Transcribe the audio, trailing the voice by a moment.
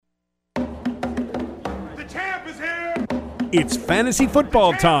champ is here. It's fantasy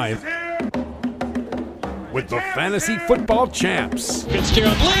football time with the Fantasy Football Champs.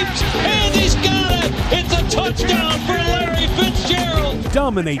 Fitzgerald leaps, and he's got it! It's a touchdown for Larry Fitzgerald!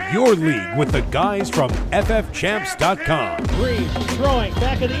 Dominate your league with the guys from ffchamps.com. Breeze throwing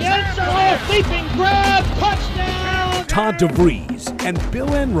back of the end zone, leaping grab, touchdown! Todd DeVries and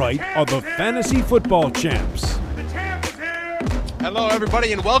Bill Enright are the Fantasy Football Champs. Hello,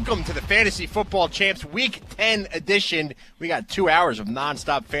 everybody, and welcome to the Fantasy Football Champs Week 10 edition. We got 2 hours of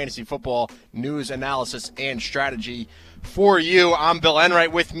nonstop fantasy football news, analysis, and strategy for you. I'm Bill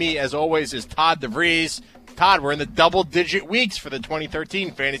Enright. With me, as always, is Todd DeVries. Todd, we're in the double-digit weeks for the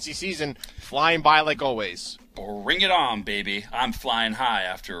 2013 fantasy season, flying by like always. Bring it on, baby. I'm flying high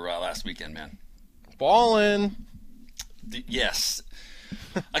after last weekend, man. Ballin'. Yes.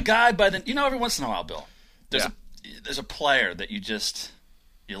 A guy by the... You know, every once in a while, Bill, there's a player that you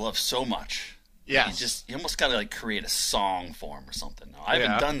love so much. Yeah. You almost got to like create a song for him or something. Now, I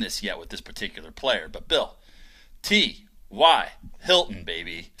haven't done this yet with this particular player, but Bill, T.Y. Hilton,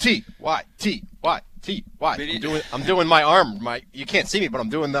 baby. T.Y. I'm doing my arm. You can't see me, but I'm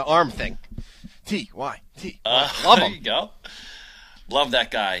doing the arm thing. T.Y. Love him. There you go. Love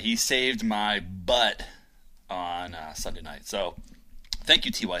that guy. He saved my butt on Sunday night. So, thank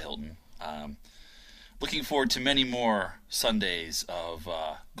you, T.Y. Hilton. Looking forward to many more Sundays of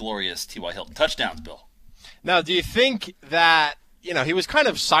glorious T.Y. Hilton touchdowns, Bill. Now, do you think that, he was kind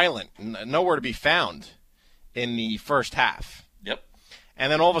of silent, nowhere to be found in the first half? Yep.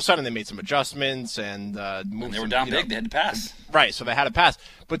 And then all of a sudden they made some adjustments and moved. They were down big. They had to pass. Right, so they had to pass.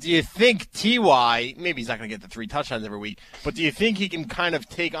 But do you think T.Y., maybe he's not going to get the 3 touchdowns every week, but do you think he can kind of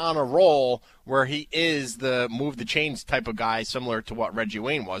take on a role where he is the move the chains type of guy, similar to what Reggie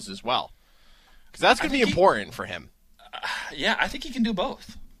Wayne was as well? Because that's going to be important for him. Yeah, I think he can do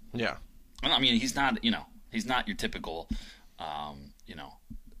both. Yeah. I mean, he's not your typical,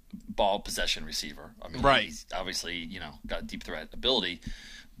 ball possession receiver. I mean, right. He's obviously, got deep threat ability,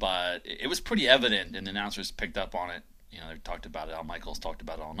 but it was pretty evident, and the announcers picked up on it. They talked about it. Al Michaels talked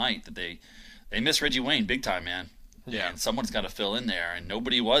about it all night, that they miss Reggie Wayne big time, man. Yeah. And someone's got to fill in there, and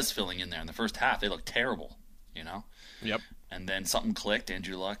nobody was filling in there in the first half. They looked terrible, Yep. And then something clicked.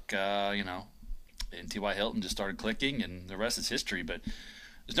 Andrew Luck, and T.Y. Hilton just started clicking, and the rest is history. But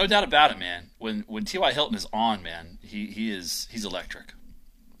there's no doubt about it, man. When T.Y. Hilton is on, man, he's electric.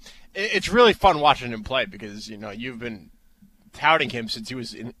 It's really fun watching him play because, you've been touting him since he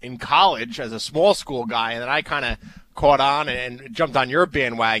was in college as a small school guy, and then I kind of caught on and jumped on your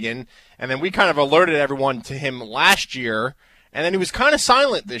bandwagon, and then we kind of alerted everyone to him last year, and then he was kind of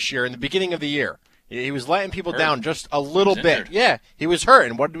silent this year in the beginning of the year. He was letting people down just a little bit. Injured. Yeah, he was hurt.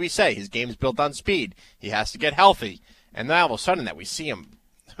 And what did we say? His game's built on speed. He has to get healthy. And now all of a sudden that we see him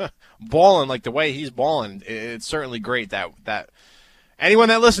balling like the way he's balling, it's certainly great that anyone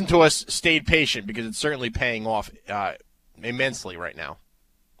that listened to us stayed patient because it's certainly paying off immensely right now.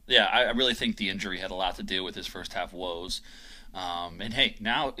 Yeah, I really think the injury had a lot to do with his first half woes. And, hey,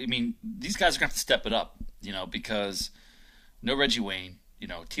 now, I mean, these guys are going to have to step it up, because no Reggie Wayne.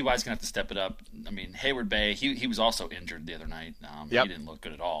 T.Y.'s going to have to step it up. I mean, Hayward Bay, he was also injured the other night. Yep. He didn't look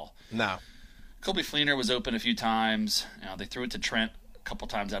good at all. No. Colby Fleener was open a few times. They threw it to Trent a couple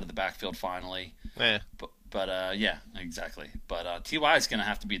times out of the backfield finally. But yeah, exactly. But T.Y.'s going to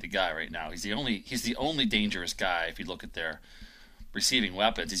have to be the guy right now. He's the only dangerous guy if you look at their receiving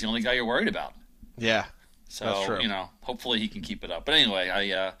weapons. He's the only guy you're worried about. Yeah. So, that's true. Hopefully he can keep it up. But anyway,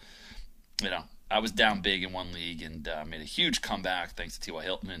 I was down big in one league and made a huge comeback thanks to T.Y.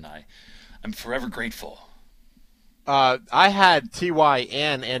 Hilton, and I'm forever grateful. I had T.Y.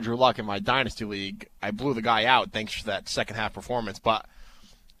 and Andrew Luck in my Dynasty League. I blew the guy out thanks to that second half performance. But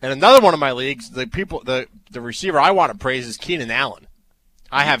in another one of my leagues, the receiver I want to praise is Keenan Allen.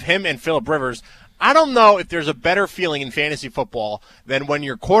 I have him and Phillip Rivers. I don't know if there's a better feeling in fantasy football than when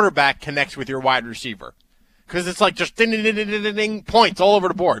your quarterback connects with your wide receiver. Because it's like just ding, ding, ding, ding, ding, ding, points all over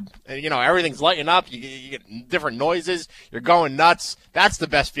the board. And, everything's lighting up. You get different noises. You're going nuts. That's the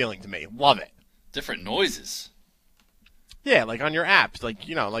best feeling to me. Love it. Different noises? Yeah, like on your apps. Like,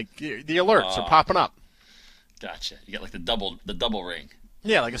 like the alerts are popping up. Gotcha. You got like the double ring.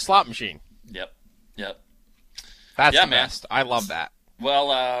 Yeah, like a slot machine. Yep. That's the man. best. I love that.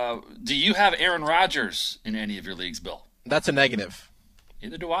 Well, do you have Aaron Rodgers in any of your leagues, Bill? That's a negative.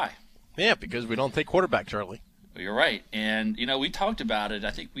 Neither do I. Yeah, because we don't take quarterbacks early. Well, you're right. And, we talked about it.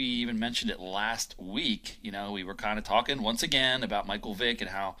 I think we even mentioned it last week. We were kind of talking once again about Michael Vick and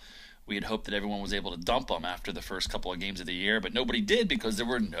how we had hoped that everyone was able to dump him after the first couple of games of the year, but nobody did because there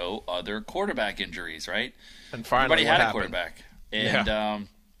were no other quarterback injuries, right? And finally, everybody had a quarterback. And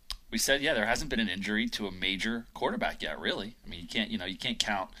we said, there hasn't been an injury to a major quarterback yet, really. I mean, you can't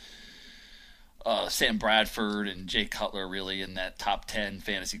count Sam Bradford and Jay Cutler really in that top 10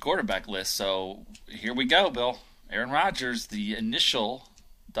 fantasy quarterback list. So here we go, Bill. Aaron Rodgers, the initial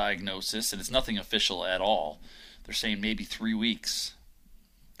diagnosis, and it's nothing official at all. They're saying maybe 3 weeks,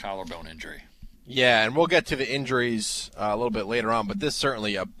 collarbone injury. Yeah, and we'll get to the injuries a little bit later on, but this is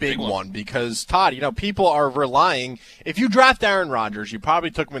certainly a big one because, Todd, people are relying. If you draft Aaron Rodgers, you probably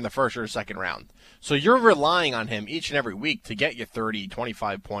took him in the first or second round. So you're relying on him each and every week to get you 30,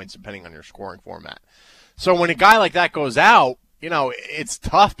 25 points, depending on your scoring format. So when a guy like that goes out, it's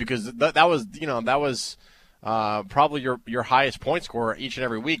tough because that was probably your highest point scorer each and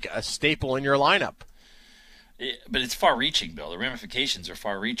every week, a staple in your lineup. But it's far-reaching, Bill. The ramifications are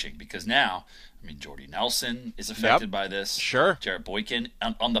far-reaching because now, Jordy Nelson is affected by this. Sure. Jarrett Boykin.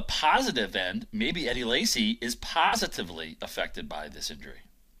 On the positive end, maybe Eddie Lacy is positively affected by this injury.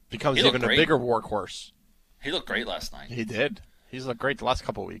 Becomes even a bigger workhorse. He looked great last night. He did. He's looked great the last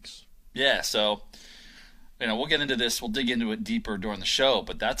couple of weeks. Yeah, so we'll get into this. We'll dig into it deeper during the show,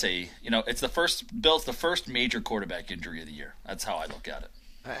 but that's it's the first major quarterback injury of the year. That's how I look at it.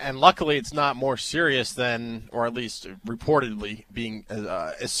 And luckily, it's not more serious than, or at least reportedly being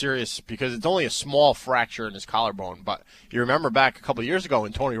as serious, because it's only a small fracture in his collarbone. But you remember back a couple of years ago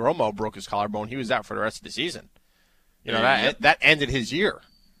when Tony Romo broke his collarbone, he was out for the rest of the season. That ended his year.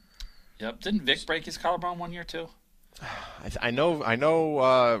 Yep. Didn't Vic break his collarbone 1 year too? I know.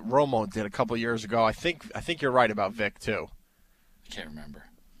 Romo did a couple of years ago. I think you're right about Vic too. I can't remember.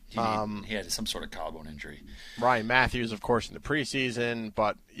 He had some sort of collarbone injury. Ryan Matthews, of course, in the preseason.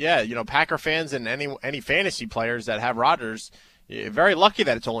 But, yeah, Packer fans and any fantasy players that have Rodgers, very lucky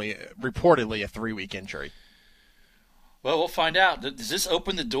that it's only reportedly a 3-week injury. Well, we'll find out. Does this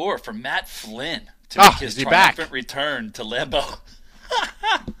open the door for Matt Flynn to make his triumphant return to Lambeau?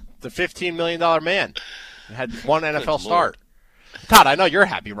 The $15 million man. Had one NFL start. Todd, I know you're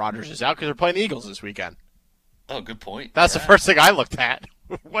happy Rodgers is out because they're playing the Eagles this weekend. Oh, good point. That's the first thing I looked at.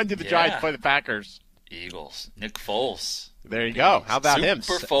 When did the Giants play the Packers? Eagles. Nick Foles. There you go. How about him?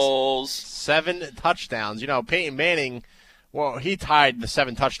 Super Foles. 7 touchdowns. Peyton Manning, well, he tied the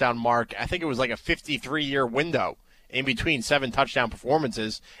 7-touchdown mark. I think it was like a 53-year window in between 7 touchdown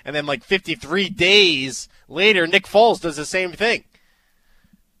performances. And then like 53 days later, Nick Foles does the same thing.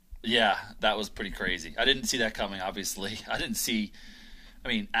 Yeah, that was pretty crazy. I didn't see that coming, obviously. At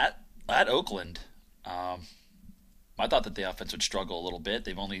Oakland, I thought that the offense would struggle a little bit.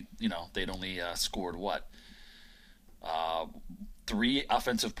 They'd only scored 3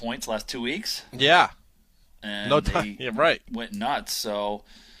 offensive points last 2 weeks. Yeah. And no time. Yeah, right. Went nuts. So,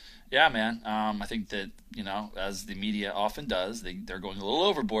 yeah, man. I think that, as the media often does, they're going a little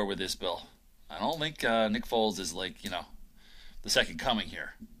overboard with this, Bill. I don't think Nick Foles is the second coming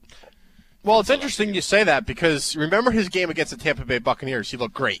here. Well, it's interesting you say that because remember his game against the Tampa Bay Buccaneers. He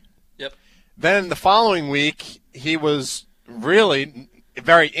looked great. Yep. Then the following week, he was really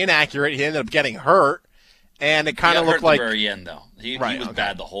very inaccurate. He ended up getting hurt, and it kind of looked like at the very end, though. He was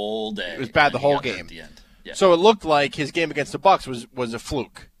bad the whole day. It was bad the whole game. At the end. Yeah. So it looked like his game against the Bucs was a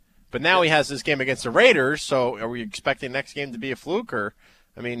fluke. But now he has this game against the Raiders. So are we expecting next game to be a fluke? Or,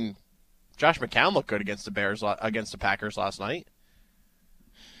 Josh McCown looked good against the Packers last night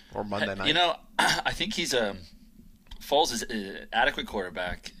or Monday night. I think Foles is an adequate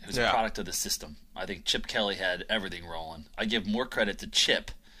quarterback who's a product of the system. I think Chip Kelly had everything rolling. I give more credit to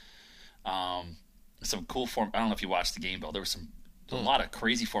Chip. Some cool form. I don't know if you watched the game, Bill. There was a lot of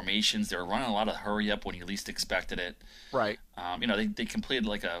crazy formations. They were running a lot of hurry up when you least expected it. Right. They completed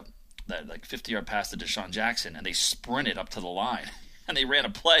that 50-yard pass to Deshaun Jackson, and they sprinted up to the line, and they ran a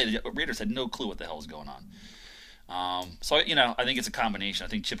play. The Raiders had no clue what the hell was going on. So I think it's a combination. I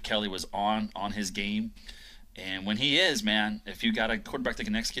think Chip Kelly was on his game. And when he is, man, if you got a quarterback that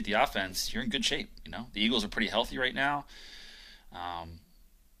can execute the offense, you're in good shape. The Eagles are pretty healthy right now.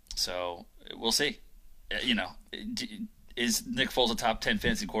 So we'll see. Is Nick Foles a top 10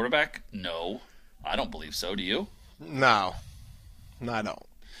 fantasy quarterback? No, I don't believe so. Do you? No, I don't.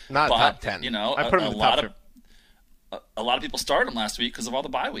 Not top 10. I put him in the top 10. A lot of people started him last week because of all the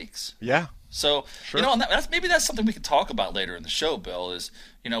bye weeks. Yeah. So, sure. And that's something we could talk about later in the show, Bill, is,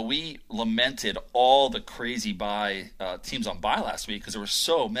 we lamented all the crazy teams on bye last week because there were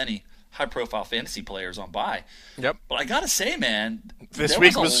so many high-profile fantasy players on bye. Yep. But I got to say, man. This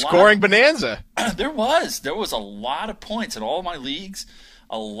week was scoring bonanza. There was a lot of points in all my leagues,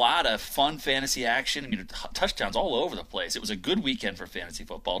 a lot of fun fantasy action. Touchdowns all over the place. It was a good weekend for fantasy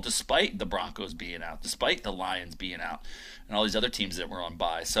football, despite the Broncos being out, despite the Lions being out, and all these other teams that were on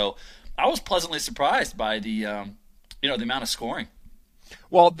bye. So I was pleasantly surprised by the amount of scoring.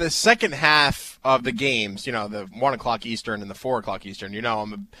 Well, the second half of the games, the 1 o'clock Eastern and the 4 o'clock Eastern,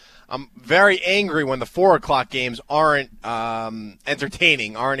 I'm very angry when the 4 o'clock games aren't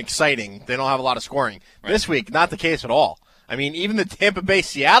entertaining, aren't exciting. They don't have a lot of scoring. Right. This week, not the case at all. I mean, even the Tampa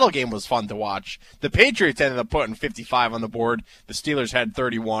Bay-Seattle game was fun to watch. The Patriots ended up putting 55 on the board. The Steelers had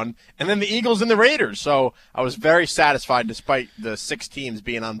 31. And then the Eagles and the Raiders. So I was very satisfied, despite the 6 teams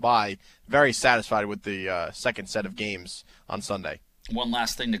being on bye, very satisfied with the second set of games on Sunday. One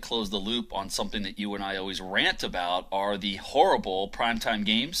last thing to close the loop on something that you and I always rant about are the horrible primetime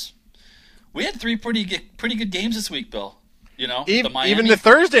games. We had 3 pretty good games this week, Bill. Even the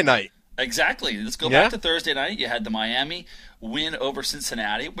Thursday night. Exactly. Let's go back to Thursday night. You had the Miami win over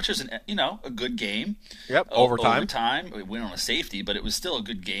Cincinnati, which was a good game. Yep, overtime. We went on a safety, but it was still a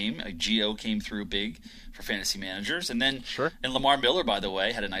good game. Gio came through big for fantasy managers, and then and Lamar Miller, by the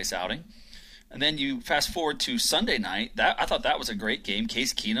way, had a nice outing. And then you fast forward to Sunday night. I thought that was a great game.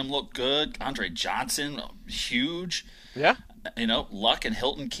 Case Keenum looked good. Andre Johnson, huge. Yeah. Luck and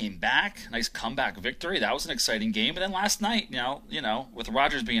Hilton came back. Nice comeback victory. That was an exciting game. And then last night, with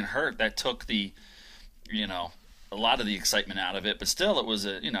Rodgers being hurt, that took a lot of the excitement out of it. But still, it was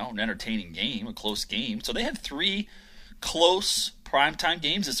an entertaining game, a close game. So they had 3 close primetime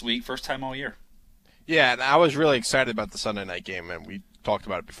games this week, first time all year. Yeah, and I was really excited about the Sunday night game, and we talked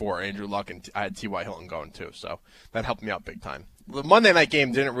about it before. Andrew Luck and I had T.Y. Hilton going too, so that helped me out big time. The Monday night game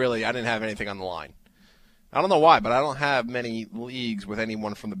I didn't have anything on the line. I don't know why, but I don't have many leagues with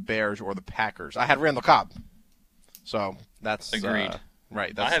anyone from the Bears or the Packers. I had Randall Cobb, so that's agreed.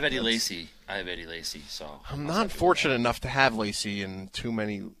 Right. I have Eddie Lacy. So I'm not fortunate enough to have Lacy in too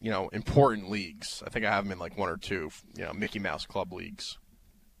many, important leagues. I think I have him in like 1 or 2, Mickey Mouse Club leagues.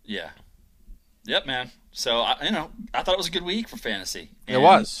 Yeah. Yep, man. So I thought it was a good week for fantasy. And it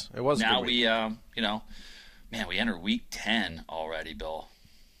was. It was. Now a good week. we enter week 10 already, Bill.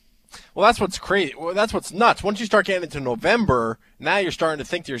 Well, that's what's crazy. Well, that's what's nuts. Once you start getting into November, now you're starting to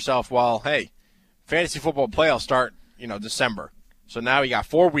think to yourself, well, hey, fantasy football playoffs start, December. So now you got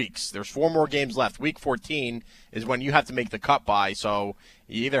 4 weeks. There's 4 more games left. Week 14 is when you have to make the cut by. So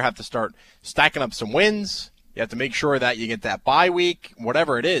you either have to start stacking up some wins. You have to make sure that you get that bye week,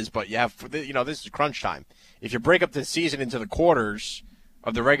 whatever it is. But you have, this is crunch time. If you break up the season into the quarters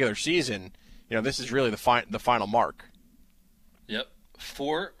of the regular season, this is really the final mark. Yep.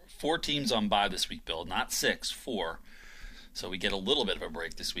 Four teams on bye this week, Bill. Not 6, 4. So we get a little bit of a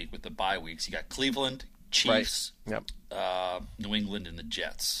break this week with the bye weeks. You got Cleveland, Chiefs, New England, and the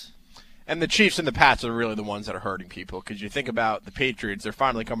Jets. And the Chiefs and the Pats are really the ones that are hurting people because you think about the Patriots, they're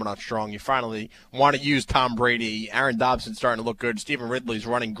finally coming on strong. You finally want to use Tom Brady. Aaron Dobson's starting to look good. Stephen Ridley's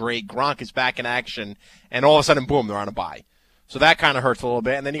running great. Gronk is back in action. And all of a sudden, boom, they're on a bye. So that kind of hurts a little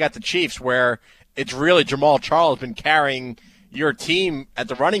bit. And then you got the Chiefs where it's really Jamal Charles been carrying your team at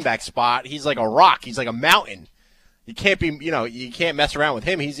the running back spot. He's like a rock. He's like a mountain. You can't be, you can't mess around with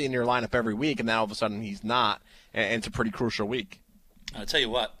him. He's in your lineup every week, and then all of a sudden he's not. And it's a pretty crucial week. I'll tell you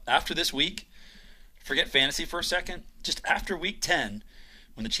what, after this week, forget fantasy for a second. Just after week 10,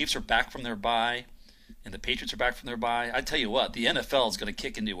 when the Chiefs are back from their bye and the Patriots are back from their bye, I tell you what, the NFL is going to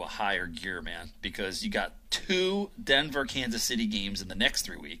kick into a higher gear, man, because you got 2 Denver-Kansas City games in the next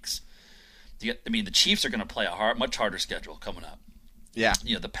 3 weeks. The Chiefs are going to play a much harder schedule coming up. Yeah.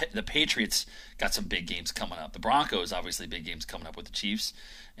 The Patriots got some big games coming up. The Broncos, obviously, big games coming up with the Chiefs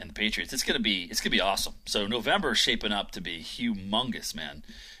and the Patriots. It's gonna be awesome. So November is shaping up to be humongous, man,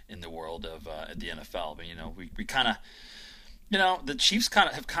 in the world of the NFL. But we kind of, the Chiefs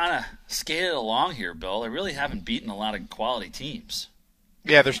have skated along here, Bill. They really haven't beaten a lot of quality teams.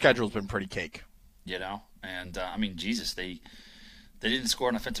 Yeah, their schedule's been pretty cake. And Jesus, they didn't score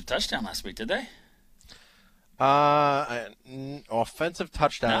an offensive touchdown last week, did they? Offensive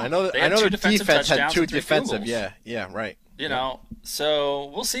touchdown. No, I know the defense had 2 defensive. Goals. Yeah, right. So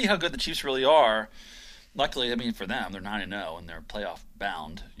we'll see how good the Chiefs really are. Luckily, for them, they're 9-0 and they're playoff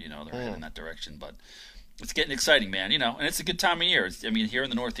bound. They're heading in that direction. But it's getting exciting, man. And it's a good time of year. Here in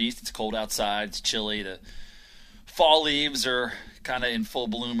the Northeast, it's cold outside. It's chilly. The fall leaves are kind of in full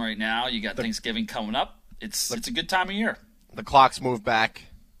bloom right now. You got Thanksgiving coming up. It's a good time of year. The clocks move back.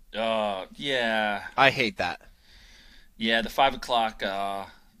 Yeah. I hate that. Yeah, the 5 o'clock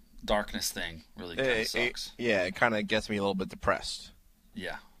darkness thing really kind of sucks. It kind of gets me a little bit depressed.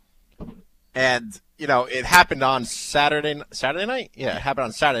 Yeah. And, it happened on Saturday night? Yeah, it happened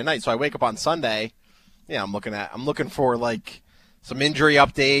on Saturday night. So I wake up on Sunday. Yeah, I'm looking for, some injury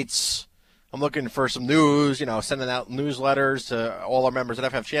updates. I'm looking for some news, sending out newsletters to all our members at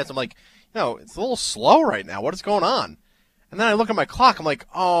FF Chance. I'm like, it's a little slow right now. What is going on? And then I look at my clock. I'm like,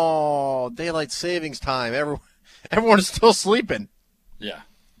 oh, daylight savings time. Everyone's still sleeping. Yeah.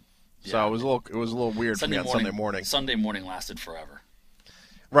 So it was a little weird for me on Sunday morning. Sunday morning lasted forever.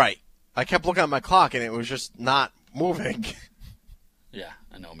 Right. I kept looking at my clock, and it was just not moving. Yeah,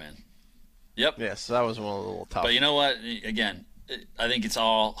 I know, man. Yep. Yeah, so that was a little tough. But you know what? Again, I think it's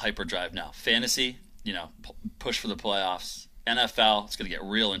all hyperdrive now. Fantasy, push for the playoffs. NFL, it's going to get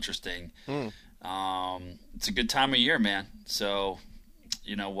real interesting. It's a good time of year, man. So,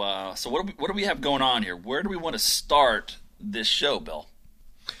 so what do we have going on here? Where do we want to start this show, Bill?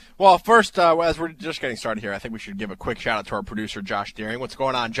 Well, first, as we're just getting started here, I think we should give a quick shout-out to our producer, Josh Deering. What's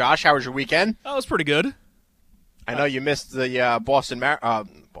going on, Josh? How was your weekend? That was pretty good. I know you missed the Boston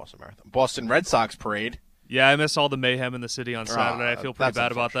Red Sox parade. Yeah, I missed all the mayhem in the city on Saturday. I feel pretty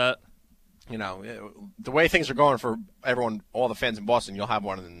bad about that. The way things are going for everyone, all the fans in Boston, you'll have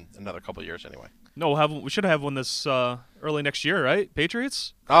one in another couple of years anyway. No, we should have one this early next year, right?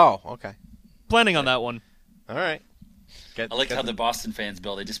 Patriots? Oh, okay. Planning on that one. All right. I like how the Boston fans,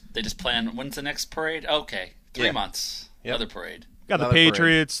 Bill, they just plan, when's the next parade? Okay, 3 months. Yep. Another parade. Got the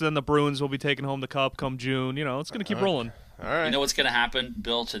Patriots, then the Bruins will be taking home the Cup come June. It's going to keep rolling. All right. You know what's going to happen,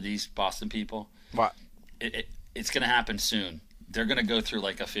 Bill, to these Boston people? What? It's going to happen soon. They're going to go through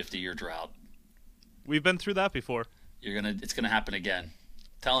like a 50-year drought. We've been through that before. It's going to happen again. I'm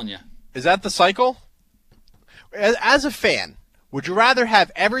telling you. Is that the cycle? As a fan, would you rather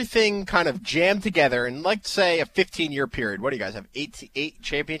have everything kind of jammed together in, like, say, a 15-year period? What do you guys have, 8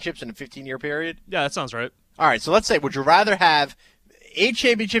 championships in a 15-year period? Yeah, that sounds right. All right, so let's say, would you rather have 8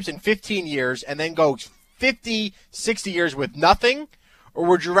 championships in 15 years and then go 50, 60 years with nothing? Or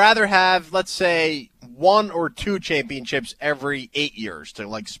would you rather have, let's say, 1 or 2 championships every 8 years to,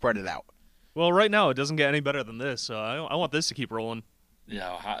 like, spread it out? Well, right now it doesn't get any better than this, so I want this to keep rolling.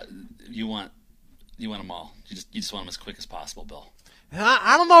 Yeah, you want them all. You just want them as quick as possible, Bill.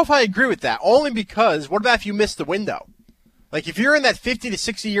 I don't know if I agree with that, only because what about if you miss the window? Like, if you're in that 50 to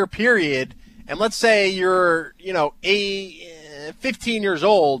 60-year period, and let's say you're, 15 years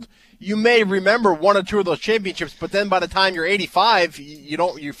old, you may remember 1 or 2 of those championships, but then by the time you're 85,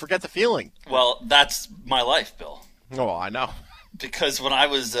 you forget the feeling. Well, that's my life, Bill. Oh, I know. Because when I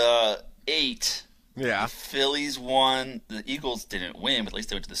was 8, the Phillies won. The Eagles didn't win, but at least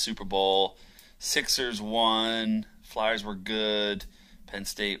they went to the Super Bowl. Sixers won. Flyers were good. Penn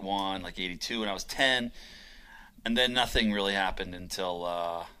State won, like 82 when I was 10. And then nothing really happened until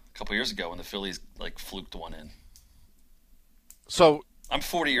a couple years ago when the Phillies, fluked one in. So I'm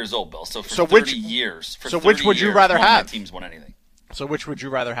 40 years old, Bill. So for 30 years. Which would you rather have? My teams won anything. So which would you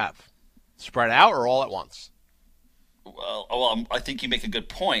rather have? Spread out or all at once? Well, I think you make a good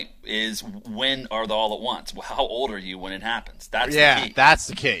point. Is when are the all at once? How old are you when it happens? That's the key. That's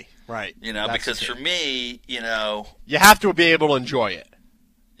the key. Right. Because for me, you have to be able to enjoy it.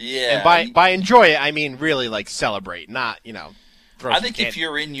 Yeah. And by enjoy it, I mean really celebrate, not I think if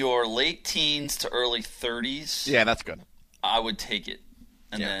you're in your late teens to early 30s, yeah, that's good. I would take it,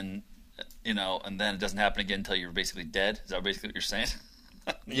 and then and then it doesn't happen again until you're basically dead. Is that basically what you're saying?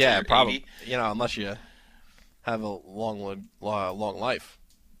 Yeah, probably. 80? Unless you have a long life.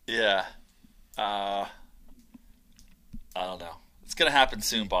 Yeah. I don't know. It's going to happen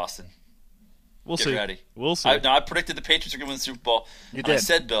soon, Boston. We'll Get see. ready. We'll see. I predicted the Patriots are going to win the Super Bowl. You did. I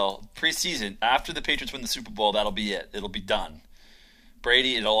said, Bill, preseason, after the Patriots win the Super Bowl, that'll be it. It'll be done.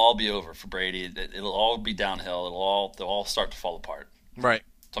 Brady, it'll all be over for Brady. It'll all be downhill. They'll all start to fall apart. Right.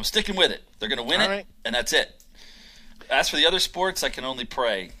 So I'm sticking with it. They're going to win it, and that's it. As for the other sports, I can only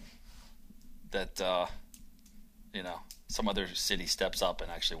pray that some other city steps up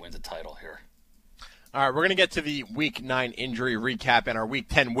and actually wins a title here. All right, we're going to get to the Week 9 injury recap and our Week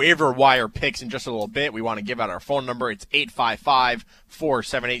 10 waiver wire picks in just a little bit. We want to give out our phone number. It's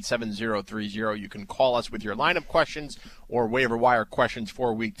 855-478-7030. You can call us with your lineup questions or waiver wire questions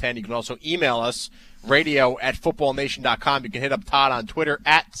for Week 10. You can also email us, radio@footballnation.com. You can hit up Todd on Twitter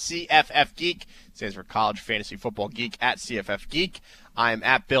 @CFFGeek. Stands for College Fantasy Football Geek @CFFGeek. I am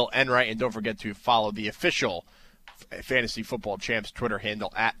 @BillEnright, and don't forget to follow the official Fantasy Football Champs Twitter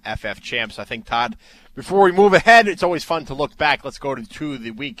handle @FFChamps. I think, Todd, before we move ahead, it's always fun to look back. Let's go to the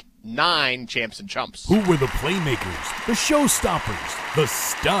Week 9 Champs and Chumps. Who were the playmakers, the showstoppers, the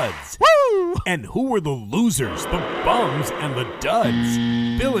studs? Woo! And who were the losers, the bums, and the duds?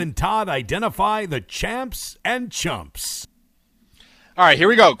 Bill and Todd identify the champs and chumps. All right, here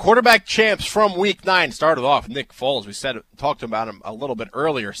we go. Quarterback champs from Week 9 started off Nick Foles. We talked about him a little bit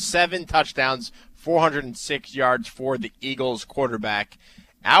earlier. 7 touchdowns, 406 yards for the Eagles quarterback.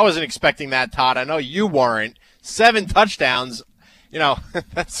 I wasn't expecting that, Todd. I know you weren't. 7 touchdowns.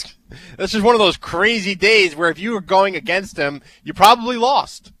 That's just one of those crazy days where if you were going against him, you probably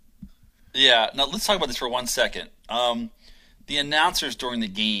lost. Yeah. Now let's talk about this for 1 second. The the announcers during the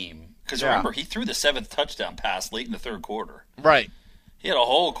game, because remember, he threw the 7th touchdown pass late in the third quarter. Right. He had a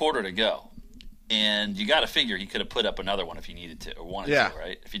whole quarter to go. And you got to figure he could have put up another one if he needed to or wanted to,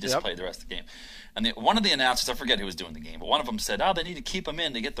 right? If he just played the rest of the game. And one of the announcers, I forget who was doing the game, but one of them said, they need to keep him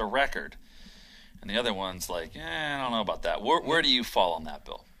in to get the record. And the other one's like, I don't know about that. Where do you fall on that,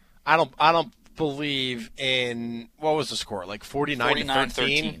 Bill? I don't believe in, what was the score? Like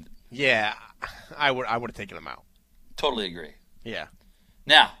 49-13? Yeah, I would have taken him out. Totally agree. Yeah.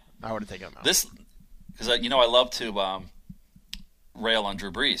 Now, I would have taken him out. Because I love to rail on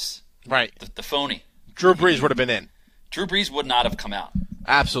Drew Brees. Right. The phony. Drew Brees would have been in. Drew Brees would not have come out.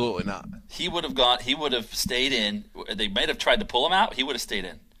 Absolutely not. He would have stayed in. They might have tried to pull him out. He would have stayed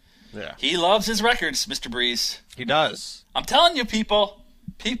in. Yeah. He loves his records, Mr. Brees. He does. I'm telling you, people.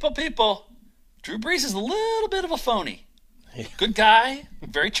 Drew Brees is a little bit of a phony. Good guy,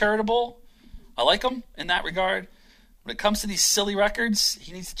 very charitable. I like him in that regard. When it comes to these silly records,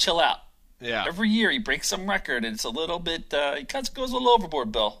 he needs to chill out. Yeah. Every year he breaks some record, and it's a little bit, he goes a little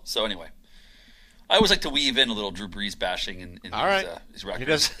overboard, Bill. So anyway, I always like to weave in a little Drew Brees bashing in his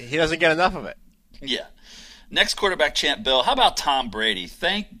records. He doesn't get enough of it. Yeah. Next quarterback champ, Bill. How about Tom Brady?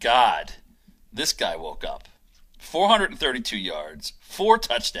 Thank God this guy woke up. 432 yards, 4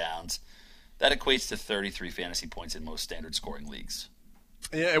 touchdowns. That equates to 33 fantasy points in most standard scoring leagues.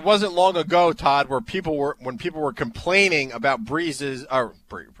 It wasn't long ago, Todd, when people were complaining about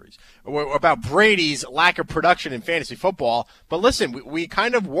about Brady's lack of production in fantasy football. But listen, we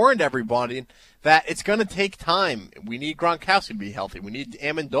kind of warned everybody that it's going to take time. We need Gronkowski to be healthy. We need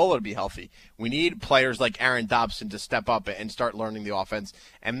Amendola to be healthy. We need players like Aaron Dobson to step up and start learning the offense.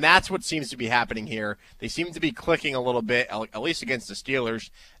 And that's what seems to be happening here. They seem to be clicking a little bit, at least against the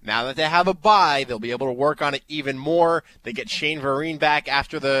Steelers. Now that they have a bye, they'll be able to work on it even more. They get Shane Vereen back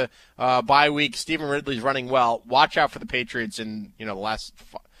after the bye week. Stephen Ridley's running well. Watch out for the Patriots in the last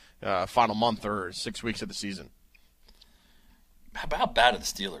final month or 6 weeks of the season. How bad are the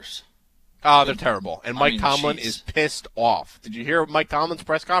Steelers? Oh, they're terrible. And Mike Tomlin is pissed off. Did you hear Mike Tomlin's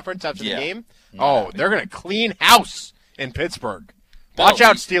press conference after the game? They're going to clean house in Pittsburgh. Watch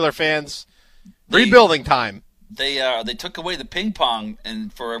out, Steeler fans. Rebuilding time. They took away the ping pong,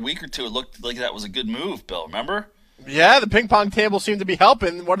 and for a week or two, it looked like that was a good move, Bill. Remember? Yeah, the ping pong table seemed to be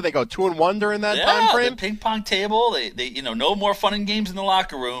helping. What did they go 2-1 during that time frame? The ping pong table. They no more fun and games in the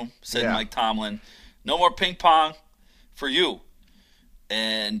locker room, said Mike Tomlin. No more ping pong for you.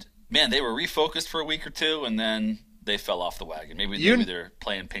 And man, they were refocused for a week or two, and then they fell off the wagon. Maybe they're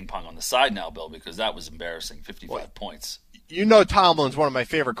playing ping pong on the side now, Bill, because that was embarrassing. 55 points. You know Tomlin's one of my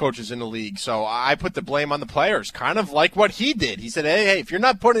favorite coaches in the league, so I put the blame on the players, kind of like what he did. He said, hey, if you're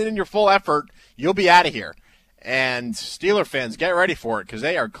not putting in your full effort, you'll be out of here. And Steeler fans, get ready for it, because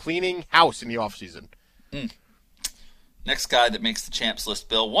they are cleaning house in the offseason. Next guy that makes the champs list,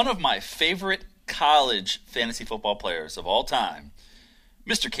 Bill, one of my favorite college fantasy football players of all time,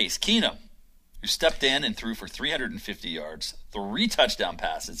 Mr. Case Keenum, who stepped in and threw for 350 yards, 3 touchdown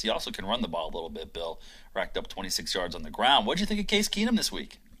passes. He also can run the ball a little bit, Bill. Racked up 26 yards on the ground. What did you think of Case Keenum this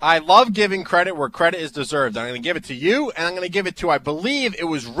week? I love giving credit where credit is deserved. I'm going to give it to you, and I'm going to give it to, I believe it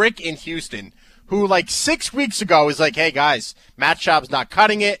was Rick in Houston, who like 6 weeks ago was like, hey, guys, Matt Schaub's not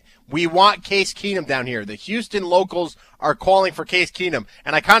cutting it. We want Case Keenum down here. The Houston locals are calling for Case Keenum.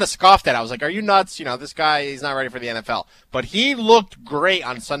 And I kind of scoffed at it. I was like, are you nuts? This guy, he's not ready for the NFL. But he looked great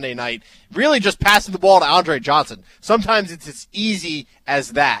on Sunday night, really just passing the ball to Andre Johnson. Sometimes it's as easy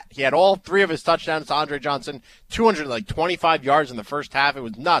as that. He had all 3 of his touchdowns to Andre Johnson, 225 yards in the first half. It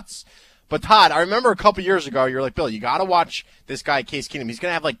was nuts. But, Todd, I remember a couple years ago, you were like, Bill, you got to watch this guy, Case Keenum. He's going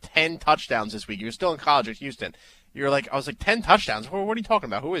to have like 10 touchdowns this week. He was still in college at Houston. I was like, 10 touchdowns? What are you talking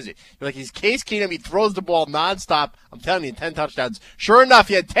about? Who is he? You're like, he's Case Keenum. He throws the ball nonstop. I'm telling you, 10 touchdowns. Sure enough,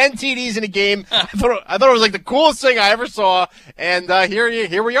 he had 10 TDs in a game. I thought it was like the coolest thing I ever saw. And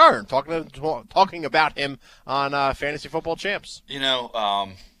here we are talking about him on Fantasy Football Champs. He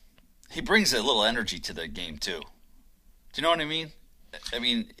brings a little energy to the game, too. Do you know what I mean?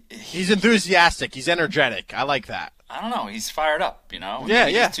 He's enthusiastic. He's energetic. I like that. I don't know. He's fired up, Yeah.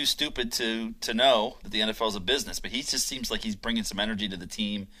 He's too stupid to know that the NFL is a business, but he just seems like he's bringing some energy to the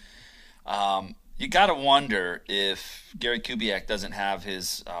team. You got to wonder if Gary Kubiak doesn't have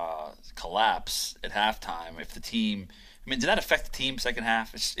his collapse at halftime, if the team – did that affect the team second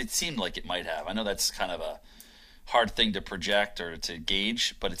half? It seemed like it might have. I know that's kind of a hard thing to project or to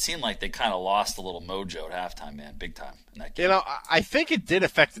gauge, but it seemed like they kind of lost a little mojo at halftime, man, big time in that game. I think it did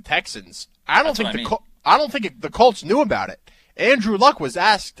affect the Texans. I don't think the Colts knew about it. Andrew Luck was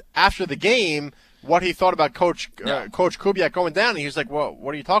asked after the game what he thought about Coach Kubiak going down, and he was like, "Well,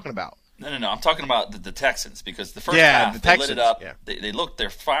 what are you talking about?" No. I'm talking about the Texans because the first half, the Texans, they lit it up. Yeah. They're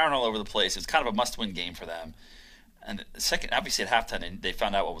firing all over the place. It was kind of a must-win game for them. And the second, obviously at halftime, they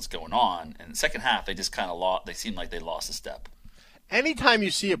found out what was going on. And the second half, they just kind of lost. They seemed like they lost a step. Anytime you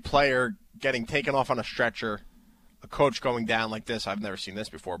see a player getting taken off on a stretcher, a coach going down like this, I've never seen this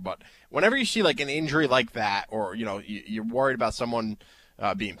before, but whenever you see like an injury like that, or you're worried about someone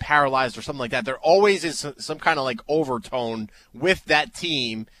being paralyzed or something like that, there always is some kind of like overtone with that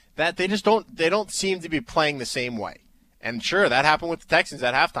team that they don't seem to be playing the same way. And sure, that happened with the Texans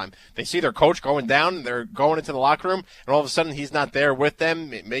at halftime. They see their coach going down, and they're going into the locker room, and all of a sudden he's not there with them,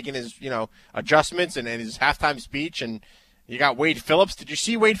 making his adjustments and his halftime speech. And you got Wade Phillips. Did you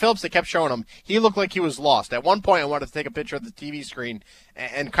see Wade Phillips? They kept showing him. He looked like he was lost. At one point, I wanted to take a picture of the TV screen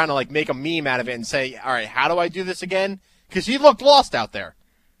and kind of like make a meme out of it and say, all right, how do I do this again? Because he looked lost out there.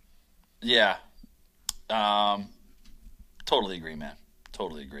 Yeah. Totally agree, man.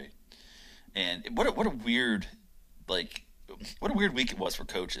 Totally agree. And what a weird week it was for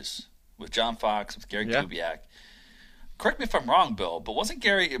coaches with John Fox, with Gary Kubiak. Correct me if I'm wrong, Bill, but wasn't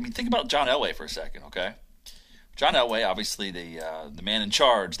Gary? I mean, think about John Elway for a second, okay? John Elway, obviously the man in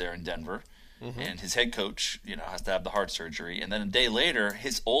charge there in Denver, and his head coach, has to have the heart surgery. And then a day later,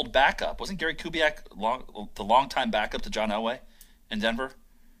 his old backup, wasn't Gary Kubiak the longtime backup to John Elway in Denver?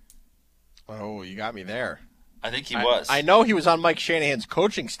 Oh, you got me there. I think he was. I know he was on Mike Shanahan's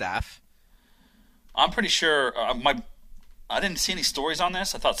coaching staff. I'm pretty sure I didn't see any stories on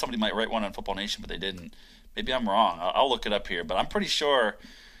this. I thought somebody might write one on Football Nation, but they didn't. Maybe I'm wrong. I'll look it up here, but I'm pretty sure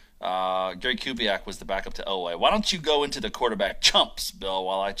Gary Kubiak was the backup to Elway. Why don't you go into the quarterback chumps, Bill,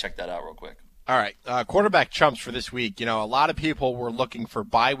 while I check that out real quick? All right, quarterback chumps for this week. A lot of people were looking for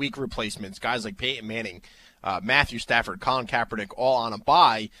bye-week replacements, guys like Peyton Manning, Matthew Stafford, Colin Kaepernick, all on a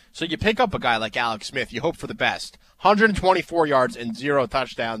bye. So you pick up a guy like Alex Smith. You hope for the best. 124 yards and 0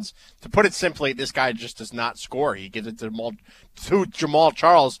 touchdowns. To put it simply, this guy just does not score. He gives it to Jamal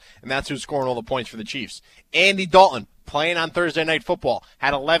Charles, and that's who's scoring all the points for the Chiefs. Andy Dalton, playing on Thursday Night Football,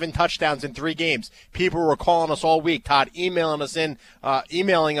 had 11 touchdowns in 3 games. People were calling us all week, Todd, emailing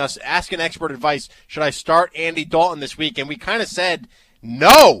us, asking expert advice. Should I start Andy Dalton this week? And we kind of said,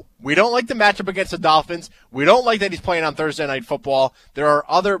 no, we don't like the matchup against the Dolphins. We don't like that he's playing on Thursday Night Football. There are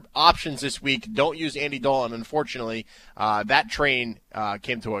other options this week. Don't use Andy Dalton. Unfortunately, that train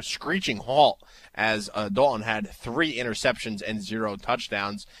came to a screeching halt as Dalton had 3 interceptions and 0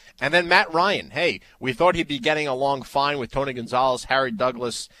 touchdowns. And then Matt Ryan. Hey, we thought he'd be getting along fine with Tony Gonzalez, Harry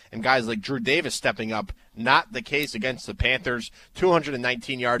Douglas, and guys like Drew Davis stepping up. Not the case against the Panthers.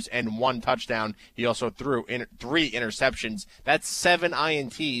 219 yards and 1 touchdown. He also threw 3 interceptions. That's 7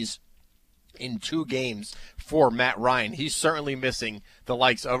 INTs in 2 games for Matt Ryan. He's certainly missing the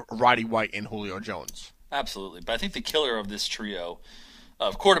likes of Roddy White and Julio Jones. Absolutely. But I think the killer of this trio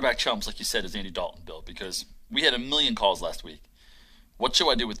of quarterback chumps, like you said, is Andy Dalton, Bill, because we had a million calls last week. What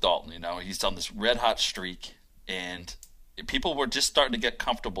should I do with Dalton? He's on this red-hot streak, and people were just starting to get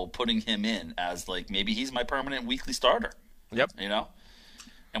comfortable putting him in as, like, maybe he's my permanent weekly starter. Yep.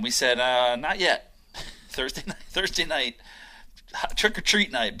 And we said, not yet. Thursday night,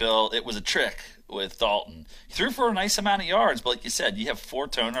 trick-or-treat night, Bill, it was a trick with Dalton. He threw for a nice amount of yards, but like you said, you have 4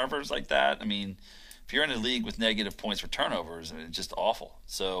 turnovers like that. I mean, if you're in a league with negative points for turnovers, it's just awful.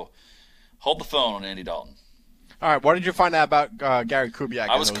 So hold the phone on Andy Dalton. All right, what did you find out about Gary Kubiak?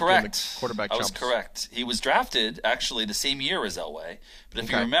 I was correct. Quarterback I was correct. He was drafted, actually, the same year as Elway. But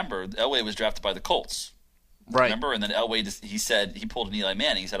if you remember, Elway was drafted by the Colts. Right. Remember? And then Elway, he pulled an Eli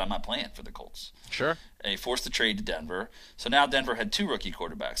Manning. He said, I'm not playing for the Colts. Sure. And he forced the trade to Denver. So now Denver had 2 rookie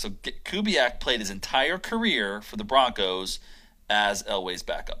quarterbacks. So Kubiak played his entire career for the Broncos as Elway's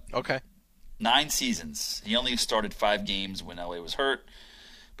backup. Okay. 9 seasons. He only started 5 games when Elway was hurt.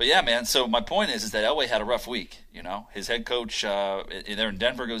 But yeah, man. So my point is that Elway had a rough week. His head coach there in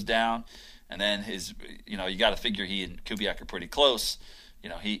Denver goes down, and then you got to figure he and Kubiak are pretty close.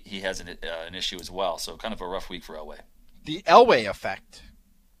 He has an issue as well. So kind of a rough week for Elway. The Elway effect.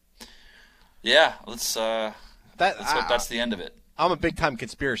 Yeah, let's hope that's the end of it. I'm a big time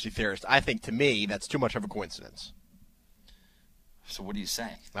conspiracy theorist. I think to me that's too much of a coincidence. So what are you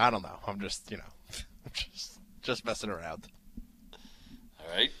saying? I don't know. I'm just just messing around.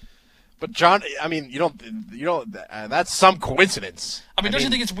 All right. But John, I mean, you don't. That's some coincidence. I mean, don't you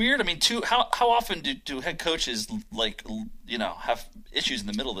think it's weird? I mean, how often do head coaches have issues in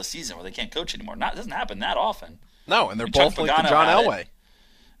the middle of the season where they can't coach anymore? It doesn't happen that often. No, and they're both linked to John Elway.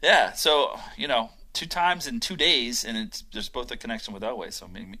 Yeah, so 2 times in 2 days, and there's both a connection with Elway. So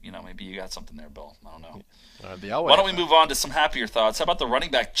maybe you got something there, Bill. I don't know. The Elway. Why don't we move on to some happier thoughts? How about the running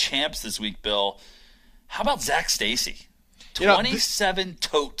back champs this week, Bill? How about Zach Stacy? 27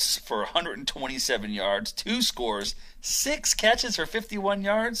 totes for 127 yards, 2 scores, 6 catches for 51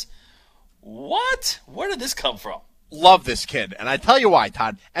 yards. What? Where did this come from? Love this kid. And I tell you why,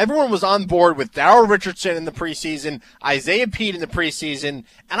 Todd. Everyone was on board with Darrell Richardson in the preseason, Isaiah Pete in the preseason,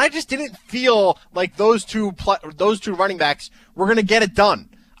 and I just didn't feel like those two running backs were going to get it done.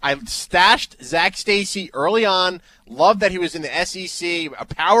 I stashed Zach Stacy early on. Loved that he was in the SEC, a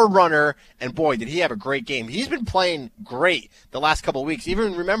power runner, and boy, did he have a great game. He's been playing great the last couple of weeks.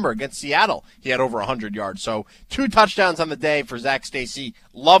 Even remember, against Seattle, he had over 100 yards. So 2 touchdowns on the day for Zach Stacy.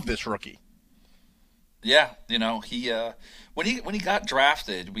 Love this rookie. Yeah, he when he got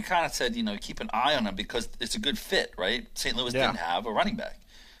drafted, we kind of said, keep an eye on him because it's a good fit, right? St. Louis didn't have a running back.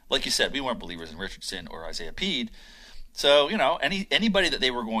 Like you said, we weren't believers in Richardson or Isaiah Pede. So, anybody that they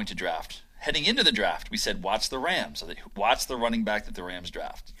were going to draft, heading into the draft, we said, watch the Rams. So watch the running back that the Rams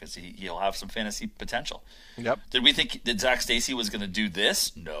draft because he'll have some fantasy potential. Yep. Did we think that Zach Stacy was going to do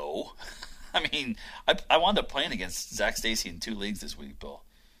this? No. I mean, I wound up playing against Zach Stacy in 2 leagues this week, Bill.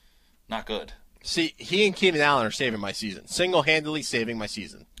 Not good. See, he and Keenan Allen are saving my season. Single-handedly saving my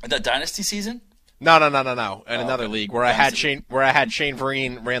season. That dynasty season? No. In another league where dynasty. I had Shane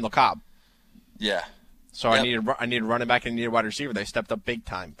Vereen, Randall Cobb. Yeah. So yep. I needed a running back and I needed a wide receiver. They stepped up big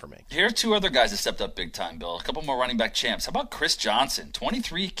time for me. Here are 2 other guys that stepped up big time, Bill. A couple more running back champs. How about Chris Johnson?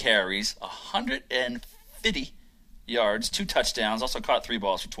 23 carries, 150 yards, 2 touchdowns. Also caught 3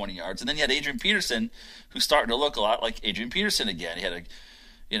 balls for 20 yards. And then you had Adrian Peterson, who's starting to look a lot like Adrian Peterson again. He had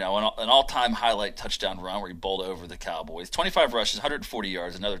an all-time highlight touchdown run where he bowled over the Cowboys. 25 rushes, 140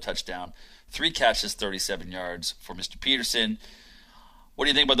 yards, another touchdown. 3 catches, 37 yards for Mr. Peterson. What do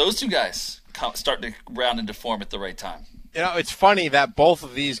you think about those 2 guys starting to round into form at the right time? It's funny that both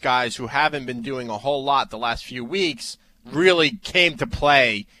of these guys who haven't been doing a whole lot the last few weeks really came to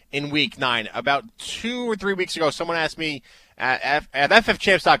play in Week 9. About 2 or 3 weeks ago, someone asked me, at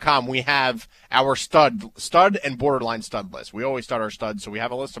ffchamps.com, we have our stud and borderline stud list. We always start our studs, so we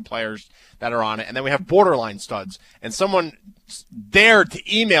have a list of players that are on it, and then we have borderline studs. And someone dared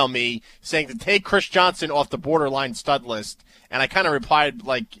to email me saying to take Chris Johnson off the borderline stud list, and I kind of replied,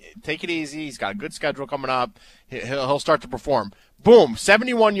 take it easy. He's got a good schedule coming up. He'll start to perform. Boom,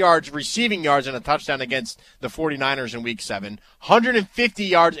 71 yards, receiving yards, and a touchdown against the 49ers in Week 7. 150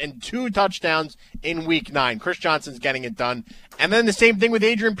 yards and 2 touchdowns in Week 9. Chris Johnson's getting it done. And then the same thing with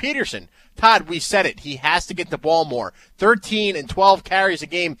Adrian Peterson. Todd, we said it. He has to get the ball more. 13 and 12 carries a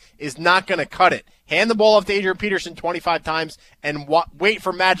game is not going to cut it. Hand the ball off to Adrian Peterson 25 times and wait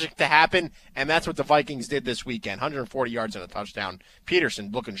for magic to happen, and that's what the Vikings did this weekend. 140 yards and a touchdown. Peterson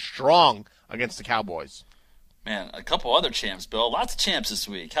looking strong against the Cowboys. Man, a couple other champs, Bill. Lots of champs this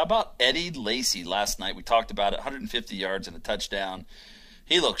week. How about Eddie Lacy last night? We talked about it. 150 yards and a touchdown.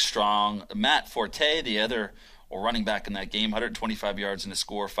 He looked strong. Matt Forte, the other running back in that game, 125 yards and a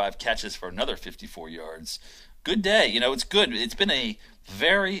score, 5 catches for another 54 yards. Good day. It's good. It's been a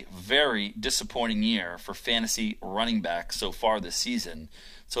very, very disappointing year for fantasy running backs so far this season.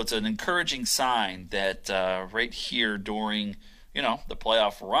 So it's an encouraging sign that right here during the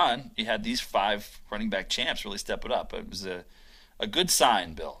playoff run, you had these 5 running back champs really step it up. It was a good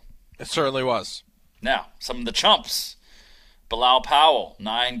sign, Bill. It certainly was. Now, some of the chumps. Bilal Powell,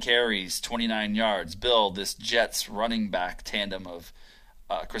 9 carries, 29 yards. Bill, this Jets running back tandem of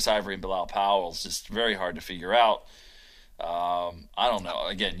Chris Ivory and Bilal Powell is just very hard to figure out. I don't know.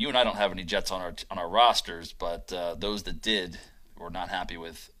 Again, you and I don't have any Jets on our rosters, but those that did were not happy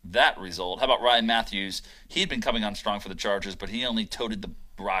with that result. How about Ryan Matthews? He'd been coming on strong for the Chargers, but he only toted the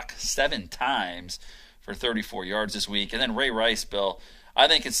rock 7 times for 34 yards this week. And then Ray Rice, Bill, I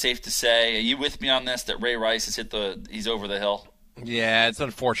think it's safe to say, are you with me on this, that Ray Rice has he's over the hill? Yeah, it's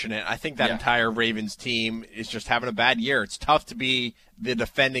unfortunate. I think that entire Ravens team is just having a bad year. It's tough to be the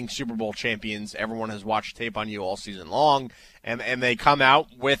defending Super Bowl champions. Everyone has watched tape on you all season long, and they come out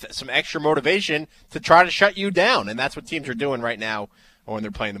with some extra motivation to try to shut you down, and that's what teams are doing right now when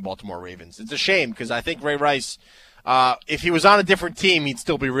they're playing the Baltimore Ravens. It's a shame because I think Ray Rice, if he was on a different team, he'd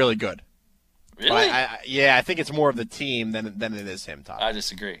still be really good. Really? I think it's more of the team than it is him, Todd. I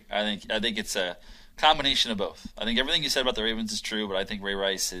disagree. I think it's a combination of both. I think everything you said about the Ravens is true, but I think Ray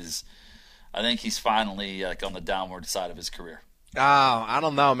Rice he's finally on the downward side of his career. Oh, I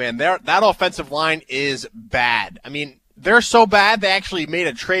don't know, man. That offensive line is bad. I mean, they're so bad they actually made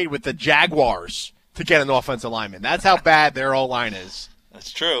a trade with the Jaguars to get an offensive lineman. That's how bad their O-line is.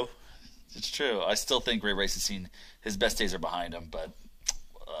 That's true. It's true. I still think Ray Rice has seen his best days are behind him, but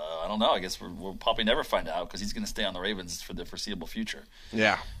I don't know. I guess we'll probably never find out because he's going to stay on the Ravens for the foreseeable future.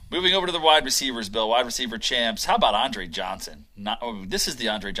 Yeah. Moving over to the wide receivers, Bill, wide receiver champs. How about Andre Johnson? This is the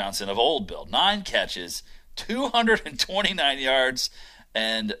Andre Johnson of old, Bill. 9 catches, 229 yards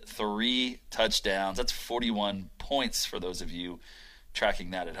and 3 touchdowns. That's 41 points for those of you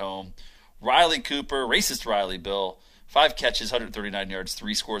tracking that at home. Riley Cooper, racist Riley, Bill, 5 catches, 139 yards,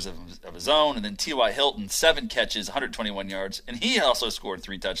 3 scores of his own. And then T.Y. Hilton, 7 catches, 121 yards, and he also scored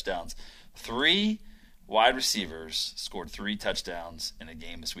 3 touchdowns. 3 wide receivers scored 3 touchdowns in a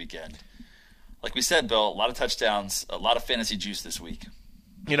game this weekend. Like we said, Bill, a lot of touchdowns, a lot of fantasy juice this week.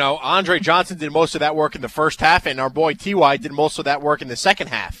 You know, Andre Johnson did most of that work in the first half, and our boy T.Y. did most of that work in the second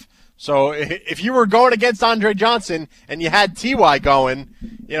half. So if you were going against Andre Johnson and you had T.Y. going,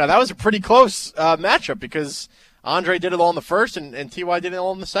 you know, that was a pretty close matchup because Andre did it all in the first and T.Y. did it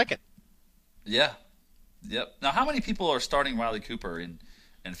all in the second. Yeah. Yep. Now, how many people are starting Riley Cooper in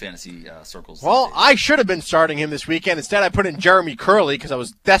fantasy circles? Well, I should have been starting him this weekend. Instead, I put in Jeremy Curley because I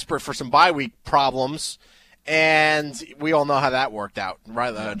was desperate for some bye week problems. And we all know how that worked out.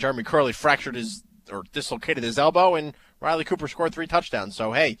 Jeremy Curley dislocated his elbow, and Riley Cooper scored 3 touchdowns.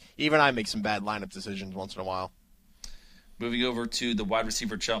 So, hey, even I make some bad lineup decisions once in a while. Moving over to the wide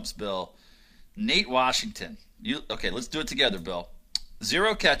receiver chumps, Bill. Nate Washington. Okay, let's do it together, Bill.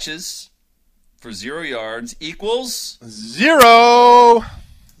 0 catches for 0 yards equals 0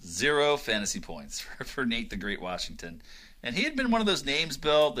 fantasy points for Nate the Great Washington. And he had been one of those names,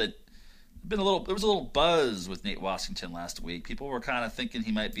 Bill, that there was a little buzz with Nate Washington last week. People were kind of thinking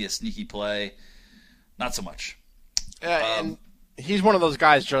he might be a sneaky play. Not so much. And he's one of those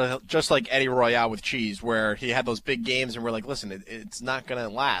guys just like Eddie Royale with Cheese, where he had those big games and we're like, listen, it's not going to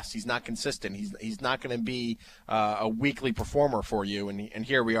last. He's not consistent. He's not going to be a weekly performer for you. And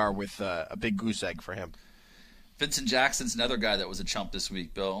here we are with a big goose egg for him. Vincent Jackson's another guy that was a chump this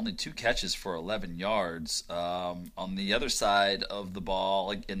week, Bill. Only 2 catches for 11 yards. On the other side of the ball,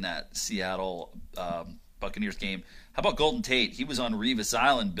 like in that Seattle Buccaneers game, how about Golden Tate? He was on Revis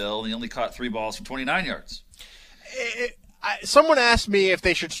Island, Bill, and he only caught 3 balls for 29 yards. Someone asked me if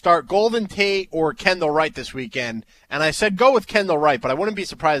they should start Golden Tate or Kendall Wright this weekend, and I said go with Kendall Wright, but I wouldn't be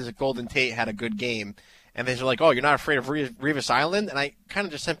surprised if Golden Tate had a good game. And they were like, oh, you're not afraid of Revis Island? And I kind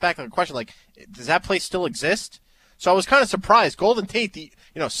of just sent back a question like, does that place still exist? So I was kind of surprised. Golden Tate,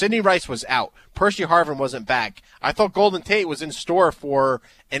 Sidney Rice was out. Percy Harvin wasn't back. I thought Golden Tate was in store for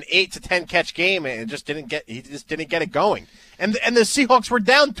an 8 to 10 catch game, and he just didn't get it going. And the Seahawks were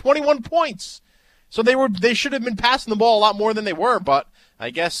down 21 points. So they should have been passing the ball a lot more than they were, but I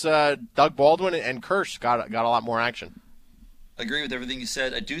guess Doug Baldwin and Kirsch got a lot more action. I agree with everything you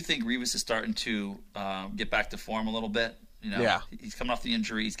said. I do think Revis is starting to get back to form a little bit. Yeah. He's coming off the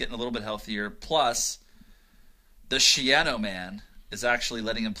injury. He's getting a little bit healthier. Plus, the Shiano man is actually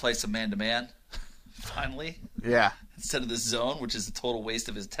letting him play some man-to-man, finally. Yeah. Instead of the zone, which is a total waste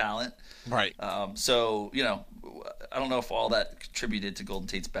of his talent. Right. So, I don't know if all that contributed to Golden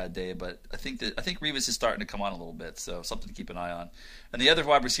Tate's bad day, but I think Revis is starting to come on a little bit, so something to keep an eye on. And the other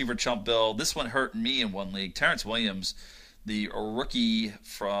wide receiver chump, Bill, this one hurt me in one league. Terrence Williams, the rookie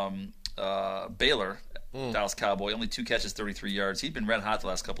from Baylor, Dallas Cowboy, only 2 catches, 33 yards. He'd been red hot the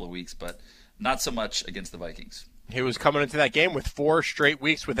last couple of weeks, but not so much against the Vikings. He was coming into that game with 4 straight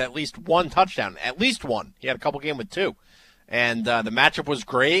weeks with at least 1 touchdown. At least 1. He had a couple games with 2. And the matchup was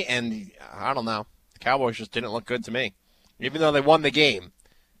great, and I don't know. The Cowboys just didn't look good to me. Even though they won the game,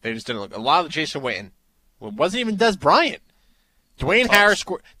 they just didn't look. A lot of Jason Witten. Well, it wasn't even Des Bryant. Dwayne Harris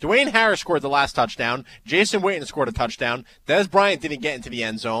scored the last touchdown. Jason Witten scored a touchdown. Des Bryant didn't get into the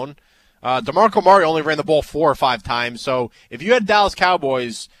end zone. DeMarco Murray only ran the ball 4 or 5 times. So if you had Dallas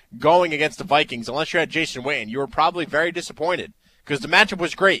Cowboys going against the Vikings, unless you had Jason Witten, you were probably very disappointed because the matchup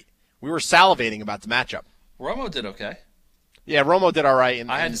was great. We were salivating about the matchup. Romo did okay. Yeah, Romo did all right.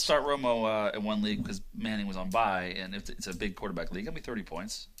 I had to start Romo in one league because Manning was on bye, and it's a big quarterback league. Got me 30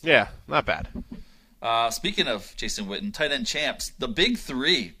 points. Yeah, not bad. Speaking of Jason Witten, tight end champs, the big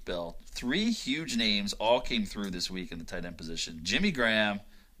 3, Bill. 3 huge names all came through this week in the tight end position. Jimmy Graham,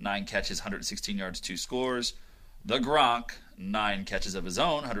 9 catches, 116 yards, 2 scores. The Gronk, 9 catches of his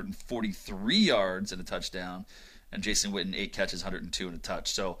own, 143 yards and a touchdown. And Jason Witten, 8 catches, 102 and a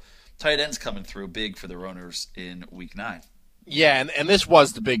touch. So tight ends coming through big for their owners in Week 9. Yeah, and this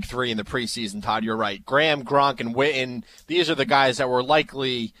was the big 3 in the preseason, Todd. You're right. Graham, Gronk, and Witten, these are the guys that were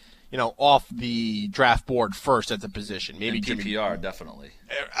likely, off the draft board first at the position. Maybe and PPR, definitely.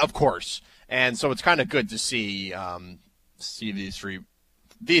 Of course. And so it's kind of good to see these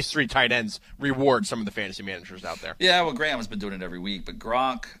three tight ends reward some of the fantasy managers out there. Yeah, well, Graham has been doing it every week, but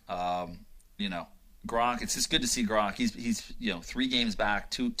Gronk, Gronk, it's just good to see Gronk. He's 3 games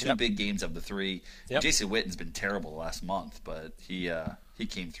back, two big games of the 3. Yep. Jason Witten's been terrible the last month, but he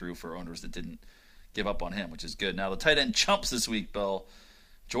came through for owners that didn't give up on him, which is good. Now the tight end chumps this week, Bill.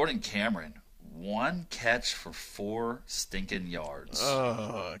 Jordan Cameron, 1 catch for 4 stinking yards.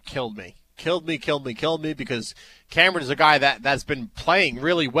 Killed me because Cameron is a guy that's been playing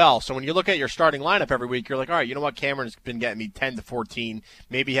really well. So when you look at your starting lineup every week, you're like, all right, you know what? Cameron's been getting me 10 to 14.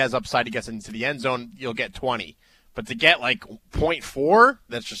 Maybe he has upside. He gets into the end zone, you'll get 20. But to get like 0.4,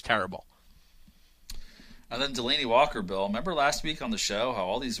 that's just terrible. And then Delanie Walker, Bill. Remember last week on the show how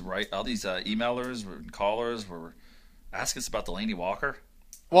all these emailers and callers were asking us about Delanie Walker?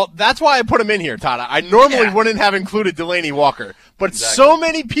 Well, that's why I put him in here, Todd. I normally wouldn't have included Delanie Walker, but so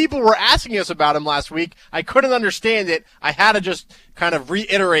many people were asking us about him last week, I couldn't understand it. I had to just kind of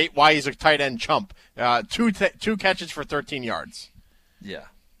reiterate why he's a tight end chump. Two catches for 13 yards. Yeah,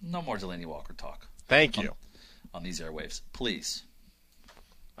 no more Delanie Walker talk. Thank you. On these airwaves, please.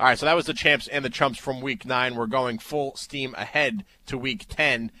 All right, so that was the champs and the chumps from Week 9. We're going full steam ahead to Week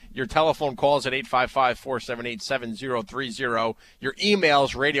 10. Your telephone calls at 855-478-7030. Your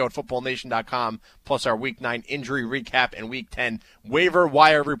emails, radio@footballnation.com, plus our Week 9 injury recap and Week 10 waiver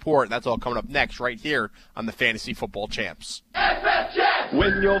wire report. That's all coming up next right here on the Fantasy Football Champs. FF Champs!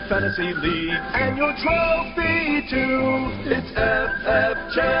 Win your fantasy league and your trophy too. It's FF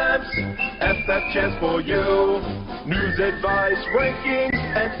Champs. FF Champs for you. News, advice, rankings,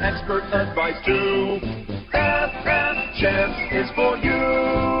 and expert advice too. FF Champs is for you.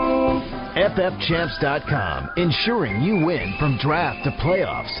 FFChamps.com, ensuring you win from draft to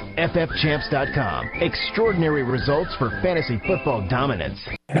playoffs. FFChamps.com, extraordinary results for fantasy football dominance.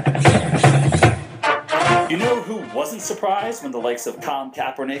 You know who wasn't surprised when the likes of Colin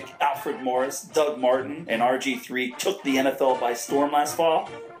Kaepernick, Alfred Morris, Doug Martin, and RG3 took the NFL by storm last fall?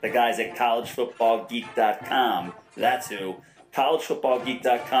 The guys at CollegeFootballGeek.com. That's who.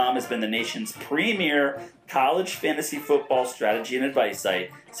 CollegeFootballGeek.com has been the nation's premier college fantasy football strategy and advice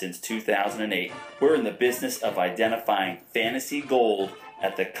site since 2008. We're in the business of identifying fantasy gold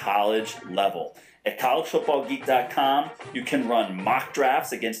at the college level. At CollegeFootballGeek.com, you can run mock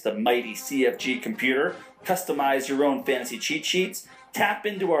drafts against the mighty CFG computer, customize your own fantasy cheat sheets, tap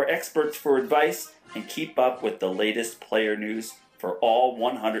into our experts for advice, and keep up with the latest player news for all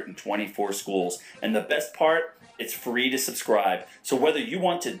 124 schools. And the best part, it's free to subscribe. So whether you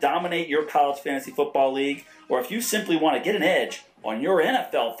want to dominate your college fantasy football league, or if you simply want to get an edge on your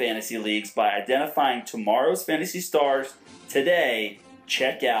NFL fantasy leagues by identifying tomorrow's fantasy stars today,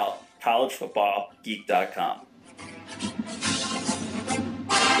 check out CollegeFootballGeek.com.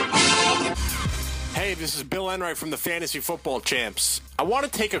 Hey, this is Bill Enright from the Fantasy Football Champs. I want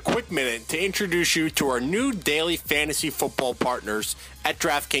to take a quick minute to introduce you to our new daily fantasy football partners at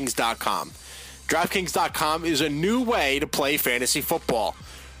DraftKings.com. DraftKings.com is a new way to play fantasy football.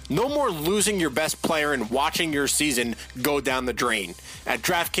 No more losing your best player and watching your season go down the drain. At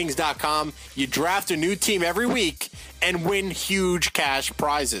DraftKings.com, you draft a new team every week and win huge cash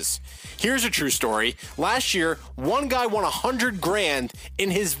prizes. Here's a true story. Last year, one guy won $100,000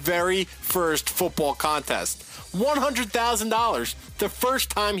 in his very first football contest. $100,000 the first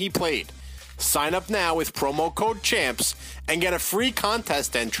time he played. Sign up now with promo code CHAMPS and get a free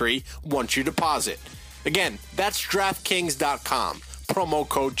contest entry once you deposit. Again, that's DraftKings.com. Promo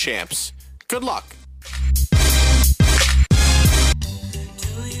code CHAMPS. Good luck.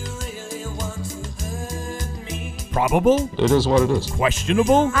 Probable? It is what it is.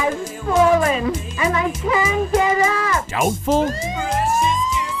 Questionable? I've fallen and I can't get up. Doubtful?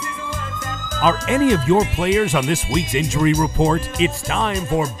 Are any of your players on this week's injury report? It's time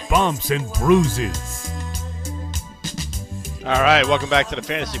for Bumps and Bruises. All right, welcome back to the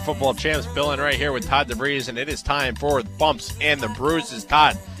Fantasy Football Champs. Bill and right here with Todd DeVries, and it is time for the Bumps and the Bruises.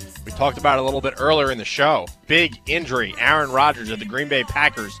 Todd, we talked about it a little bit earlier in the show. Big injury. Aaron Rodgers of the Green Bay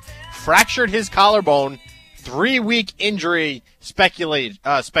Packers fractured his collarbone. 3-week injury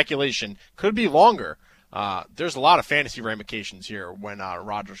speculation. Could be longer. There's a lot of fantasy ramifications here when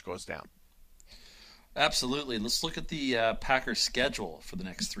Rodgers goes down. Absolutely. Let's look at the Packers' schedule for the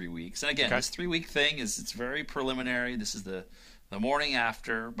next 3 weeks. And again, This 3-week thing it's very preliminary. This is the morning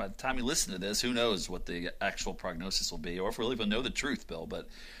after. By the time you listen to this, who knows what the actual prognosis will be, or if we'll even know the truth, Bill. But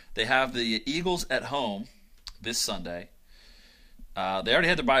they have the Eagles at home this Sunday. They already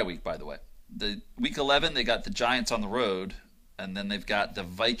had their bye week, by the way. The week 11, they got the Giants on the road, and then they've got the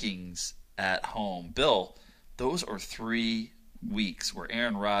Vikings at home. Bill, those are 3 weeks where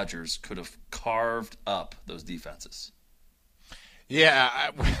Aaron Rodgers could have carved up those defenses.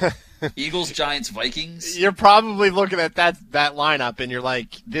 Yeah. Eagles, Giants, Vikings. You're probably looking at that lineup, and you're like,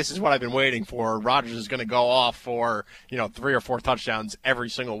 this is what I've been waiting for. Rodgers is going to go off for 3 or 4 touchdowns every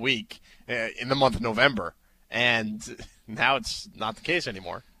single week in the month of November. And now it's not the case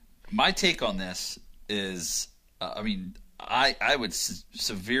anymore. My take on this is, I I would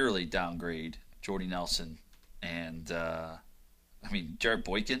severely downgrade Jordy Nelson and Jarrett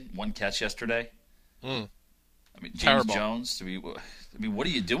Boykin, 1 catch yesterday. James Terrible. Jones. What are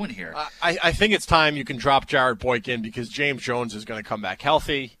you doing here? I think it's time you can drop Jarrett Boykin because James Jones is going to come back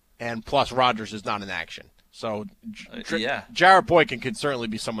healthy, and plus Rodgers is not in action. So Jarrett Boykin could certainly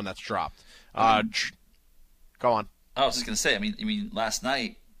be someone that's dropped. Go on. I was just going to say, last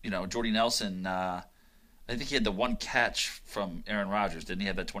night, Jordy Nelson, I think he had the 1 catch from Aaron Rodgers. Didn't he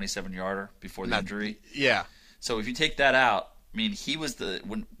have that 27-yarder before the injury? Yeah. So if you take that out, he was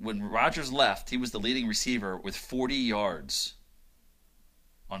when Rodgers left, he was the leading receiver with 40 yards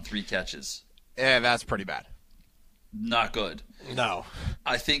on 3 catches. Yeah, that's pretty bad. Not good. No.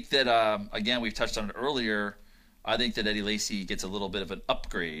 I think that, again, we've touched on it earlier, I think that Eddie Lacy gets a little bit of an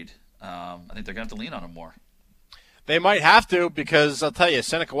upgrade. I think they're going to have to lean on him more. They might have to because, I'll tell you,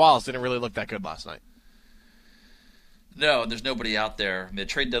 Seneca Wallace didn't really look that good last night. No, there's nobody out there. The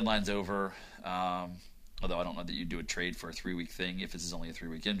trade deadline's over. Although I don't know that you do a trade for a 3-week thing if this is only a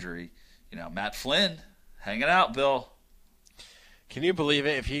 3-week injury. Matt Flynn, hanging out, Bill. Can you believe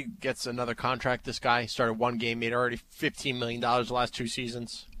it? If he gets another contract, this guy started 1 game, made already $15 million the last 2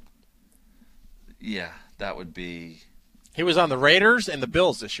 seasons. Yeah, that would be. He was on the Raiders and the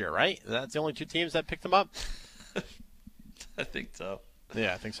Bills this year, right? That's the only 2 teams that picked him up? I think so.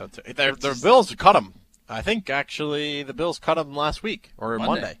 Yeah, I think so too. The Bills cut him. I think actually the Bills cut him last week or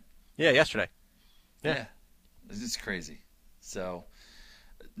Monday. Yeah, yesterday. Yeah. It's crazy. So,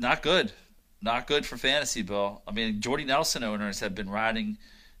 not good. Not good for fantasy, Bill. Jordy Nelson owners have been riding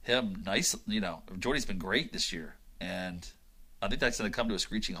him nice. Jordy's been great this year, and I think that's going to come to a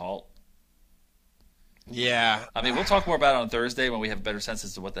screeching halt. Yeah. We'll talk more about it on Thursday when we have a better sense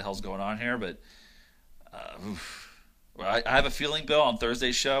as to what the hell's going on here, but I have a feeling, Bill, on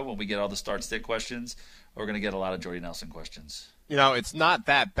Thursday's show when we get all the start-sit questions, we're going to get a lot of Jordy Nelson questions. It's not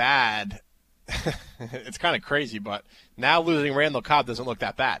that bad. It's kind of crazy, but now losing Randall Cobb doesn't look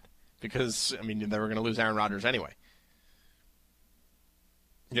that bad because, they were going to lose Aaron Rodgers anyway.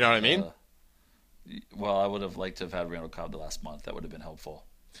 You know what I mean? Well, I would have liked to have had Randall Cobb the last month. That would have been helpful.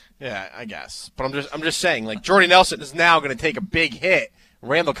 Yeah, I guess. But I'm just saying, Jordy Nelson is now going to take a big hit.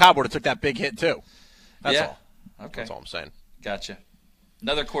 Randall Cobb would have took that big hit too. That's all. Okay. That's all I'm saying. Gotcha.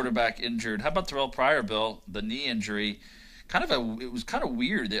 Another quarterback injured. How about Terrell Pryor, Bill? The knee injury. It was kind of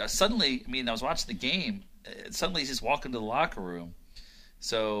weird. Suddenly, I was watching the game. Suddenly, he's just walking to the locker room.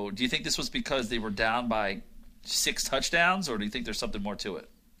 So, do you think this was because they were down by 6 touchdowns, or do you think there's something more to it?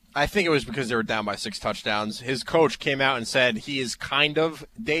 I think it was because they were down by 6 touchdowns. His coach came out and said he is kind of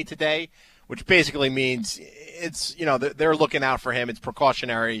day-to-day, which basically means it's, they're looking out for him. It's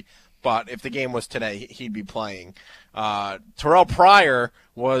precautionary, but if the game was today, he'd be playing. Terrell Pryor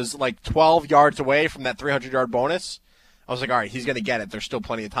was 12 yards away from that 300-yard bonus. I was like, all right, he's going to get it. There's still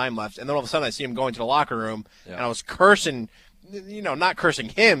plenty of time left. And then all of a sudden I see him going to the locker room, and I was cursing, not cursing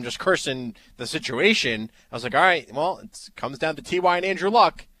him, just cursing the situation. I was like, all right, well, it comes down to T.Y. and Andrew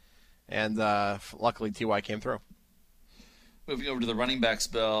Luck. And luckily T.Y. came through. Moving over to the running backs,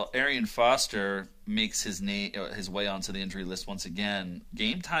 Bill, Arian Foster makes his way onto the injury list once again.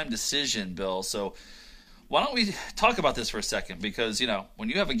 Game time decision, Bill. So why don't we talk about this for a second? Because, when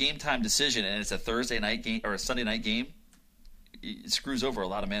you have a game time decision and it's a Thursday night game or a Sunday night game, it screws over a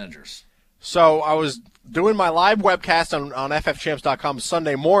lot of managers. So I was doing my live webcast on ffchamps.com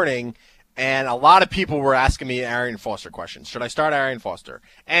Sunday morning, and a lot of people were asking me Arian Foster questions. Should I start Arian Foster?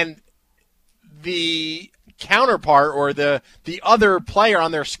 And the counterpart or the other player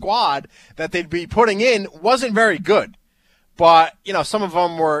on their squad that they'd be putting in wasn't very good. But, some of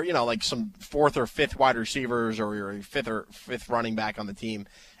them were, some 4th or 5th wide receivers or your 5th or 5th running back on the team.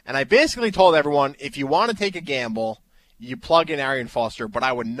 And I basically told everyone, if you want to take a gamble, you plug in Arian Foster, but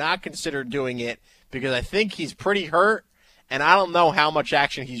I would not consider doing it because I think he's pretty hurt, and I don't know how much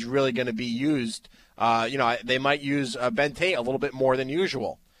action he's really going to be used. They might use Ben Tate a little bit more than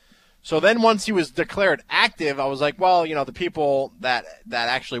usual. So then once he was declared active, I was like, well, the people that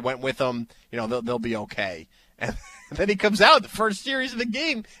actually went with him, they'll be okay. And then he comes out the first series of the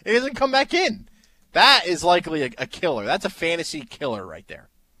game, and he doesn't come back in. That is likely a killer. That's a fantasy killer right there.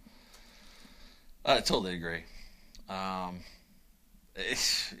 I totally agree.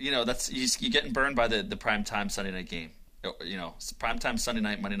 That's you're getting burned by the primetime Sunday night game. Primetime Sunday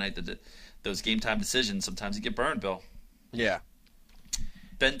night, Monday night, those game time decisions, sometimes you get burned, Bill. Yeah.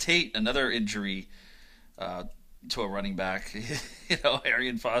 Ben Tate, another injury to a running back.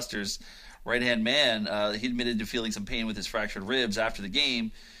 Arian Foster's right-hand man, he admitted to feeling some pain with his fractured ribs after the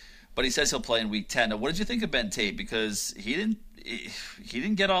game, but he says he'll play in Week 10. Now, what did you think of Ben Tate? Because he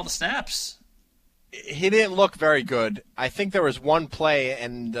didn't get all the snaps. he didn't look very good. I think there was one play,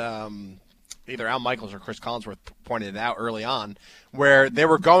 and either Al Michaels or Chris Collinsworth pointed it out early on, where they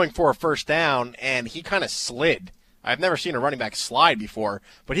were going for a first down, and he kind of slid. I've never seen a running back slide before,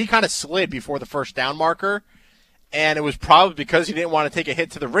 but he kind of slid before the first down marker, and it was probably because he didn't want to take a hit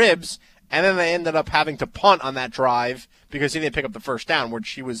to the ribs, and then they ended up having to punt on that drive because he didn't pick up the first down,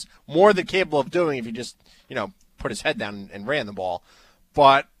 which he was more than capable of doing if he just, put his head down and ran the ball.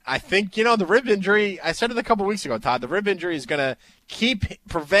 But I think, the rib injury, I said it a couple weeks ago, Todd, the rib injury is going to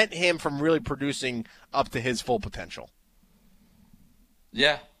prevent him from really producing up to his full potential.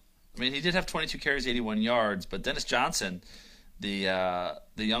 Yeah. I mean, he did have 22 carries, 81 yards, but Dennis Johnson, the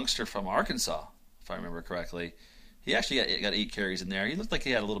youngster from Arkansas, if I remember correctly, he actually got 8 carries in there. He looked like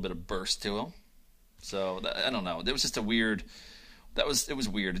he had a little bit of burst to him. So, I don't know. It was just it was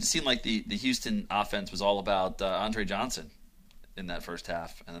weird. It seemed like the Houston offense was all about Andre Johnson in that first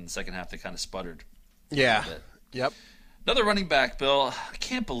half, and then the second half they kind of sputtered. Yeah. Yep. Another running back, Bill. I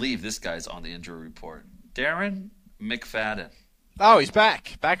can't believe this guy's on the injury report. Darren McFadden. Oh, he's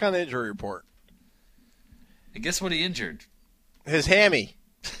back. Back on the injury report. And guess what he injured? His hammy.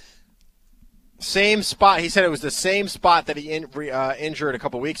 Same spot. He said it was the same spot that he injured a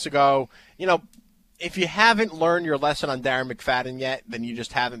couple weeks ago. If you haven't learned your lesson on Darren McFadden yet, then you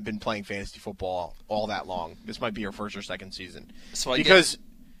just haven't been playing fantasy football all that long. This might be your first or second season. Because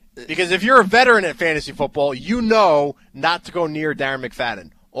if you're a veteran at fantasy football, you know not to go near Darren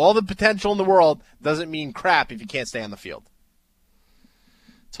McFadden. All the potential in the world doesn't mean crap if you can't stay on the field.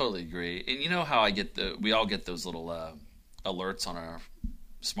 Totally agree. And you know how we all get those little alerts on our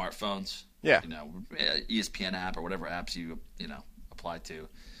smartphones? Yeah. ESPN app or whatever apps you apply to.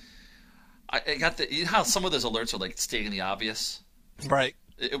 I got how some of those alerts are like stating the obvious. Right.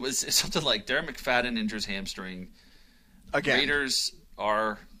 It's something like Darren McFadden injures hamstring. Again. Raiders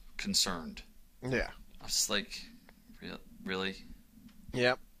are concerned. Yeah. I was like, really?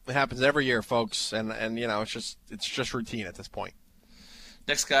 Yep. It happens every year, folks, and it's just routine at this point.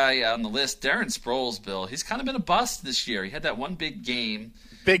 Next guy on the list, Darren Sproles, Bill. He's kind of been a bust this year. He had that one big game.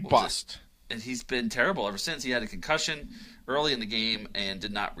 Big bust. And he's been terrible ever since. He had a concussion early in the game and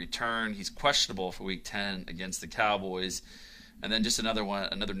did not return. He's questionable for Week 10 against the Cowboys. And then just another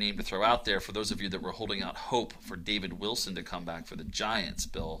name to throw out there for those of you that were holding out hope for David Wilson to come back for the Giants,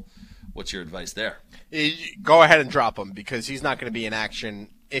 Bill. What's your advice there? Go ahead and drop him because he's not going to be in action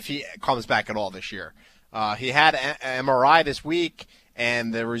if he comes back at all this year. He had an MRI this week,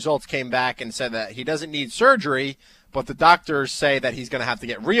 and the results came back and said that he doesn't need surgery, but the doctors say that he's going to have to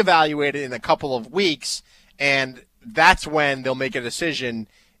get reevaluated in a couple of weeks, and that's when they'll make a decision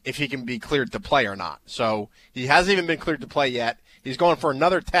if he can be cleared to play or not. So he hasn't even been cleared to play yet. He's going for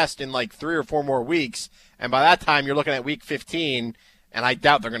another test in like 3 or 4 more weeks, and by that time you're looking at Week 15, and I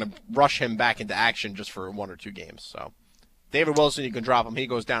doubt they're going to rush him back into action just for 1 or 2 games. So David Wilson, you can drop him. He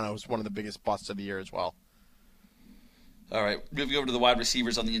goes down as one of the biggest busts of the year as well. All right, moving over to the wide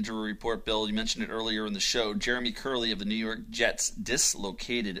receivers on the injury report, Bill. You mentioned it earlier in the show. Jeremy Curley of the New York Jets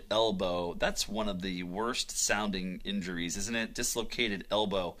dislocated elbow. That's one of the worst-sounding injuries, isn't it? Dislocated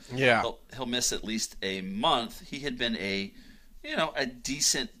elbow. Yeah. He'll miss at least a month. He had been a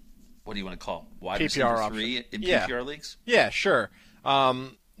decent, what do you want to call it? Wide receiver 3 in PPR leagues? Yeah, sure.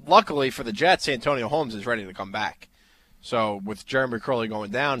 Luckily for the Jets, Santonio Holmes is ready to come back. So with Jeremy Curley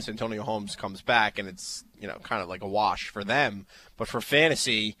going down, Santonio Holmes comes back, and it's kind of like a wash for them. But for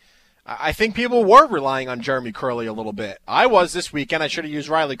fantasy, I think people were relying on Jeremy Curley a little bit. I was this weekend. I should have used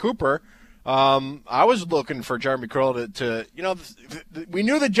Riley Cooper. I was looking for Jeremy Curley to we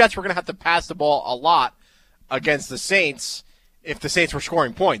knew the Jets were going to have to pass the ball a lot against the Saints if the Saints were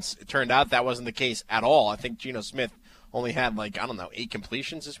scoring points. It turned out that wasn't the case at all. I think Geno Smith only had 8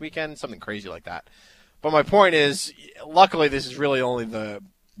 completions this weekend, something crazy like that. But my point is, luckily, this is really only the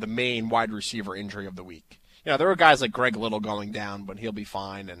main wide receiver injury of the week. There were guys like Greg Little going down, but he'll be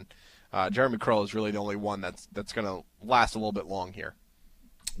fine. And Jeremy Curl is really the only one that's going to last a little bit long here.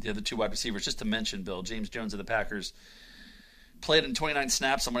 The other 2 wide receivers, just to mention, Bill, James Jones of the Packers played in 29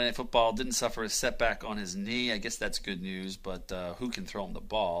 snaps on Monday Night Football, didn't suffer a setback on his knee. I guess that's good news, but who can throw him the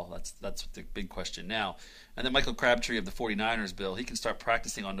ball? That's the big question now. And then Michael Crabtree of the 49ers, Bill, he can start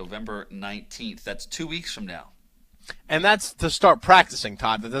practicing on November 19th. That's 2 weeks from now. And that's to start practicing,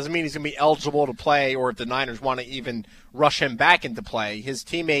 Todd. That doesn't mean he's going to be eligible to play or if the Niners want to even rush him back into play. His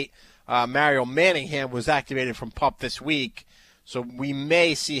teammate, Mario Manningham, was activated from PUP this week, so we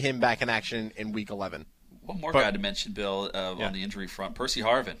may see him back in action in Week 11. One more guy to mention, Bill, on the injury front, Percy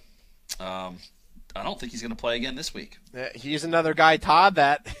Harvin. I don't think he's going to play again this week. He's another guy, Todd,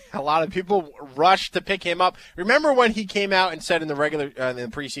 that a lot of people rushed to pick him up. Remember when he came out and said in the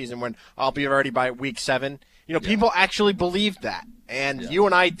preseason when I'll be ready by week 7? People actually believed that, and you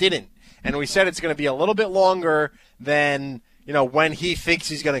and I didn't. And we said it's going to be a little bit longer than, when he thinks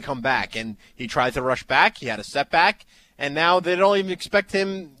he's going to come back. And he tried to rush back. He had a setback. And now they don't even expect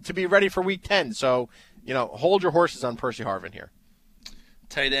him to be ready for week 10. So, hold your horses on Percy Harvin here.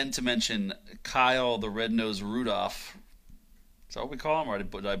 Tight end to mention, Kyle the Red-Nosed Rudolph. Is that what we call him, or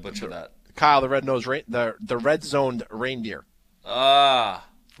did I butcher that? Kyle the Red-Nosed the Red-Zoned Reindeer.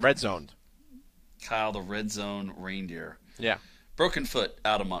 Red-Zoned. Kyle the Red-Zoned Reindeer. Yeah. Broken foot,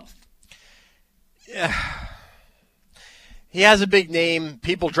 out a month. Yeah. He has a big name.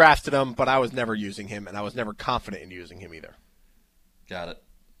 People drafted him, but I was never using him, and I was never confident in using him either. Got it.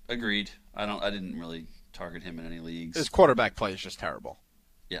 Agreed. I didn't really target him in any leagues. His quarterback play is just terrible.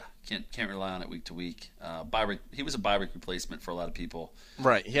 Yeah, can't rely on it week to week. He was a bye week replacement for a lot of people.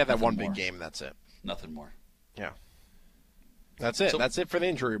 Right, he had that one big game. That's it. Nothing more. Yeah, that's it. That's it for the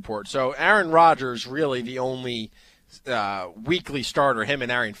injury report. So Aaron Rodgers really the only weekly starter. Him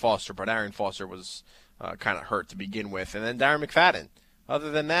and Arian Foster, but Arian Foster was kind of hurt to begin with, and then Darren McFadden.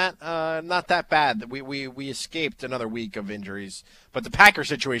 Other than that, not that bad. We escaped another week of injuries, but the Packer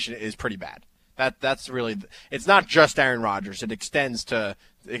situation is pretty bad. That's really, it's not just Aaron Rodgers. It extends to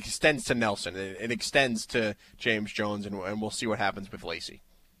Nelson. It extends to James Jones, and we'll see what happens with Lacey.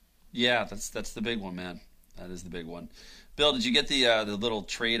 Yeah, that's the big one, man. That is the big one. Bill, did you get the little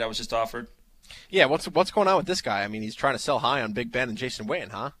trade I was just offered? Yeah, what's going on with this guy? I mean, he's trying to sell high on Big Ben and Jason Witten,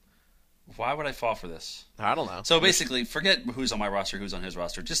 huh? Why would I fall for this? I don't know. So basically, forget who's on my roster, who's on his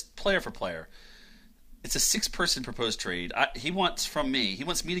roster. Just player for player. It's a 6-person proposed trade. He wants me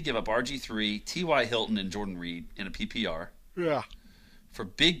to give up RG3, T.Y. Hilton, and Jordan Reed in a PPR. Yeah. For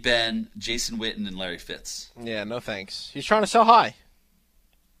Big Ben, Jason Witten, and Larry Fitz. Yeah, no thanks. He's trying to sell high.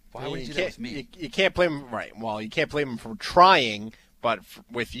 Why would he do that with me? You can't blame him. Right. Well, you can't blame him for trying, but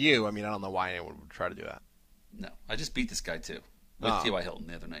with you, I mean, I don't know why anyone would try to do that. No, I just beat this guy too with T.Y. Hilton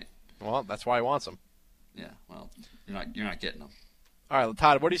the other night. Well, that's why he wants him. Yeah. Well, you're not getting him. All right,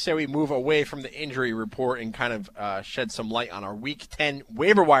 Todd, what do you say we move away from the injury report and kind of shed some light on our Week 10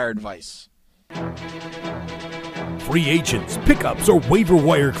 waiver wire advice? Free agents, pickups, or waiver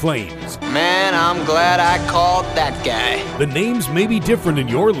wire claims. Man, I'm glad I called that guy. The names may be different in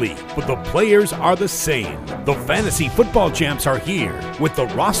your league, but the players are the same. The Fantasy Football Champs are here with the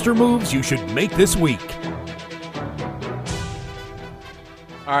roster moves you should make this week.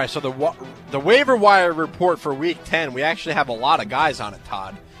 All right, so the waiver wire report for Week 10, we actually have a lot of guys on it,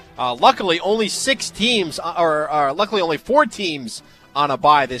 Todd. Luckily, only 6 teams, luckily only 4 teams on a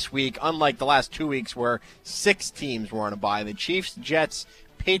bye this week, unlike the last 2 weeks where 6 teams were on a bye. The Chiefs, Jets,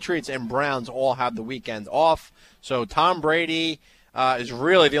 Patriots, and Browns all have the weekend off. So Tom Brady is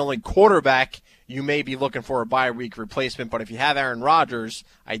really the only quarterback you may be looking for a bye week replacement. But if you have Aaron Rodgers,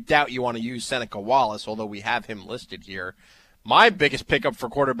 I doubt you want to use Seneca Wallace, although we have him listed here. My biggest pickup for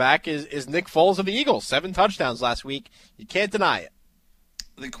quarterback is Nick Foles of the Eagles. 7 touchdowns last week. You can't deny it.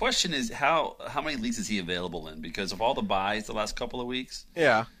 The question is how many leagues is he available in? Because of all the buys the last couple of weeks.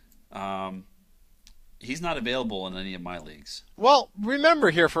 Yeah. He's not available in any of my leagues. Well, remember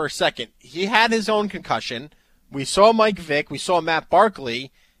here for a second. He had his own concussion. We saw Mike Vick. We saw Matt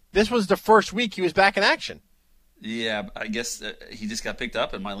Barkley. This was the first week he was back in action. Yeah, I guess he just got picked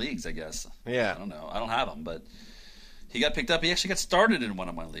up in my leagues, I guess. Yeah. I don't know. I don't have him, but he got picked up. He actually got started in one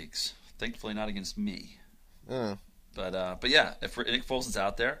of my leagues. Thankfully not against me. But yeah, if Nick Foles is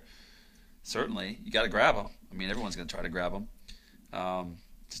out there, certainly you got to grab him. I mean, everyone's going to try to grab him.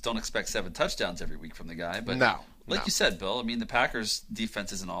 Just don't expect 7 touchdowns every week from the guy. But like you said, Bill, I mean, the Packers'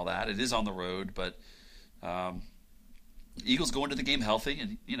 defense isn't all that. It is on the road, but Eagles go into the game healthy,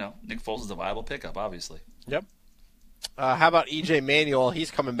 and Nick Foles is a viable pickup, obviously. Yep. How about E.J. Manuel? He's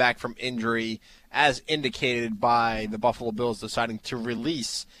coming back from injury, as indicated by the Buffalo Bills deciding to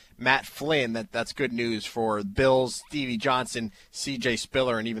release Matt Flynn. That's good news for Bills, Stevie Johnson, C.J.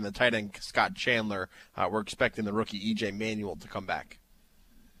 Spiller, and even the tight end Scott Chandler. We're expecting the rookie E.J. Manuel to come back.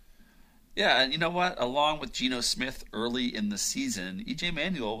 Yeah, and you know what? Along with Geno Smith early in the season, E.J.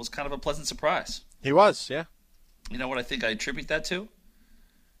 Manuel was kind of a pleasant surprise. He was, yeah. You know what I think I attribute that to?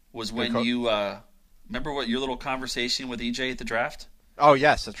 Was when you remember what your little conversation with EJ at the draft? Oh,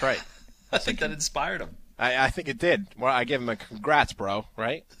 yes, that's right. I think that inspired him. I think it did. Well, I gave him a congrats, bro,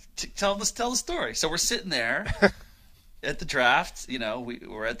 right? Tell the story. So we're sitting there at the draft.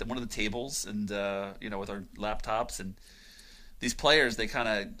 We're at one of the tables and, with our laptops. And these players, they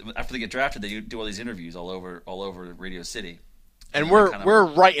kind of, after they get drafted, they do all these interviews all over Radio City. And we're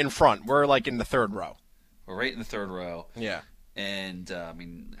right in front. We're like in the third row. We're right in the third row. Yeah. And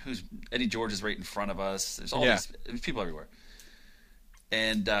Eddie George is right in front of us. There's all these people everywhere.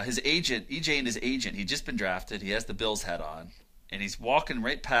 And his agent, EJ, and his agent, he'd just been drafted. He has the Bills hat on, and he's walking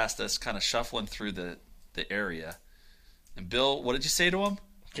right past us, kind of shuffling through the area. And Bill, what did you say to him?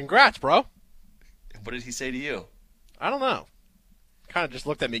 Congrats, bro. What did he say to you? I don't know. Kind of just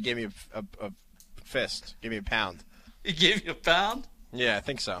looked at me, gave me a fist, gave me a pound. He gave you a pound? Yeah, I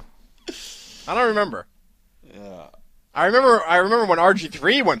think so. I don't remember. Yeah. I remember when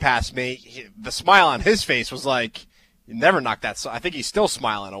RG3 went past me, the smile on his face was like, you never knocked that. I think he's still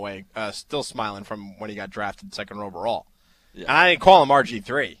smiling from when he got drafted second overall. Yeah. And I didn't call him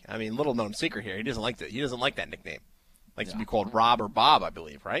RG3. I mean, little known secret here. He doesn't like that. He doesn't like that nickname. Likes to be called Rob or Bob, I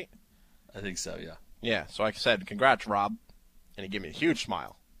believe, right? I think so, yeah. Yeah, so I said, congrats, Rob. And he gave me a huge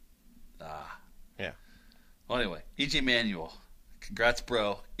smile. Yeah. Well, anyway, EJ Manuel. Congrats,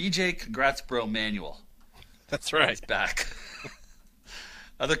 bro. EJ, congrats, bro, Manuel. That's right. He's back.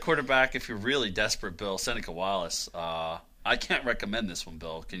 Other quarterback, if you're really desperate, Bill, Seneca Wallace. I can't recommend this one,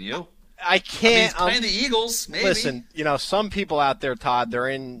 Bill. Can you? I can't. He's playing the Eagles, maybe. Listen, some people out there, Todd, they're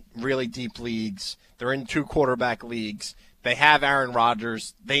in really deep leagues. They're in 2 quarterback leagues. They have Aaron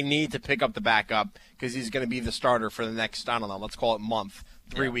Rodgers. They need to pick up the backup because he's going to be the starter for the next, I don't know, let's call it month,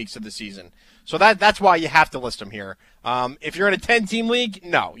 3 weeks of the season. So that's why you have to list him here. If you're in a 10-team league,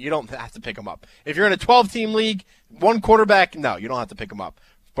 no, you don't have to pick him up. If you're in a 12-team league, 1 quarterback, no, you don't have to pick him up.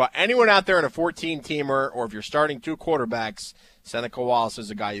 But anyone out there in a 14-teamer, or if you're starting 2 quarterbacks, Seneca Wallace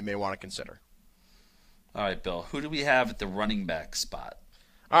is a guy you may want to consider. All right, Bill. Who do we have at the running back spot?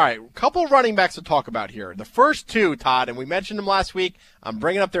 All right, a couple of running backs to talk about here. The first 2, Todd, and we mentioned them last week. I'm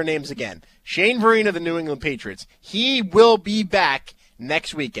bringing up their names again. Shane Vereen of the New England Patriots. He will be back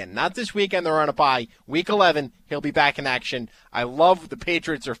next weekend. Not this weekend. They're on a bye. Week 11, he'll be back in action. I love the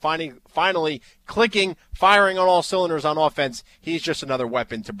Patriots are finally clicking, firing on all cylinders on offense. He's just another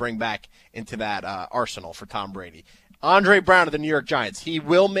weapon to bring back into that arsenal for Tom Brady. Andre Brown of the New York Giants. He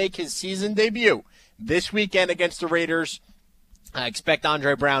will make his season debut this weekend against the Raiders. I expect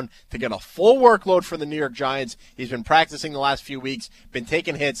Andre Brown to get a full workload for the New York Giants. He's been practicing the last few weeks, been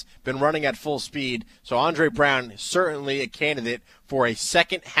taking hits, been running at full speed. So Andre Brown is certainly a candidate for a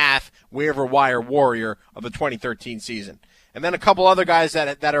second-half waiver wire warrior of the 2013 season. And then a couple other guys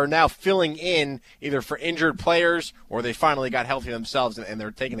that are now filling in either for injured players or they finally got healthy themselves and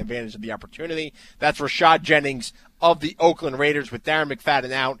they're taking advantage of the opportunity. That's Rashad Jennings of the Oakland Raiders. With Darren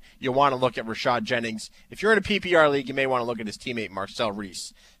McFadden out, you'll want to look at Rashad Jennings. If you're in a PPR league, you may want to look at his teammate Marcel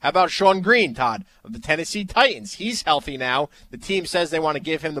Reese. How about Sean Green, Todd, of the Tennessee Titans? He's healthy now. The team says they want to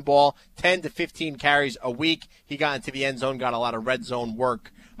give him the ball 10 to 15 carries a week. He got into the end zone, got a lot of red zone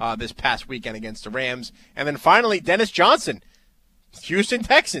work this past weekend against the Rams. And then finally, Dennis Johnson, Houston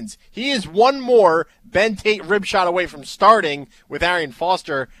Texans. He is one more Ben Tate rib shot away from starting with Arian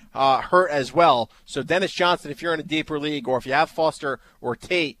Foster hurt as well. So Dennis Johnson, if you're in a deeper league or if you have Foster or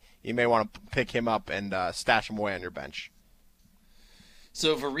Tate, you may want to pick him up and stash him away on your bench.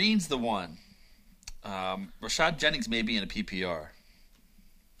 So Vereen's the one. Rashad Jennings may be in a PPR.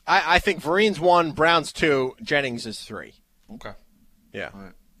 I think Vereen's 1, Brown's 2, Jennings is 3. Okay. Yeah. All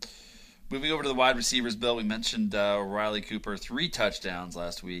right. Moving over to the wide receivers, Bill, we mentioned Riley Cooper, 3 touchdowns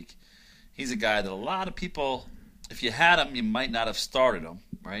last week. He's a guy that a lot of people, if you had him, you might not have started him,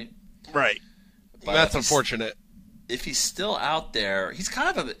 right? Right. But that's unfortunate. If he's still out there, he's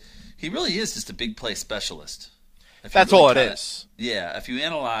kind of he really is just a big play specialist. That's all it is. Yeah, if you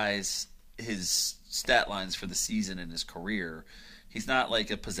analyze his stat lines for the season and his career, he's not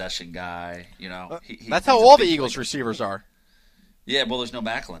like a possession guy, you know. That's how all the Eagles receivers are. Yeah, well, there's no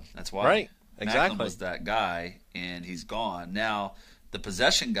Macklin. That's why. Right, exactly. Macklin was that guy, and he's gone. Now, the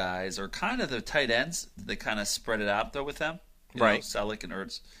possession guys are kind of the tight ends. They kind of spread it out, though, with them. Right. Selleck and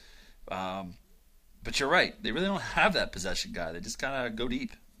Ertz. But you're right. They really don't have that possession guy. They just kind of go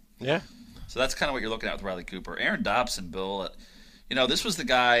deep. Yeah. So that's kind of what you're looking at with Riley Cooper. Aaron Dobson, Bill, this was the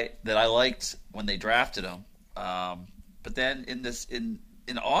guy that I liked when they drafted him. But then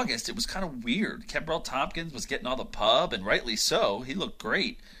in August, it was kind of weird. Kenbrell Tompkins was getting all the pub, and rightly so. He looked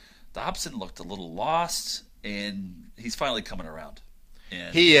great. Dobson looked a little lost, and he's finally coming around.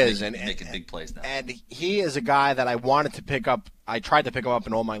 And he is, making big plays now. And he is a guy that I wanted to pick up. I tried to pick him up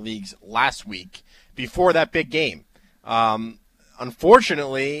in all my leagues last week before that big game.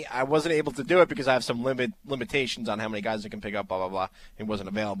 Unfortunately, I wasn't able to do it because I have some limitations on how many guys I can pick up, blah, blah, blah. It wasn't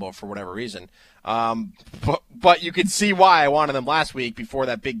available for whatever reason. But you could see why I wanted them last week before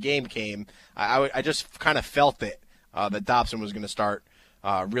that big game came. I just kind of felt it, that Dobson was going to start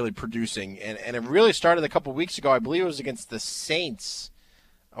really producing. And it really started a couple weeks ago. I believe it was against the Saints,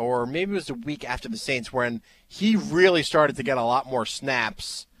 or maybe it was a week after the Saints, when he really started to get a lot more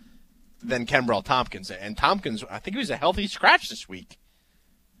snaps than Kenbrell Tompkins. And Tompkins, I think he was a healthy scratch this week.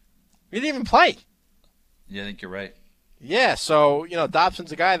 He didn't even play. Yeah, I think you're right. Yeah, so,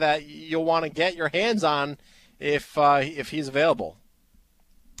 Dobson's a guy that you'll want to get your hands on if he's available.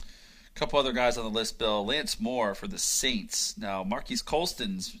 A couple other guys on the list, Bill. Lance Moore for the Saints. Now, Marquise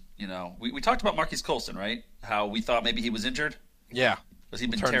Colston's, we talked about Marquise Colston, right? How we thought maybe he was injured. Yeah. Because he'd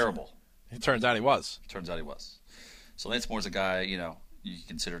been terrible. It turns out he was. So Lance Moore's a guy, you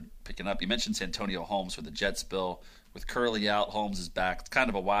consider picking up. You mentioned Santonio Holmes for the Jets, Bill. With Curley out, Holmes is back. It's kind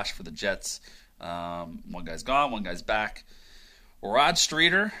of a wash for the Jets. One guy's gone, one guy's back. Rod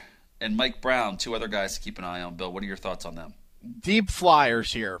Streeter and Mike Brown, two other guys to keep an eye on. Bill, what are your thoughts on them? Deep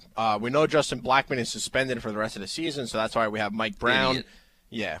flyers here. We know Justin Blackman is suspended for the rest of the season, so that's why we have Mike Brown. Idiot.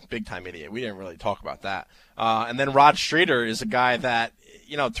 Yeah, big-time idiot. We didn't really talk about that. And then Rod Streeter is a guy that,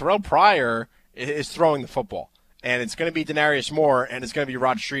 Terrell Pryor is throwing the football. And it's going to be Denarius Moore, and it's going to be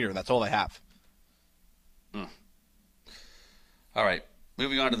Rod Streeter. That's all they have. All right,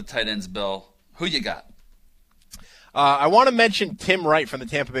 moving on to the tight ends, Bill. Who you got? I want to mention Tim Wright from the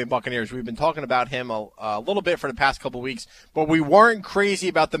Tampa Bay Buccaneers. We've been talking about him a little bit for the past couple of weeks, but we weren't crazy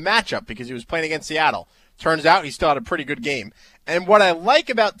about the matchup because he was playing against Seattle. Turns out he still had a pretty good game. And what I like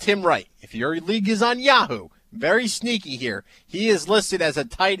about Tim Wright, if your league is on Yahoo, very sneaky here, he is listed as a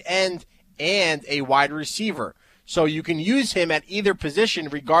tight end and a wide receiver. So you can use him at either position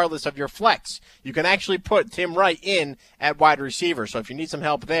regardless of your flex. You can actually put Tim Wright in at wide receiver. So if you need some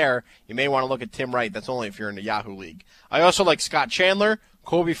help there, you may want to look at Tim Wright. That's only if you're in the Yahoo League. I also like Scott Chandler.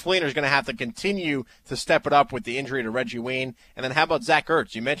 Colby Fleener is going to have to continue to step it up with the injury to Reggie Wayne. And then how about Zach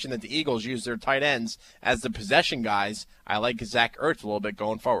Ertz? You mentioned that the Eagles use their tight ends as the possession guys. I like Zach Ertz a little bit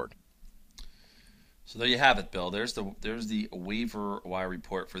going forward. So there you have it, Bill. There's the waiver wire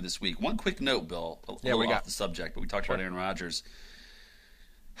report for this week. One quick note, Bill. A little off the subject, but we talked about Aaron Rodgers.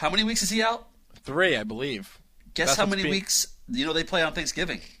 How many weeks is he out? 3, I believe. Guess how many weeks they play on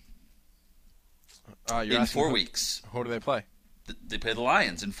Thanksgiving? In 4 weeks. Who do they play? They play the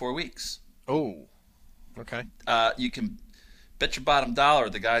Lions in 4 weeks. Oh, okay. You can bet your bottom dollar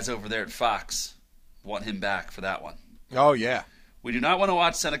the guys over there at Fox want him back for that one. Oh, yeah. We do not want to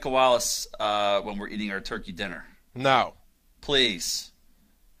watch Seneca Wallace when we're eating our turkey dinner. No. Please.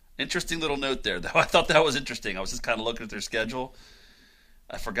 Interesting little note there, though. I thought that was interesting. I was just kind of looking at their schedule.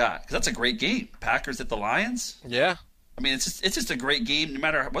 I forgot. Because that's a great game. Packers at the Lions? Yeah. I mean, it's just a great game no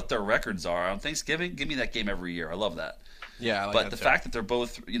matter what their records are. On Thanksgiving, give me that game every year. I love that. Yeah, I like but that the too. fact that they're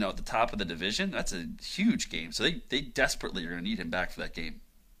both, at the top of the division, that's a huge game. So they desperately are going to need him back for that game.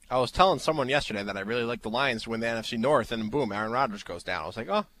 I was telling someone yesterday that I really like the Lions to win the NFC North, and then boom, Aaron Rodgers goes down. I was like,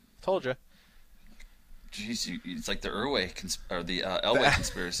 oh, told you. Jeez, it's like the Elway conspiracy.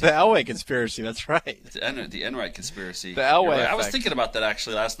 The Elway conspiracy, that's right. The Enright conspiracy. The Elway effect. I was thinking about that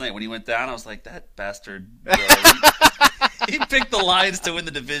actually last night when he went down. I was like, that bastard. He picked the Lions to win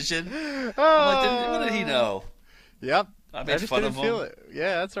the division. I'm like, what did he know? Yep. I made fun of him. Feel it.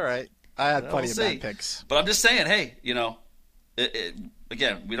 Yeah, that's all right. I had plenty of bad picks. But I'm just saying, hey,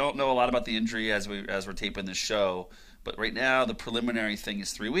 again, we don't know a lot about the injury as we're taping this show. But right now, the preliminary thing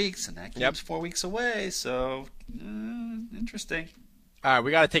is 3 weeks, and that game's 4 weeks away. So, interesting. All right,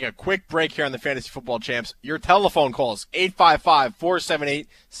 we got to take a quick break here on the Fantasy Football Champs. Your telephone calls,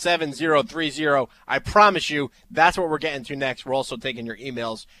 855-478-7030. I promise you, that's what we're getting to next. We're also taking your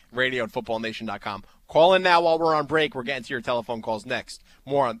emails, radio@footballnation.com. Call in now while we're on break. We're getting to your telephone calls next.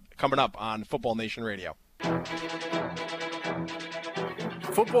 More coming up on Football Nation Radio.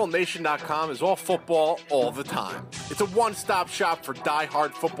 FootballNation.com is all football all the time. It's a one-stop shop for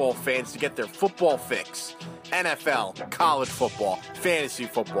die-hard football fans to get their football fix. NFL, college football, fantasy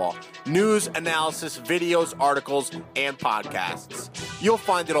football, news, analysis, videos, articles, and podcasts. You'll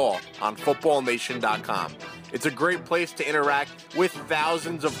find it all on FootballNation.com. It's a great place to interact with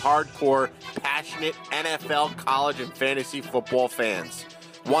thousands of hardcore, passionate NFL, college, and fantasy football fans.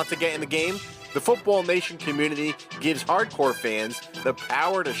 Want to get in the game? The Football Nation community gives hardcore fans the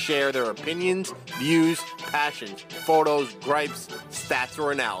power to share their opinions, views, passions, photos, gripes, stats,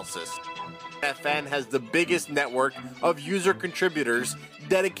 or analysis. FN has the biggest network of user contributors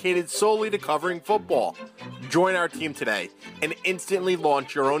dedicated solely to covering football. Join our team today and instantly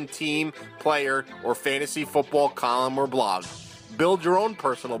launch your own team, player, or fantasy football column or blog. Build your own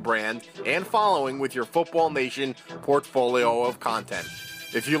personal brand and following with your Football Nation portfolio of content.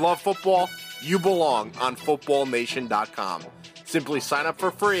 If you love football, you belong on FootballNation.com. Simply sign up for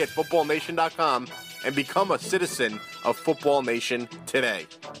free at FootballNation.com and become a citizen of Football Nation today.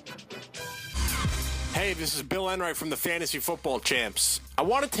 Hey, this is Bill Enright from the Fantasy Football Champs. I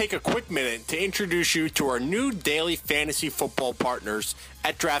want to take a quick minute to introduce you to our new daily fantasy football partners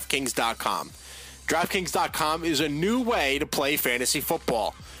at DraftKings.com. DraftKings.com is a new way to play fantasy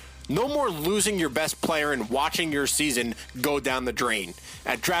football. No more losing your best player and watching your season go down the drain.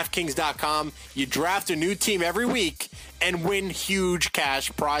 At DraftKings.com, you draft a new team every week and win huge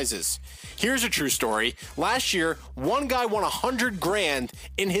cash prizes. Here's a true story. Last year, one guy won $100,000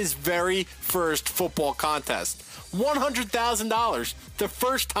 in his very first football contest. $100,000 the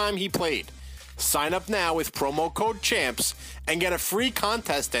first time he played. Sign up now with promo code CHAMPS and get a free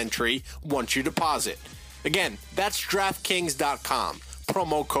contest entry once you deposit. Again, that's DraftKings.com.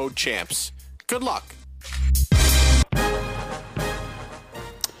 Promo code CHAMPS. Good luck.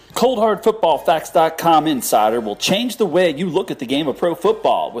 ColdHardFootballFacts.com Insider will change the way you look at the game of pro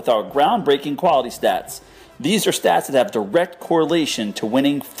football with our groundbreaking quality stats. These are stats that have direct correlation to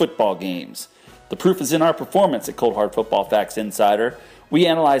winning football games. The proof is in our performance at Cold Hard Football Facts Insider. We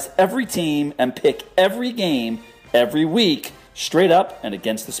analyze every team and pick every game every week, straight up and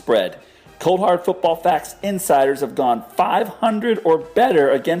against the spread. Cold Hard Football Facts Insiders have gone 500 or better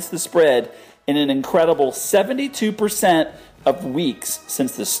against the spread in an incredible 72% of weeks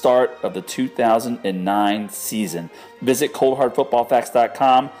since the start of the 2009 season. Visit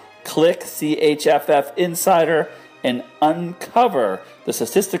coldhardfootballfacts.com, click CHFF Insider, and uncover the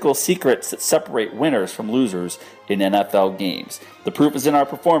statistical secrets that separate winners from losers in NFL games. The proof is in our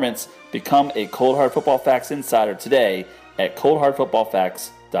performance. Become a Cold Hard Football Facts Insider today at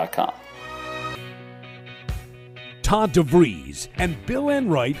coldhardfootballfacts.com. Todd DeVries and Bill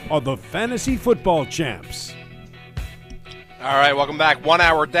Enright are the Fantasy Football Champs. All right, welcome back. 1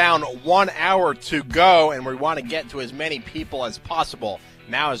 hour down, 1 hour to go, and we want to get to as many people as possible.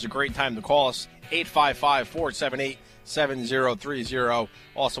 Now is a great time to call us, 855-478-7030.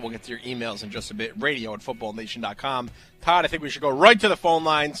 Also, we'll get to your emails in just a bit, radio@footballnation.com. Todd, I think we should go right to the phone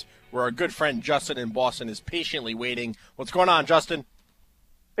lines where our good friend Justin in Boston is patiently waiting. What's going on, Justin?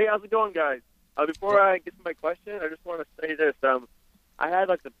 Hey, how's it going, guys? Before I get to my question, I just want to say this. I had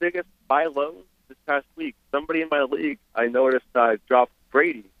the biggest buy low this past week. Somebody in my league, I noticed, dropped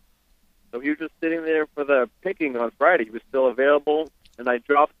Brady. So he was just sitting there for the picking on Friday. He was still available, and I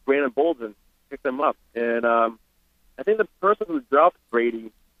dropped Brandon Bolden, picked him up. And I think the person who dropped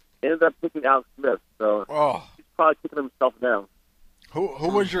Brady ended up picking Alex Smith. So he's probably kicking himself down. Who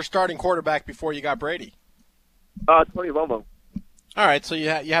was your starting quarterback before you got Brady? Tony Romo. All right, so you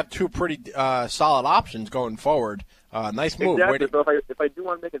have two pretty solid options going forward. Nice move. Exactly. So if I do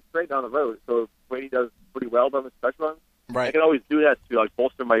want to make it straight down the road, so if Brady does pretty well on the stretch run, right, I can always do that to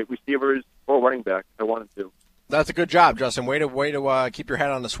bolster my receivers or running back if I wanted to. That's a good job, Justin. Way to keep your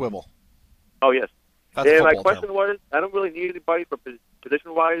head on the swivel. Oh yes. That's and my question was, I don't really need anybody for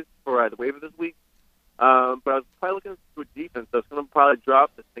position-wise for the waiver this week, but I was probably looking for defense. I was going to probably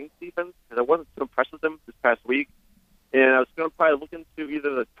drop the Saints defense because I wasn't too impressed with them this past week. And I was going to probably look into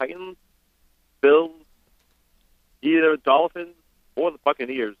either the Titans, Bills, either Dolphins, or the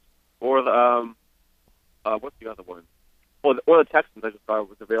Buccaneers, or the what's the other one? Or the Texans. I just thought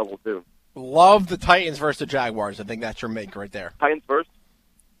was available too. Love the Titans versus the Jaguars. I think that's your make right there. Titans versus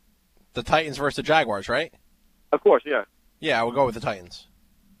the Titans versus the Jaguars, right? Of course, yeah. Yeah, I will go with the Titans.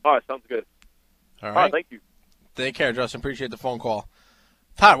 All right, sounds good. All right, thank you. Take care, Justin. Appreciate the phone call.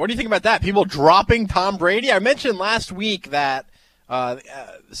 Todd, what do you think about that? People dropping Tom Brady? I mentioned last week that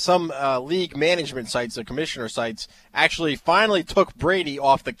some league management sites, the commissioner sites, actually finally took Brady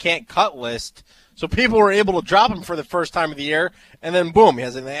off the can't cut list, so people were able to drop him for the first time of the year, and then boom, he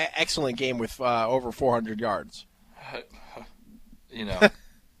has an excellent game with over 400 yards.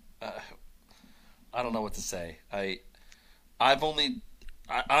 I don't know what to say.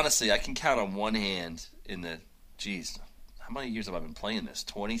 Honestly, I can count on one hand in the, how many years have I been playing this?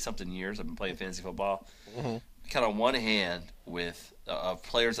 20-something years I've been playing fantasy football. Mm-hmm. I count on one hand with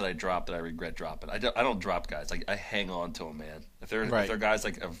players that I drop that I regret dropping. I don't drop guys. I hang on to them, man. If they're guys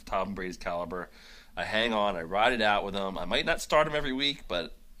of Tom Brady's caliber, I hang on. I ride it out with them. I might not start them every week,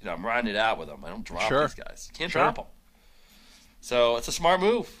 but I'm riding it out with them. I don't drop these guys. You can't drop them. So it's a smart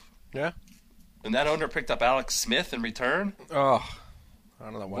move. Yeah. And that owner picked up Alex Smith in return. Oh,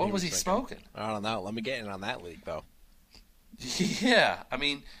 I don't know what was he thinking. smoking. I don't know. Let me get in on that league though. Yeah,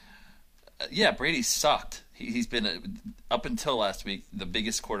 Brady sucked. He's been, up until last week, the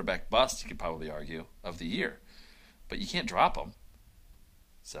biggest quarterback bust, you could probably argue, of the year. But you can't drop him.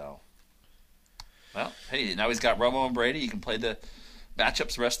 So, well, hey, now he's got Romo and Brady. You can play the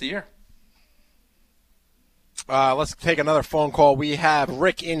matchups the rest of the year. Let's take another phone call. We have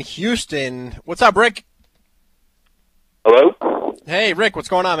Rick in Houston. What's up, Rick? Hello? Hey, Rick. What's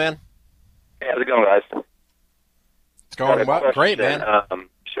going on, man? Hey, how's it going, guys? It's going well. Great, man.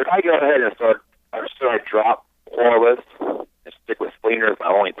 Should I go ahead and should I drop Corliss and stick with Fleener as my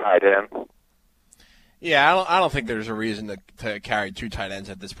only tight end? Yeah, I don't think there's a reason to carry 2 tight ends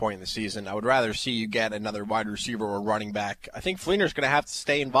at this point in the season. I would rather see you get another wide receiver or running back. I think Fleener's going to have to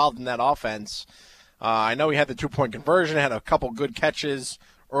stay involved in that offense. I know he had the 2-point conversion, had a couple good catches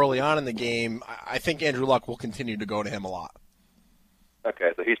early on in the game. I think Andrew Luck will continue to go to him a lot.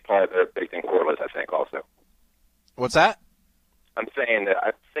 Okay, so he's probably a better pick than Corliss, I think, also. What's that? I'm saying that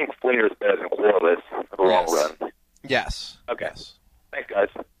I think Fleener is better than Corliss for the long run. Yes. Okay. Yes. Thanks, guys.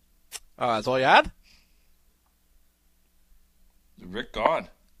 That's all you had? Rick gone.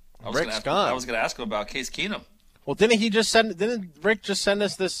 Rick's gone. I was going to ask him about Case Keenum. Well, didn't Rick just send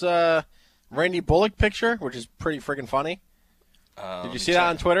us this Randy Bullock picture, which is pretty freaking funny? Did you see that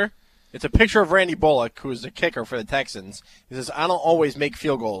on Twitter? It's a picture of Randy Bullock, who's the kicker for the Texans. He says, "I don't always make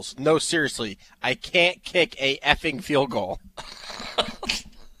field goals. No, seriously, I can't kick a effing field goal."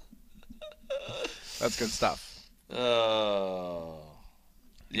 That's good stuff.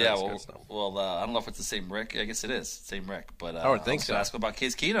 Yeah, well, I don't know if it's the same Rick. I guess it is. Same Rick. But I would think so. Ask him about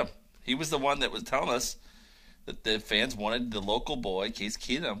Case Keenum. He was the one that was telling us that the fans wanted the local boy, Case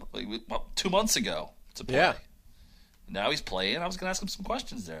Keenum, 2 months ago to play. Yeah. Now he's playing. I was going to ask him some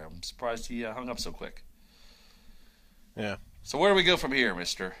questions there. I'm surprised he hung up so quick. Yeah. So where do we go from here,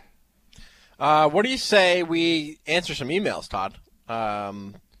 mister? What do you say we answer some emails, Todd?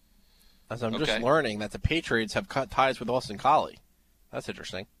 As I'm just learning that the Patriots have cut ties with Austin Collie. That's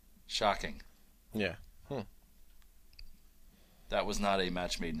interesting. Shocking. Yeah. That was not a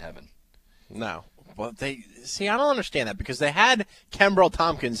match made in heaven. No. Well, I don't understand that because they had Kenbrell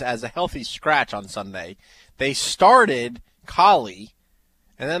Tompkins as a healthy scratch on Sunday. They started Collie,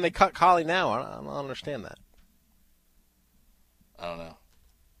 and then they cut Collie now. I don't understand that. I don't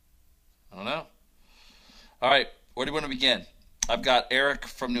know. All right. Where do you want to begin? I've got Eric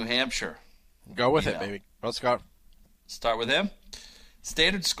from New Hampshire. Go with it, baby. Let's go. Start with him.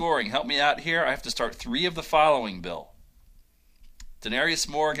 Standard scoring. Help me out here. I have to start 3 of the following, Bill. Denarius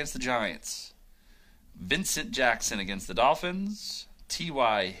Moore against the Giants. Vincent Jackson against the Dolphins.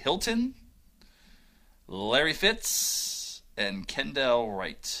 T.Y. Hilton. Larry Fitz. And Kendall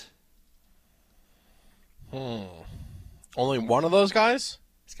Wright. Only one of those guys?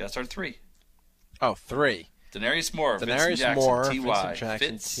 He's got to start 3. Oh, 3. Denarius Moore, Vincent Jackson, T.Y.,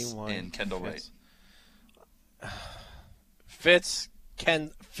 Fitz, and Kendall Wright. Fitz,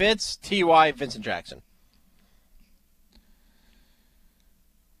 T.Y., Vincent Jackson.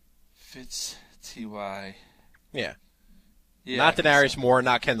 Fitz, T.Y. Yeah. Not Denarius Moore,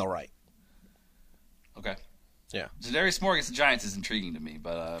 not Kendall Wright. Okay. Yeah. Denarius Moore against the Giants is intriguing to me,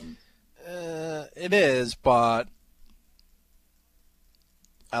 but it is, but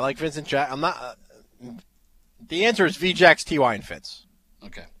I like Vincent Jackson. I'm not. The answer is V-Jax, T.Y., and Fitz.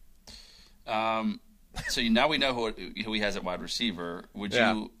 Okay. So now we know who he has at wide receiver. Would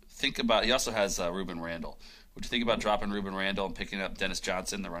you think about – he also has Ruben Randall. Would you think about dropping Ruben Randall and picking up Dennis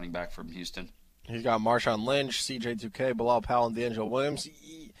Johnson, the running back from Houston? He's got Marshawn Lynch, CJ2K, Bilal Powell, and D'Angelo Williams.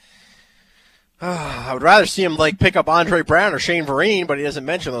 I would rather see him pick up Andre Brown or Shane Vereen, but he doesn't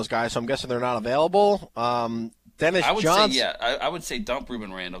mention those guys, so I'm guessing they're not available. Dennis Johnson. I would say dump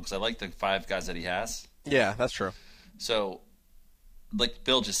Ruben Randall because I like the 5 guys that he has. Yeah, that's true. So, like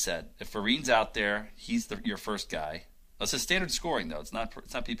Bill just said, if Vereen's out there, he's your first guy. That's a standard scoring though. It's not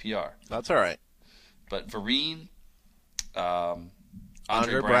PPR. That's all right. But Vereen,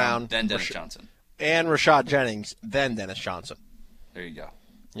 Andre Brown, then Dennis Johnson, and Rashad Jennings, then Dennis Johnson. There you go.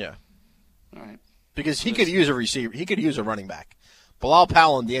 Yeah. All right. Because he could use a receiver. He could use a running back. Bilal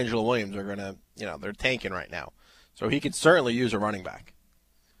Powell and D'Angelo Williams are gonna, they're tanking right now, so he could certainly use a running back.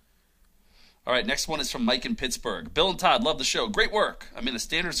 All right, next one is from Mike in Pittsburgh. Bill and Todd, love the show. Great work. I'm in a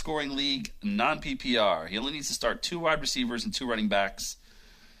standard scoring league, non-PPR. He only needs to start 2 wide receivers and 2 running backs,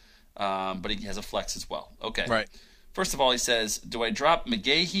 but he has a flex as well. Okay. Right. First of all, he says, do I drop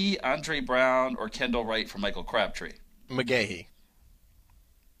McGahee, Andre Brown, or Kendall Wright for Michael Crabtree? McGahee.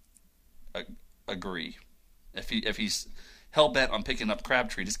 Agree. If he's hell-bent on picking up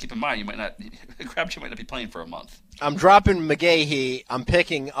Crabtree, just keep in mind Crabtree might not be playing for a month. I'm dropping McGahee. I'm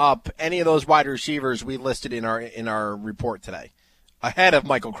picking up any of those wide receivers we listed in our report today, ahead of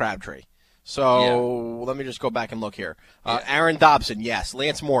Michael Crabtree. So Let me just go back and look here. Aaron Dobson, yes.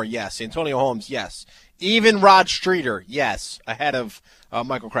 Lance Moore, yes. Antonio Holmes, yes. Even Rod Streeter, yes, ahead of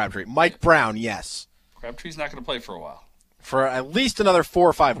Michael Crabtree. Mike Brown, yes. Crabtree's not going to play for a while. For at least another 4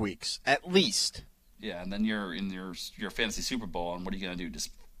 or 5 weeks, at least. Yeah, and then you're in your fantasy Super Bowl, and what are you going to do?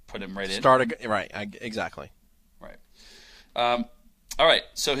 Just put him right in? Exactly. Right. All right,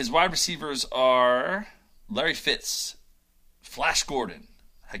 so his wide receivers are Larry Fitz, Flash Gordon,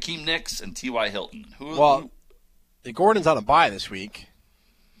 Hakeem Nicks, and T.Y. Hilton. Gordon's on a bye this week.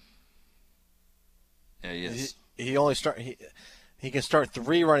 Yeah, he is. He can start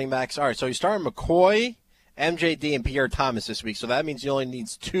 3 running backs. All right, so he's starting McCoy, MJD, and Pierre Thomas this week. So that means he only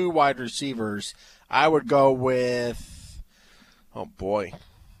needs 2 wide receivers. I would go with, I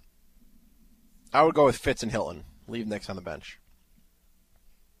would go with Fitz and Hilton. Leave Nicks on the bench.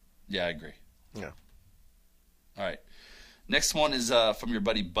 Yeah, I agree. Yeah. All right. Next one is from your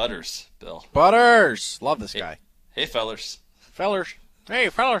buddy Butters, Bill. Butters! Love this guy. Hey, fellers. Hey,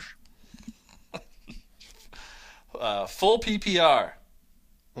 fellers. Full PPR.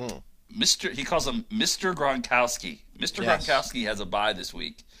 He calls him Mr. Gronkowski. Mr. Yes. Gronkowski has a bye this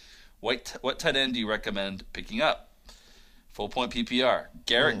week. What tight end do you recommend picking up? Full point PPR.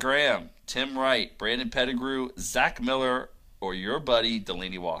 Garrett Graham, Tim Wright, Brandon Pettigrew, Zach Miller, or your buddy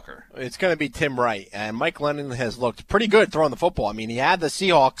Delaney Walker. It's going to be Tim Wright. And Mike Lennon has looked pretty good throwing the football. I mean, he had the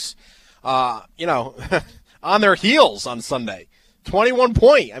Seahawks, on their heels on Sunday. 21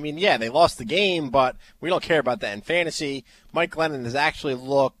 point. I mean, yeah, they lost the game, but we don't care about that in fantasy. Mike Lennon has actually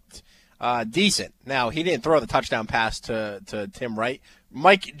looked decent. Now, he didn't throw the touchdown pass to Tim Wright.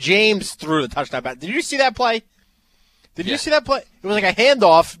 Mike James threw the touchdown pass. Did you see that play? Did you see that play? It was like a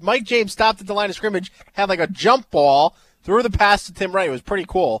handoff. Mike James stopped at the line of scrimmage, had like a jump ball, threw the pass to Tim Wright. It was pretty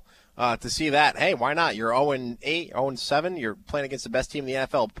cool to see that. Hey, why not? You're 0-8, 0-7. You're playing against the best team in the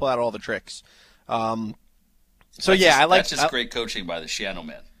NFL. Pull out all the tricks. I like. That's just great coaching by the Shiano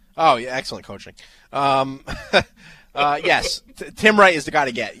man. Oh yeah, excellent coaching. Yes, Tim Wright is the guy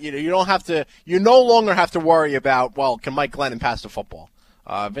to get. You don't have to. You no longer have to worry about, well, can Mike Glennon pass the football?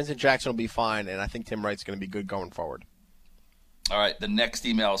 Vincent Jackson will be fine, and I think Tim Wright's going to be good going forward. All right, the next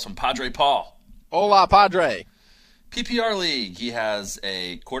email is from Padre Paul. Hola, Padre. PPR League. He has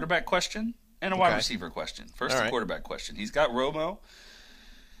a quarterback question and a wide receiver question. First, the quarterback question. He's got Romo,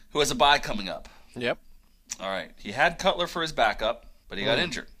 who has a bye coming up. Yep. All right. He had Cutler for his backup, but he got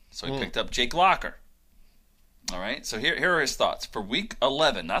injured. So he picked up Jake Locker. All right. So here are his thoughts. For week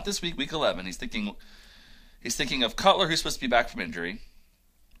 11, not this week, week 11, he's thinking of Cutler, who's supposed to be back from injury,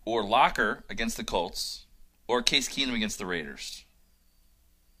 or Locker against the Colts, or Case Keenum against the Raiders.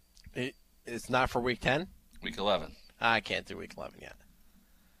 It's not for week 10? Week 11. I can't do week 11 yet.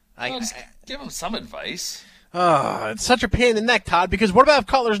 Give him some advice. It's such a pain in the neck, Todd, because what about if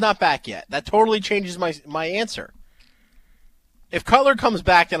Cutler's not back yet? That totally changes my answer. If Cutler comes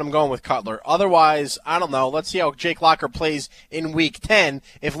back, then I'm going with Cutler. Otherwise, I don't know. Let's see how Jake Locker plays in week 10.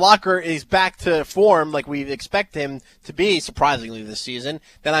 If Locker is back to form like we expect him to be, surprisingly, this season,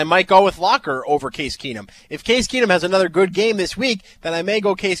 then I might go with Locker over Case Keenum. If Case Keenum has another good game this week, then I may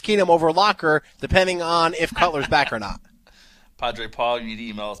go Case Keenum over Locker, depending on if Cutler's back or not. Padre Paul, you need to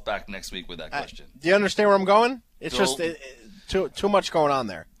email us back next week with that question. Do you understand where I'm going? It's Bill, just too much going on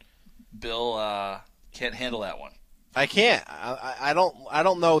there. Bill can't handle that one. I can't. I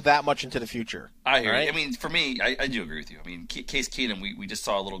don't know that much into the future. I hear you. I mean, for me, I do agree with you. I mean, Case Keenum, we just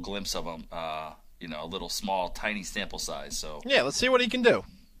saw a little glimpse of him. A little small, tiny sample size. So yeah, let's see what he can do.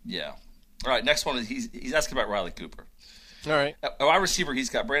 Yeah. All right. Next one is he's asking about Riley Cooper. All right. At wide receiver,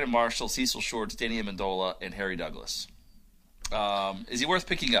 he's got Brandon Marshall, Cecil Shorts, Danny Amendola, and Harry Douglas. Is he worth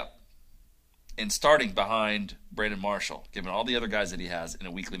picking up and starting behind Brandon Marshall, given all the other guys that he has in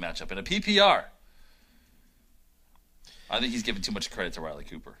a weekly matchup? In a PPR, I think he's giving too much credit to Riley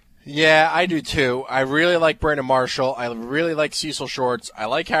Cooper. Yeah, I do too. I really like Brandon Marshall. I really like Cecil Shorts. I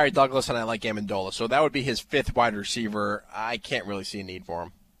like Harry Douglas, and I like Amendola. So that would be his 5th wide receiver. I can't really see a need for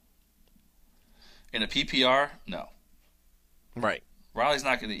him. In a PPR, no. Right. Riley's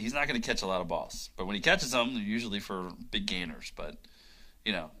he's not gonna catch a lot of balls, but when he catches them, they're usually for big gainers. But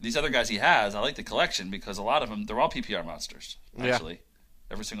these other guys he has, I like the collection because a lot of them, they're all PPR monsters. Actually,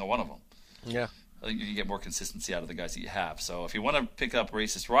 every single one of them. Yeah, I think you can get more consistency out of the guys that you have. So if you want to pick up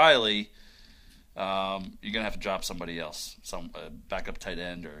racist Riley, you're gonna have to drop somebody else, some backup tight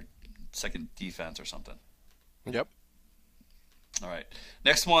end or second defense or something. Yep. All right.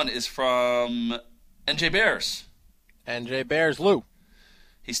 Next one is from NJ Bears. NJ Bears, Lou.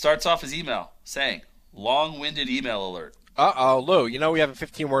 He starts off his email saying, long-winded email alert. Uh-oh, Lou. We have a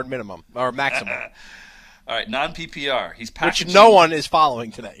 15-word minimum, or maximum. All right, non-PPR. He's packaging. Which no one is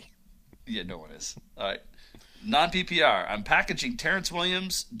following today. Yeah, no one is. All right. Non-PPR. I'm packaging Terrence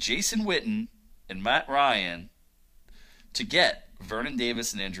Williams, Jason Witten, and Matt Ryan to get Vernon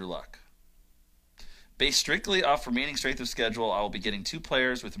Davis and Andrew Luck. Based strictly off remaining strength of schedule, I will be getting 2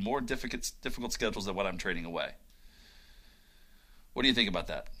 players with more difficult schedules than what I'm trading away. What do you think about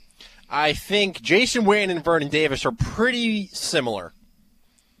that? I think Jason Witten and Vernon Davis are pretty similar.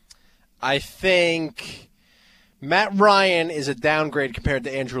 I think Matt Ryan is a downgrade compared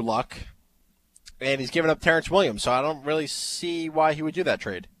to Andrew Luck, and he's given up Terrence Williams, so I don't really see why he would do that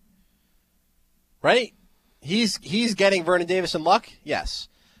trade. Right? He's getting Vernon Davis and Luck? Yes.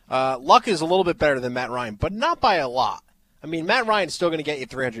 Luck is a little bit better than Matt Ryan, but not by a lot. I mean, Matt Ryan's still going to get you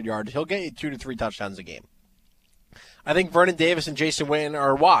 300 yards. He'll get you 2 to 3 touchdowns a game. I think Vernon Davis and Jason Witten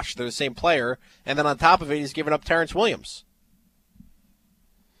are washed. They're the same player, and then on top of it, he's given up Terrence Williams.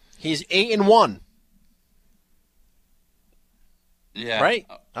 He's 8-1. Yeah. Right?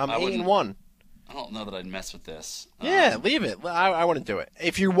 I'm 8-1. I don't know that I'd mess with this. Yeah, leave it. I wouldn't do it.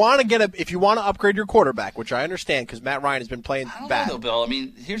 If you want to upgrade your quarterback, which I understand because Matt Ryan has been playing I don't bad. know, though, Bill. I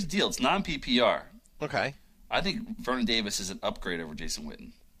mean, here's the deal. It's non-PPR. Okay. I think Vernon Davis is an upgrade over Jason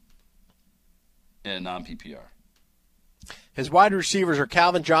Witten in non-PPR. His wide receivers are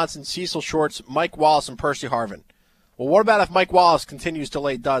Calvin Johnson, Cecil Shorts, Mike Wallace, and Percy Harvin. Well, what about if Mike Wallace continues to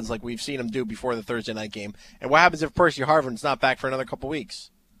lay duds like we've seen him do before the Thursday night game? And what happens if Percy Harvin's not back for another couple weeks?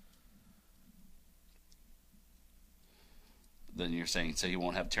 Then you're saying so you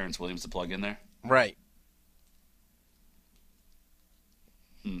won't have Terrence Williams to plug in there? Right.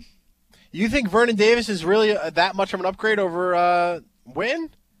 You think Vernon Davis is really that much of an upgrade over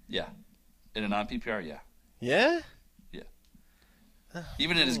Witten? Yeah. In a non-PPR, yeah. Yeah? Yeah.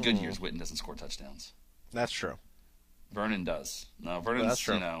 Even in his good years, Witten doesn't score touchdowns. That's true. Vernon does. No, Vernon's, that's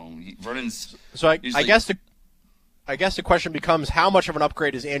true. Vernon's... So I guess the question becomes, how much of an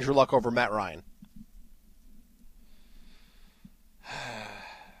upgrade is Andrew Luck over Matt Ryan?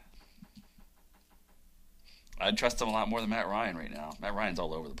 I'd trust him a lot more than Matt Ryan right now. Matt Ryan's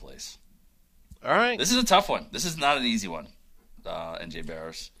all over the place. All right. This is a tough one. This is not an easy one, NJ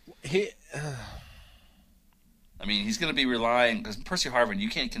Barris. I mean, he's going to be relying because Percy Harvin, you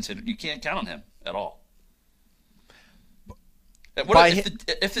can't count on him at all.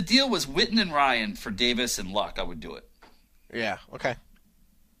 If the deal was Witten and Ryan for Davis and Luck, I would do it. Yeah. Okay.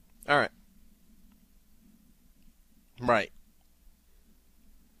 All right. Right.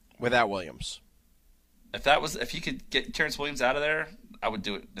 Without Williams. If you could get Terrence Williams out of there, I would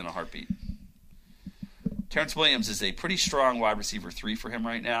do it in a heartbeat. Terrence Williams is a pretty strong wide receiver 3 for him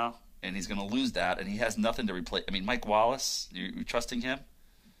right now, and he's going to lose that, and he has nothing to replace. I mean, Mike Wallace, you trusting him?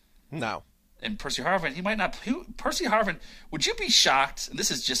 No. And Percy Harvin, he might not. Percy Harvin, would you be shocked? And this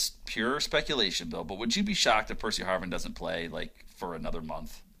is just pure speculation, Bill, but would you be shocked if Percy Harvin doesn't play like for another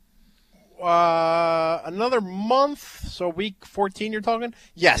month? Another month? So week 14 you're talking?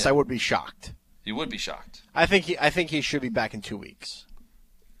 Yes, yeah. I would be shocked. You would be shocked. I think he should be back in 2 weeks.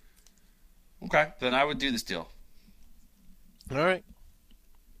 Okay, then I would do this deal. All right.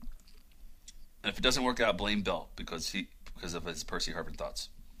 And if it doesn't work out, blame Bill because of his Percy Harvin thoughts.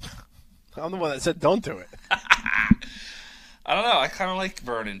 I'm the one that said don't do it. I don't know. I kind of like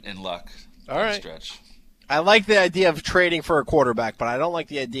Vernon and Luck. All right. Stretch. I like the idea of trading for a quarterback, but I don't like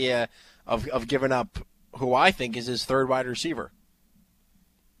the idea of giving up who I think is his third wide receiver.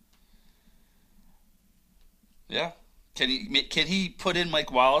 Yeah. Can he put in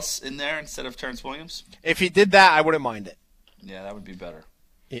Mike Wallace in there instead of Terrence Williams? If he did that, I wouldn't mind it. Yeah, that would be better.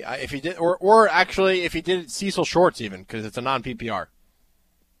 Yeah, if he did, or actually, if he did Cecil Shorts even, because it's a non-PPR,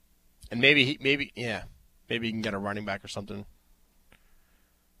 and maybe he can get a running back or something.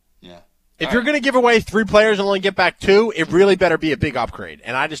 Yeah. If you're going to give away 3 players and only get back 2, it really better be a big upgrade,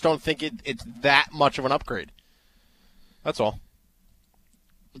 and I just don't think it's that much of an upgrade. That's all.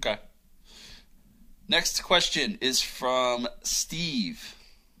 Okay. Next question is from Steve.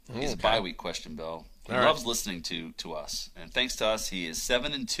 He's a bye-week question, Bill. He loves listening to us. And thanks to us, he is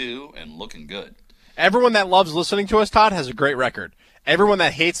 7-2 and looking good. Everyone that loves listening to us, Todd, has a great record. Everyone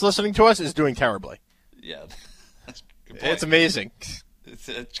that hates listening to us is doing terribly. Yeah. That's a good point. It's amazing.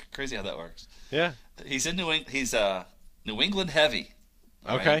 It's crazy how that works. Yeah. He's in New England. He's New England heavy.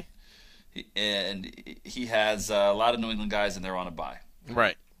 Okay. Right? And he has a lot of New England guys, and they're on a bye.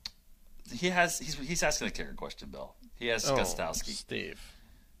 Right. He's asking a kicker question, Bill. He has Gostowski. Steve.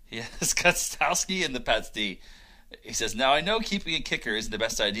 He has Gostowski in the Pats D. He says, now I know keeping a kicker isn't the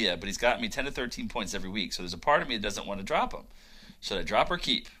best idea, but he's gotten me 10 to 13 points every week, so there's a part of me that doesn't want to drop him. Should I drop or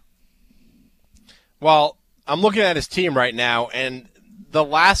keep? Well, I'm looking at his team right now, and the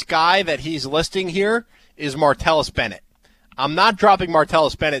last guy that he's listing here is Martellus Bennett. I'm not dropping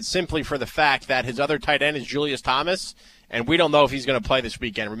Martellus Bennett simply for the fact that his other tight end is Julius Thomas, and we don't know if he's going to play this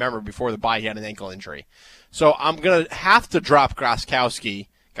weekend. Remember, before the bye, he had an ankle injury. So I'm going to have to drop Gostkowski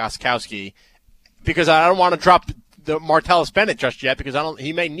because I don't want to drop the Martellus Bennett just yet because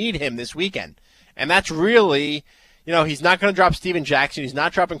he may need him this weekend. And that's really, he's not going to drop Steven Jackson. He's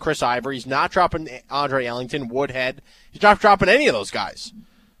not dropping Chris Ivory. He's not dropping Andre Ellington, Woodhead. He's not dropping any of those guys.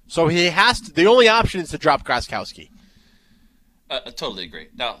 So he has to. The only option is to drop Gronkowski. I totally agree.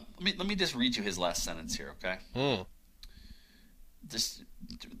 Now, let me just read you his last sentence here, okay? Just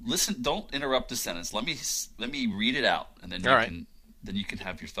listen. Don't interrupt the sentence. Let me read it out, and then you can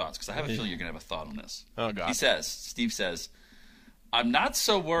have your thoughts, because I have a feeling you're going to have a thought on this. Oh God. Steve says, I'm not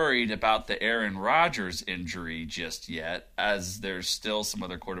so worried about the Aaron Rodgers injury just yet, as there's still some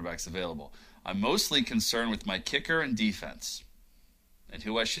other quarterbacks available. I'm mostly concerned with my kicker and defense, and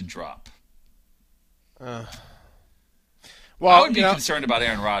who I should drop. Well, I would be concerned about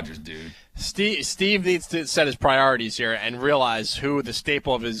Aaron Rodgers, dude. Steve needs to set his priorities here and realize who the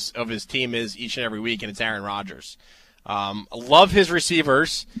staple of his team is each and every week, and it's Aaron Rodgers. Love his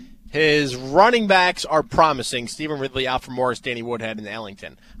receivers. His running backs are promising. Stephen Ridley, Alfred Morris, Danny Woodhead, and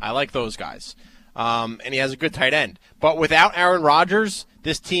Ellington. I like those guys. And he has a good tight end. But without Aaron Rodgers,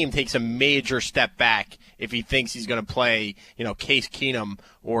 this team takes a major step back if he thinks he's going to play, Case Keenum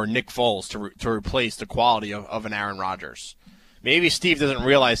or Nick Foles to replace the quality of an Aaron Rodgers. Maybe Steve doesn't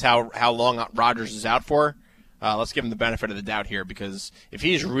realize how long Rodgers is out for. Let's give him the benefit of the doubt here, because if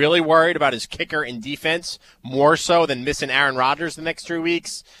he's really worried about his kicker and defense more so than missing Aaron Rodgers the next 3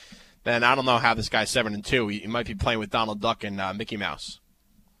 weeks, then I don't know how this guy's 7-2. He might be playing with Donald Duck and Mickey Mouse.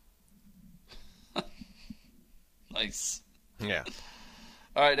 Nice. Yeah.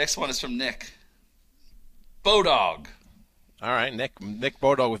 All right, next one is from Nick Bodog. All right, Nick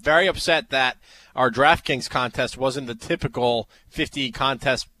Bodog was very upset that our DraftKings contest wasn't the typical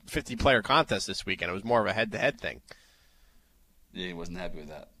 50-player contest this weekend. It was more of a head-to-head thing. Yeah, he wasn't happy with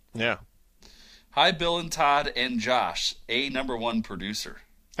that. Yeah. Hi, Bill and Todd and Josh, a number one producer.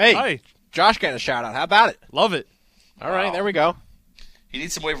 Hey, Hi. Josh getting a shout-out. How about it? Love it. All right, there we go. He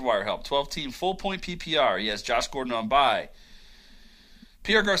needs some waiver wire help. 12-team full-point PPR. He has Josh Gordon on bye.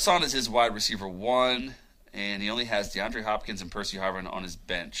 Pierre Garçon is his wide receiver 1, and he only has DeAndre Hopkins and Percy Harvin on his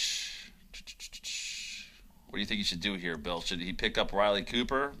bench. What do you think he should do here, Bill? Should he pick up Riley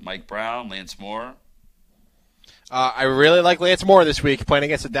Cooper, Mike Brown, Lance Moore? I really like Lance Moore this week playing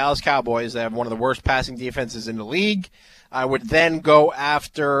against the Dallas Cowboys. They have one of the worst passing defenses in the league. I would then go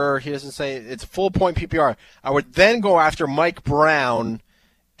after, he doesn't say, it's full-point PPR. I would then go after Mike Brown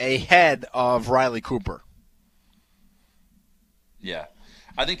ahead of Riley Cooper. Yeah.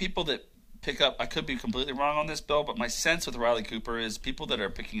 I think people that pick up, I could be completely wrong on this, Bill, but my sense with Riley Cooper is people that are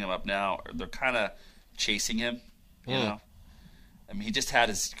picking him up now, they're kind of chasing him, you know? I mean, he just had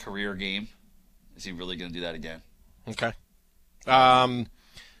his career game. Is he really going to do that again? Okay. No,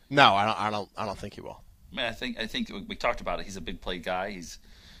 I don't think he will. Man, I think we talked about it. He's a big play guy. He's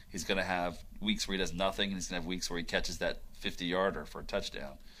going to have weeks where he does nothing, and he's going to have weeks where he catches that 50-yarder for a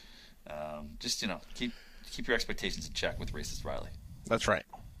touchdown. Just keep your expectations in check with racist Riley. That's right.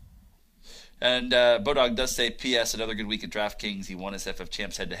 And Bodog does say, P.S. another good week at DraftKings. He won his FF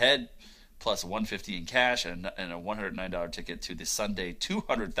Champs head-to-head, plus $150 in cash and a $109 ticket to the Sunday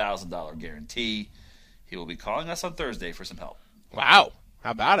 $200,000 guarantee. He will be calling us on Thursday for some help. Wow.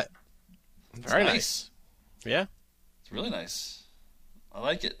 How about it? Very nice. Yeah. It's really nice. I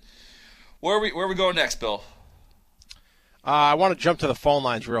like it. Where are we going next, Bill? I want to jump to the phone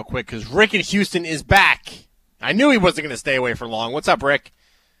lines real quick because Rick in Houston is back. I knew he wasn't going to stay away for long. What's up, Rick?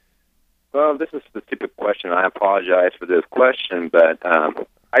 Well, this is a stupid question. I apologize for this question, but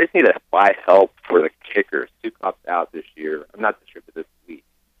I just need to buy help for the kickers. Two opted out this year. I'm not this year, but this week.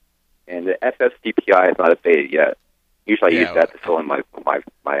 And the FSDPI is not updated yet. Usually I use that to fill in my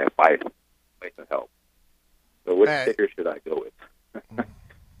placement help. So which kicker should I go with?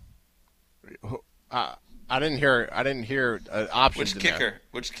 I didn't hear options.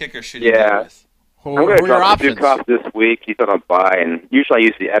 Which kicker should you go with? I'm going to drop the Duke off this week. He's on a bye, and usually I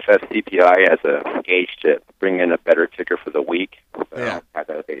use the FSCPI as a gauge to bring in a better kicker for the week. So I don't have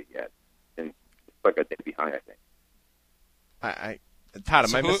that updated yet. And it's like a day behind, I think. Todd,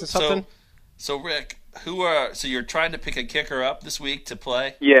 am I missing something? So Rick, so you're trying to pick a kicker up this week to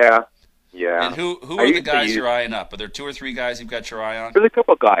play? Yeah. And who are the guys you're eyeing up? Are there 2 or 3 guys you've got your eye on? There's a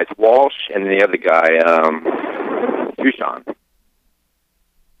couple of guys, Walsh and the other guy, Tucson.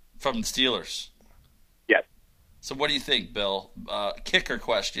 From the Steelers? Yes. So what do you think, Bill? Kicker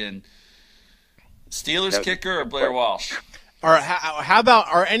question. Steelers kicker or Blair Walsh? Or how about,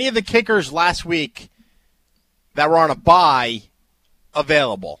 are any of the kickers last week that were on a bye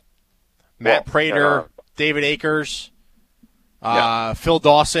available? Matt Prater, David Akers, Phil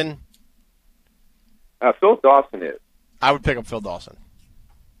Dawson. Phil Dawson is. I would pick up Phil Dawson.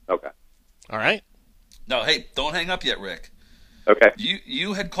 Okay. All right. No, hey, don't hang up yet, Rick. Okay.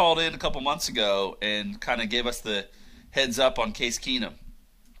 You had called in a couple months ago and kind of gave us the heads up on Case Keenum.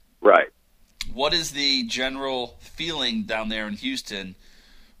 Right. What is the general feeling down there in Houston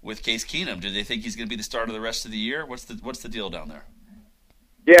with Case Keenum? Do they think he's going to be the starter the rest of the year? What's the deal down there?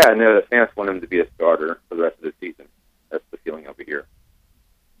 Yeah, no, the fans want him to be a starter for the rest of the season. That's the feeling over here.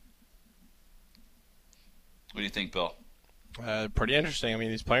 What do you think, Bill? Pretty interesting. I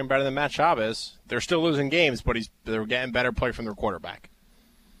mean, he's playing better than Matt Schaub is. They're still losing games, but they're getting better play from their quarterback.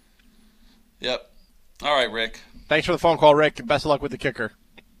 Yep. All right, Rick. Thanks for the phone call, Rick. Best of luck with the kicker.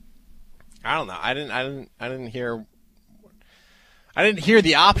 I don't know. I didn't hear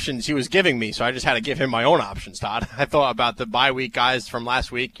the options he was giving me, so I just had to give him my own options, Todd. I thought about the bye week guys from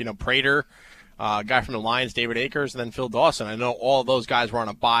last week, Prater, guy from the Lions, David Akers, and then Phil Dawson. I know all of those guys were on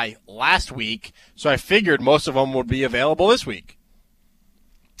a bye last week, so I figured most of them would be available this week.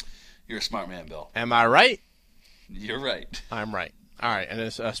 You're a smart man, Bill. Am I right? You're right. I'm right. All right,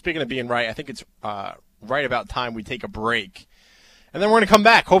 and speaking of being right, I think it's right about time we take a break. And then we're going to come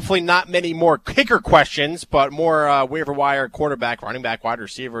back. Hopefully not many more kicker questions, but more waiver wire, quarterback, running back, wide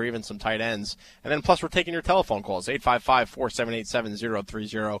receiver, even some tight ends. And then plus we're taking your telephone calls,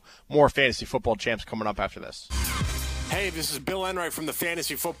 855-478-7030. More Fantasy Football Champs coming up after this. Hey, this is Bill Enright from the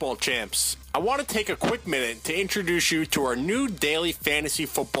Fantasy Football Champs. I want to take a quick minute to introduce you to our new daily fantasy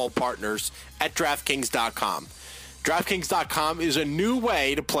football partners at DraftKings.com. DraftKings.com is a new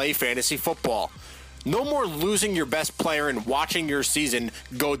way to play fantasy football. No more losing your best player and watching your season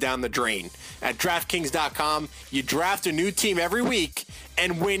go down the drain. At DraftKings.com, you draft a new team every week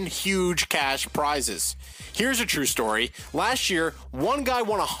and win huge cash prizes. Here's a true story. Last year, one guy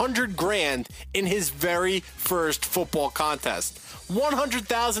won $100,000 in his very first football contest.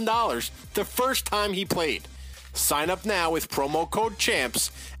 $100,000 the first time he played. Sign up now with promo code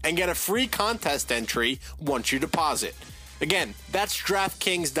CHAMPS and get a free contest entry once you deposit. Again, that's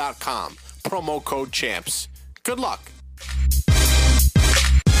DraftKings.com. Promo code CHAMPS. Good luck.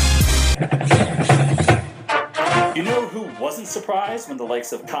 You know who wasn't surprised when the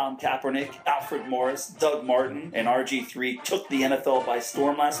likes of Colin Kaepernick, Alfred Morris, Doug Martin, and RG3 took the NFL by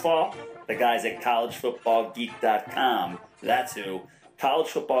storm last fall? The guys at collegefootballgeek.com. That's who.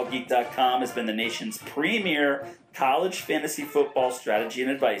 Collegefootballgeek.com has been the nation's premier college fantasy football strategy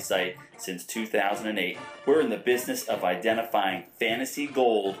and advice site since 2008. We're in the business of identifying fantasy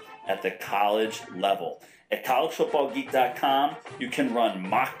gold at the college level. At collegefootballgeek.com, you can run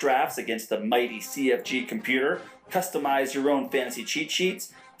mock drafts against the mighty CFG computer, customize your own fantasy cheat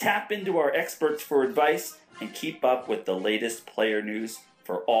sheets, tap into our experts for advice, and keep up with the latest player news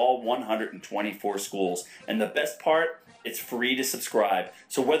for all 124 schools. And the best part, it's free to subscribe.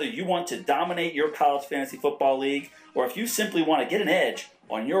 So whether you want to dominate your college fantasy football league, or if you simply want to get an edge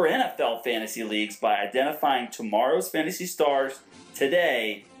on your NFL fantasy leagues by identifying tomorrow's fantasy stars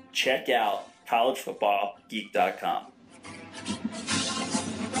today, check out collegefootballgeek.com.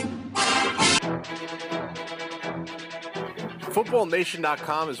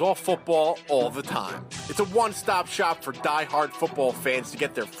 FootballNation.com is all football all the time. It's a one-stop shop for die-hard football fans to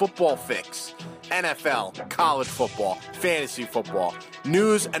get their football fix. NFL, college football, fantasy football,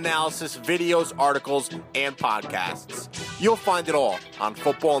 news, analysis, videos, articles, and podcasts. You'll find it all on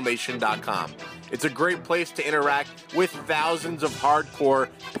FootballNation.com. It's a great place to interact with thousands of hardcore,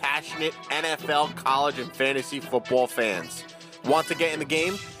 passionate NFL, college, and fantasy football fans. Want to get in the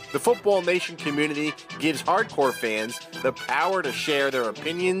game? The Football Nation community gives hardcore fans the power to share their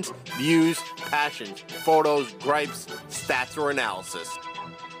opinions, views, passions, photos, gripes, stats, or analysis.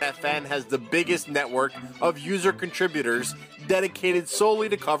 FN has the biggest network of user contributors dedicated solely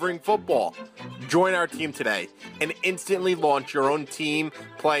to covering football. Join our team today and instantly launch your own team,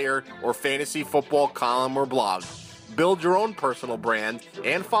 player, or fantasy football column or blog. Build your own personal brand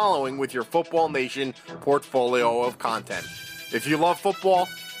and following with your Football Nation portfolio of content. If you love football,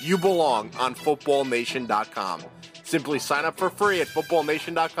 you belong on FootballNation.com. Simply sign up for free at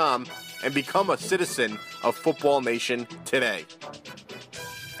FootballNation.com and become a citizen of Football Nation today.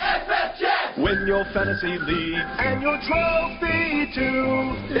 Win your fantasy league and your trophy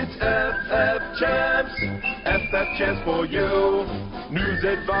too. It's FF Champs, FF Champs for you. News,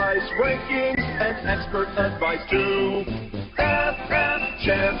 advice, rankings, and expert advice too. FF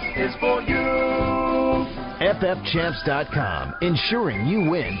Champs is for you. FFChamps.com, ensuring you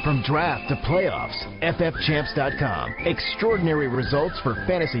win from draft to playoffs. FFChamps.com, extraordinary results for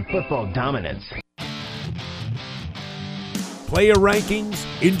fantasy football dominance. Player rankings,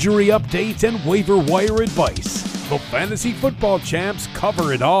 injury updates, and waiver wire advice. The Fantasy Football Champs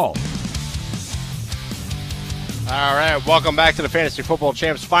cover it all. All right, welcome back to the Fantasy Football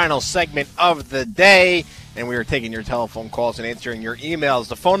Champs final segment of the day. And we are taking your telephone calls and answering your emails.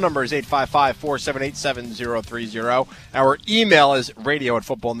 The phone number is 855-478-7030. Our email is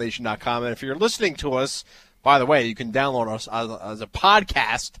radio@footballnation.com. And if you're listening to us, by the way, you can download us as a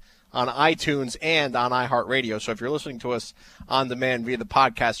podcast on iTunes and on iHeartRadio. So if you're listening to us on demand via the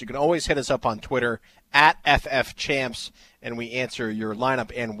podcast, you can always hit us up on Twitter @FFChamps, and we answer your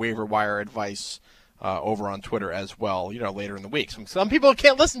lineup and waiver wire advice over on Twitter as well, later in the week. Some people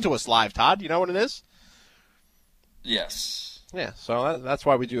can't listen to us live, Todd. You know what it is? Yes. Yeah, so that's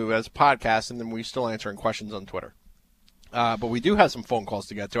why we do it as a podcast, and then we still answering questions on Twitter. But we do have some phone calls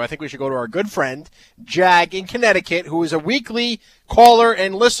to get to. I think we should go to our good friend, Jag in Connecticut, who is a weekly caller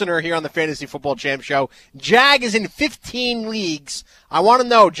and listener here on the Fantasy Football Champ Show. Jag is in 15 leagues. I want to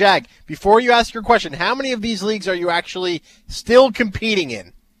know, Jag, before you ask your question, how many of these leagues are you actually still competing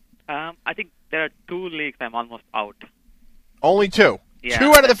in? I think there are 2 leagues I'm almost out. Only 2? Yeah,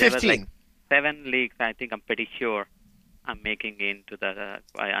 2 out of the there was 15? 7 leagues, I think I'm pretty sure I'm making into the,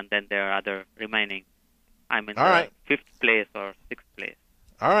 and then there are other remaining. I'm in the 5th place or 6th place.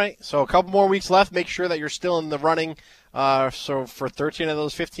 All right, so a couple more weeks left. Make sure that you're still in the running. So for 13 of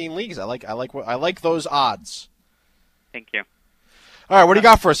those 15 leagues, I like those odds. Thank you. All right, what do you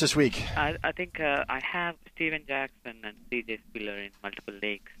got for us this week? I think I have Steven Jackson and CJ Spiller in multiple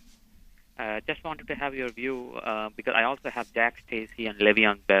leagues. Just wanted to have your view because I also have Jack Stacey and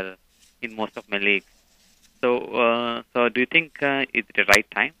Le'Veon Bell in most of my leagues. So do you think it's the right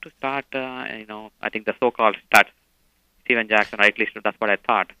time to start? I think the so-called start Steven Jackson, or at least that's what I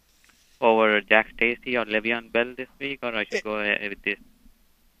thought, over Jack Stacey or Le'Veon Bell this week, or I should go with this?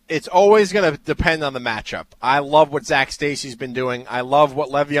 It's always going to depend on the matchup. I love what Zach Stacey's been doing. I love what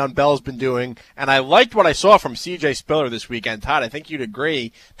Le'Veon Bell's been doing, and I liked what I saw from C.J. Spiller this weekend. Todd, I think you'd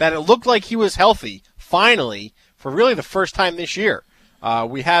agree that it looked like he was healthy, finally, for really the first time this year.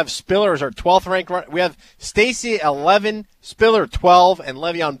 We have Spiller as our 12th ranked we have Stacey 11, Spiller 12, and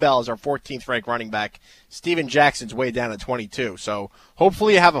Le'Veon Bell as our 14th ranked running back. Steven Jackson's way down at 22. So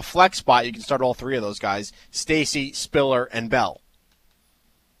hopefully you have a flex spot. You can start all 3 of those guys, Stacey, Spiller, and Bell.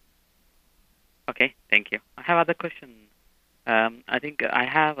 Okay, thank you. I have other questions. I think I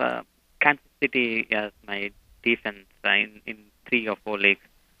have Kansas City as my defense in 3 or 4 leagues.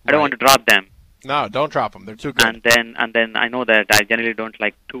 I don't want to drop them. No, don't drop them. They're too good. And then I know that I generally don't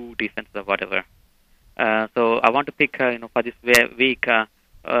like 2 defenses or whatever. So I want to pick, for this week. I'm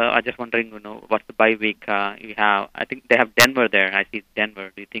just wondering, what's the bye week you have? I think they have Denver there. I see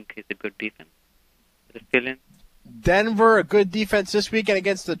Denver. Do you think it's a good defense? Just fill in. Denver, a good defense this weekend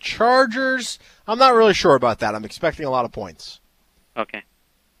against the Chargers. I'm not really sure about that. I'm expecting a lot of points. Okay.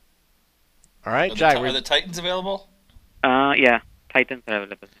 All right, are the Titans available? Yeah, Titans are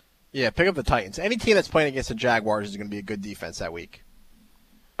available. Yeah, pick up the Titans. Any team that's playing against the Jaguars is going to be a good defense that week.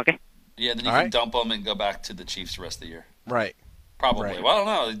 Okay. Yeah, then you can dump them and go back to the Chiefs the rest of the year. Right. Probably. Right. Well, I don't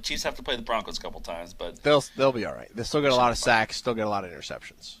know. The Chiefs have to play the Broncos a couple times, but they'll be all right. They still get a lot of sacks, still get a lot of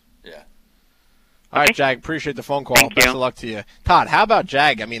interceptions. Yeah. All right, Jag, appreciate the phone call. Best of luck to you. Todd, how about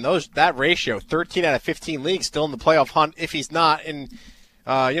Jag? I mean, that ratio, 13 out of 15 leagues, still in the playoff hunt if he's not in,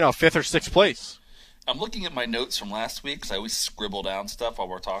 5th or 6th place. I'm looking at my notes from last week because I always scribble down stuff while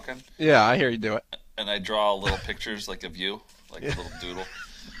we're talking. Yeah, I hear you do it. And I draw little pictures like of you, like a little doodle.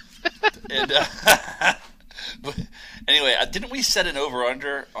 And but anyway, didn't we set an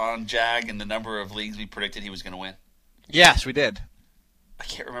over-under on Jag and the number of leagues we predicted he was going to win? Yes, we did. I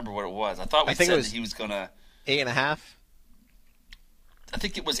can't remember what it was. I thought we said that he was going to 8.5. I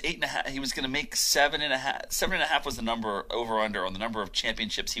think it was 8.5. He was going to make 7.5. 7.5 was the number over/under on the number of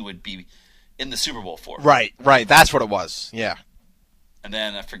championships he would be in the Super Bowl for. Right. That's what it was. Yeah. And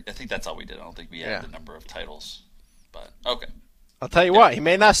then I think that's all we did. I don't think we had the number of titles. But okay. I'll tell you what. He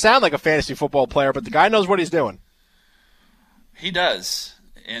may not sound like a fantasy football player, but the guy knows what he's doing. He does.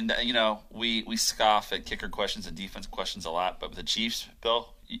 And, we scoff at kicker questions and defense questions a lot, but with the Chiefs,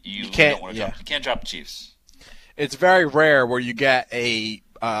 Bill, you don't want to drop. You can't drop the Chiefs. It's very rare where you get a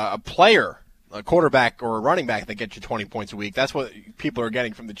player, a quarterback or a running back that gets you 20 points a week. That's what people are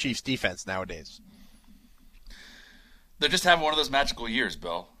getting from the Chiefs defense nowadays. They're just having one of those magical years,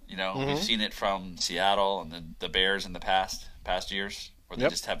 Bill. We've seen it from Seattle and the Bears in the past years, where they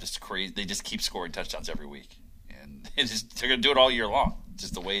just have this crazy. They just keep scoring touchdowns every week, and they're going to do it all year long.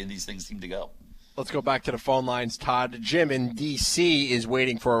 Just the way these things seem to go. Let's go back to the phone lines, Todd. Jim in D.C. is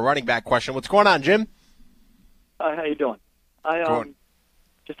waiting for a running back question. What's going on, Jim? How you doing? I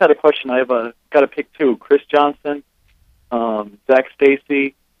just had a question. I've got to pick 2: Chris Johnson, Zach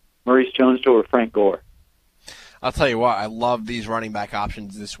Stacey, Maurice Jones-Drew, or Frank Gore. I'll tell you what, I love these running back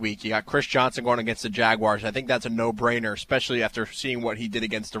options this week. You got Chris Johnson going against the Jaguars. I think that's a no-brainer, especially after seeing what he did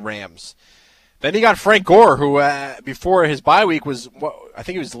against the Rams. Then you got Frank Gore, who before his bye week I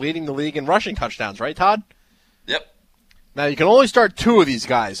think he was leading the league in rushing touchdowns, right, Todd? Yep. Now, you can only start 2 of these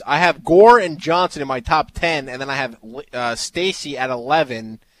guys. I have Gore and Johnson in my top 10, and then I have Stacy at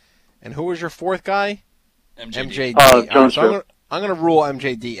 11. And who was your 4th guy? MJD. So I'm going to rule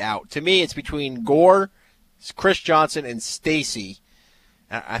MJD out. To me, it's between Gore, Chris Johnson, and Stacy.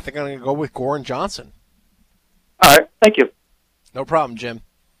 I think I'm going to go with Gore and Johnson. All right. Thank you. No problem, Jim.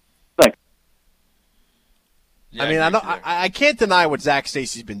 Thanks. Yeah, I mean, I can't deny what Zach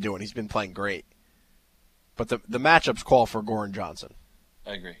Stacy's been doing. He's been playing great. But the matchups call for Gore and Johnson.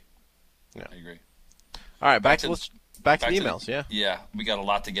 I agree. Yeah. I agree. All right, back to the emails, yeah? Yeah, we got a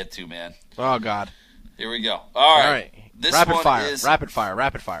lot to get to, man. Oh, God. Here we go. All right. This rapid one fire. is Rapid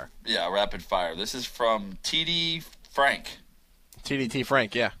fire. Yeah, rapid fire. This is from TD Frank. TDT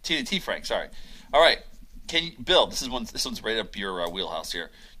Frank, yeah. TDT Frank, sorry. All right. Bill, this one's right up your wheelhouse here.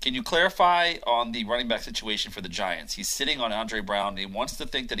 Can you clarify on the running back situation for the Giants? He's sitting on Andre Brown, and he wants to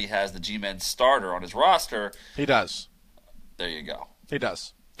think that he has the G-Men starter on his roster. He does. There you go. He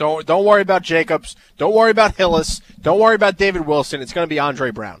does. Don't worry about Jacobs. Don't worry about Hillis. Don't worry about David Wilson. It's going to be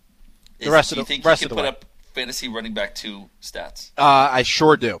Andre Brown. Do you think he can put up fantasy running back 2 stats? I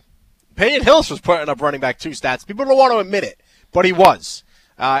sure do. Peyton Hillis was putting up running back 2 stats. People don't want to admit it, but he was.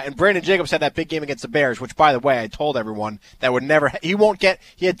 And Brandon Jacobs had that big game against the Bears, which, by the way, I told everyone that would never – he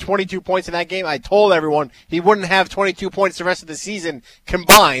had 22 points in that game. I told everyone he wouldn't have 22 points the rest of the season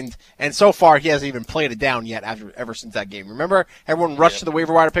combined, and so far he hasn't even played it down yet ever since that game. Remember, everyone rushed to the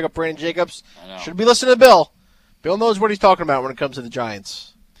waiver wire to pick up Brandon Jacobs? I know. Should be listening to Bill. Bill knows what he's talking about when it comes to the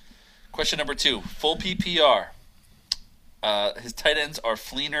Giants. Question number 2, full PPR. His tight ends are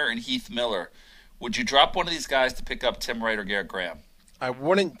Fleener and Heath Miller. Would you drop one of these guys to pick up Tim Wright or Garrett Graham? I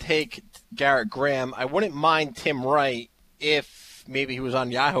wouldn't take Garrett Graham. I wouldn't mind Tim Wright if maybe he was on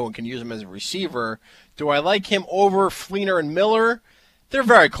Yahoo and can use him as a receiver. Do I like him over Fleener and Miller? They're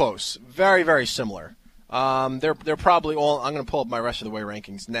very close. Very, very similar. They're probably all – I'm going to pull up my rest of the way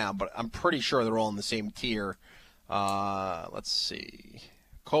rankings now, but I'm pretty sure they're all in the same tier. Let's see.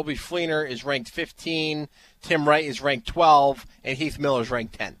 Colby Fleener is ranked 15. Tim Wright is ranked 12. And Heath Miller is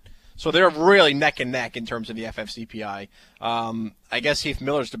ranked 10. So they're really neck and neck in terms of the FFCPI. I guess Heath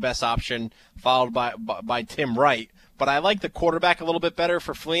Miller's the best option, followed by Tim Wright. But I like the quarterback a little bit better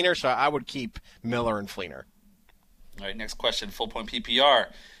for Fleener, so I would keep Miller and Fleener. All right, next question, full point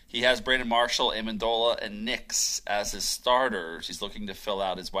PPR. He has Brandon Marshall, Amendola, and Nix as his starters. He's looking to fill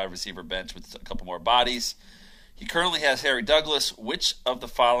out his wide receiver bench with a couple more bodies. He currently has Harry Douglas. Which of the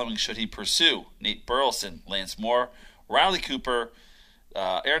following should he pursue? Nate Burleson, Lance Moore, Riley Cooper,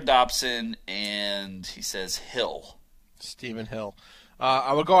 Aaron Dobson, and he says Hill. Stephen Hill.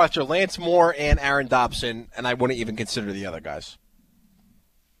 I would go after Lance Moore and Aaron Dobson, and I wouldn't even consider the other guys.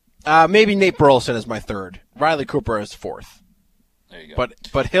 Maybe Nate Burleson is my third. Riley Cooper is fourth. There you go.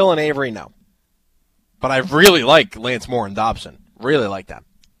 But Hill and Avery, no. But I really like Lance Moore and Dobson. Really like them.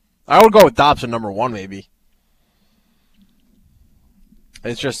 I would go with Dobson number 1, maybe.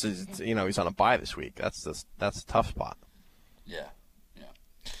 It's just, he's on a bye this week. That's a tough spot. Yeah.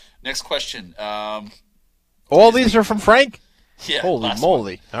 Next question. All these are from Frank? Yeah. Holy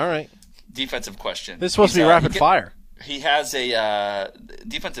moly. All right. Defensive question. This is supposed to be rapid fire. He has a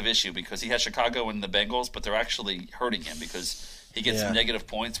defensive issue because he has Chicago and the Bengals, but they're actually hurting him because he gets negative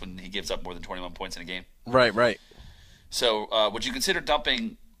points when he gives up more than 21 points in a game. Right. So would you consider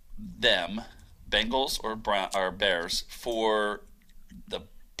dumping them, Bengals or Bears, for the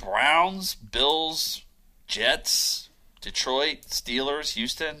Browns, Bills, Jets, Detroit, Steelers,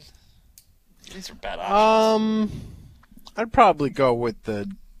 Houston? These are bad options. I'd probably go with the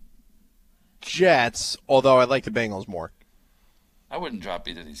Jets, although I like the Bengals more. I wouldn't drop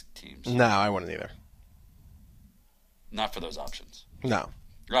either of these teams. No, I wouldn't either. Not for those options. No.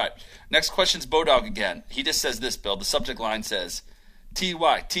 Right. Next question's Bodog again. He just says this, Bill. The subject line says,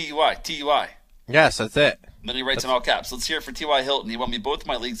 T-Y, T-Y, T-Y. Yes, that's it. And then he writes in all caps. Let's hear it for T.Y. Hilton. He won me both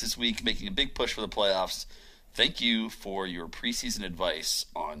my leagues this week, making a big push for the playoffs. Thank you for your preseason advice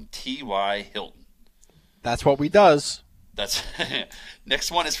on T.Y. Hilton. That's what we does. That's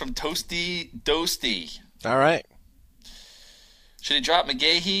next one is from Toasty Dosty. All right. Should he drop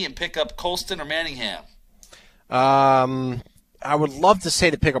McGahee and pick up Colston or Manningham? I would love to say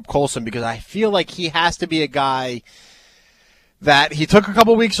to pick up Colston because I feel like he has to be a guy that he took a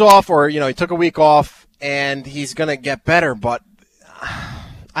couple weeks off or, he took a week off and he's going to get better. But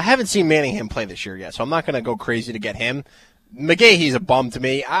I haven't seen Manningham play this year yet, so I'm not going to go crazy to get him. McGahee's a bum to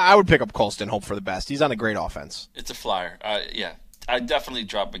me. I would pick up Colston, hope for the best. He's on a great offense. It's a flyer. Yeah. I'd definitely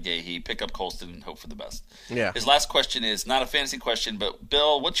drop McGahee, pick up Colston, and hope for the best. Yeah. His last question is not a fantasy question, but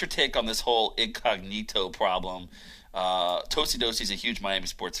Bill, what's your take on this whole incognito problem? Toasty Dosty's a huge Miami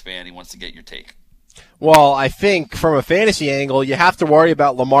sports fan. He wants to get your take. Well, I think from a fantasy angle, you have to worry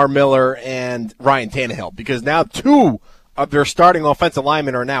about Lamar Miller and Ryan Tannehill because now 2 of their starting offensive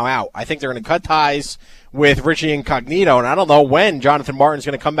linemen are now out. I think they're going to cut ties with Richie Incognito, and I don't know when Jonathan Martin's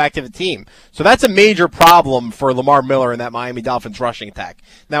going to come back to the team. So that's a major problem for Lamar Miller and that Miami Dolphins rushing attack.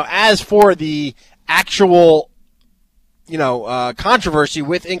 Now, as for the actual, controversy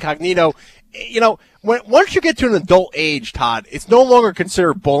with Incognito, once you get to an adult age, Todd, it's no longer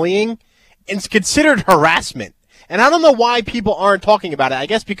considered bullying. It's considered harassment. And I don't know why people aren't talking about it. I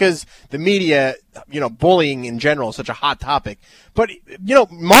guess because the media, bullying in general is such a hot topic. But,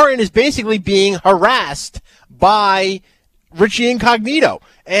 Martin is basically being harassed by Richie Incognito.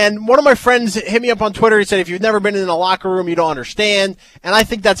 And one of my friends hit me up on Twitter. He said, if you've never been in a locker room, you don't understand. And I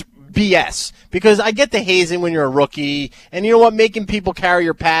think that's BS. Because I get the hazing when you're a rookie. And you know what? Making people carry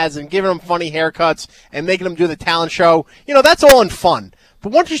your pads and giving them funny haircuts and making them do the talent show, that's all in fun.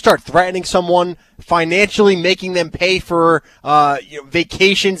 But once you start threatening someone, financially making them pay for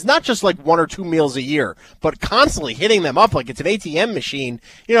vacations, not just like 1 or 2 meals a year, but constantly hitting them up like it's an ATM machine,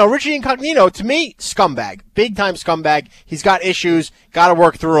 Richie Incognito, to me, scumbag. Big-time scumbag. He's got issues. Got to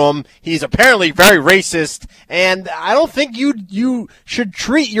work through them. He's apparently very racist. And I don't think you should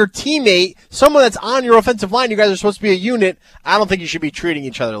treat your teammate, someone that's on your offensive line, you guys are supposed to be a unit, I don't think you should be treating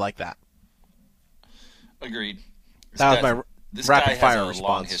each other like that. Agreed. That was my rapid fire has a response.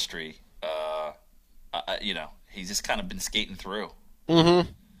 Long history. He's just kind of been skating through. Mm-hmm.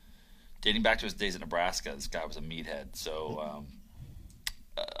 Dating back to his days in Nebraska, this guy was a meathead. So,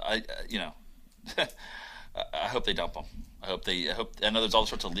 I hope they dump him. I know there's all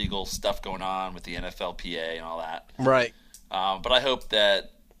sorts of legal stuff going on with the NFLPA and all that. Right. But I hope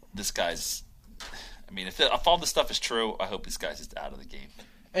that this guy's. If all this stuff is true, I hope this guy's just out of the game.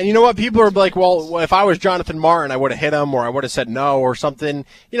 And you know what? People are like, well, if I was Jonathan Martin, I would have hit him or I would have said no or something.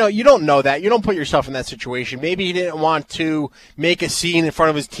 You don't know that. You don't put yourself in that situation. Maybe he didn't want to make a scene in front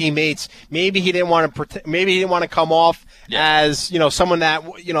of his teammates. Maybe he didn't want to come off as, someone that,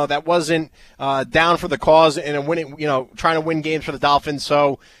 that wasn't down for the cause and winning, trying to win games for the Dolphins.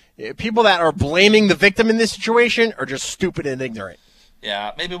 So people that are blaming the victim in this situation are just stupid and ignorant.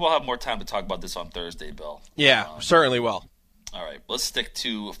 Yeah, maybe we'll have more time to talk about this on Thursday, Bill. Yeah, certainly will. All right, let's stick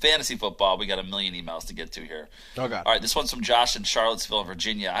to fantasy football. We got a million emails to get to here. Okay. All right, this one's from Josh in Charlottesville,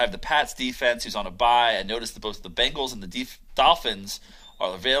 Virginia. I have the Pats defense who's on a bye. I noticed that both the Bengals and the Dolphins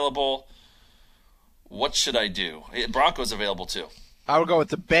are available. What should I do? Broncos available too. I would go with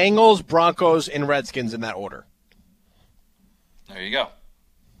the Bengals, Broncos, and Redskins in that order. There you go.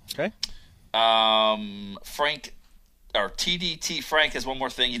 Okay. Frank, or TDT Frank has one more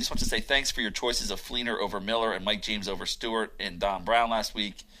thing. He just wants to say thanks for your choices of Fleener over Miller and Mike James over Stewart and Don Brown last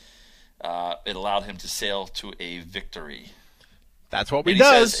week. It allowed him to sail to a victory. That's what he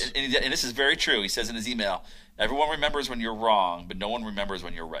does. And this is very true. He says in his email, everyone remembers when you're wrong, but no one remembers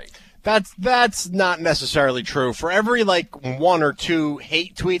when you're right. That's not necessarily true. For every 1 or 2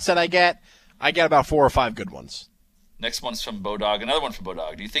 hate tweets that I get about 4 or 5 good ones. Next one's from Bodog. Another one from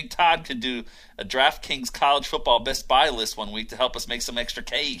Bodog. Do you think Todd could do a DraftKings college football best buy list one week to help us make some extra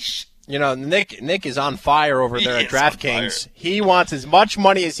cash? Nick is on fire over there at DraftKings. He wants as much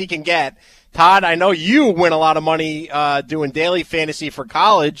money as he can get. Todd, I know you win a lot of money doing daily fantasy for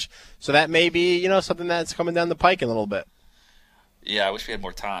college, so that may be something that's coming down the pike a little bit. Yeah, I wish we had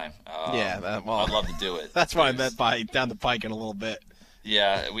more time. I'd love to do it. That's what I meant by down the pike in a little bit.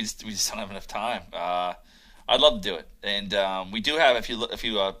 Yeah, we just don't have enough time. I'd love to do it, and we do have. If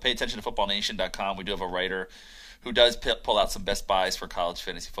you pay attention to FootballNation.com, we do have a writer who does pull out some best buys for college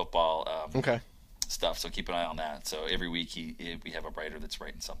fantasy football stuff. So keep an eye on that. So every week we have a writer that's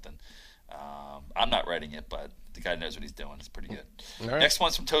writing something. I'm not writing it, but the guy knows what he's doing. It's pretty good. All right. Next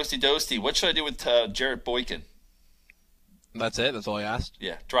one's from Toasty Doasty. What should I do with Jarrett Boykin? That's it? That's all I asked?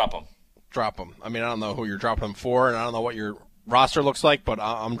 Yeah, drop him. Drop him. I don't know who you're dropping him for, and I don't know what your roster looks like, but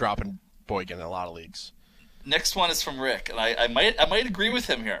I'm dropping Boykin in a lot of leagues. Next one is from Rick, and I might agree with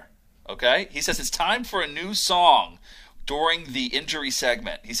him here. Okay? He says it's time for a new song during the injury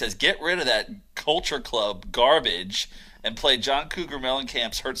segment. He says get rid of that Culture Club garbage and play John Cougar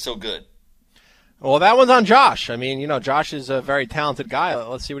Mellencamp's Hurt So Good. Well, that one's on Josh. Josh is a very talented guy.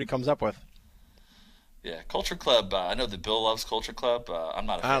 Let's see what he comes up with. Yeah, Culture Club. I know that Bill loves Culture Club. I'm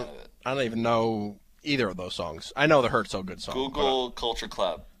not a fan of it. I don't even know either of those songs. I know the Hurt So Good song. Google Culture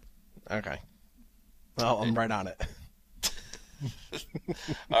Club. Okay. Well, I'm right on it.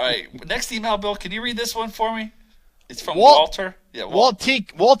 All right. Next email, Bill. Can you read this one for me? It's from Walter. Yeah, Walt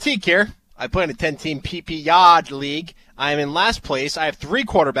Teak here. I play in a 10-team PPR league. I am in last place. I have 3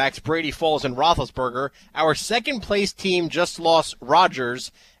 quarterbacks, Brady, Foles, and Roethlisberger. Our second-place team just lost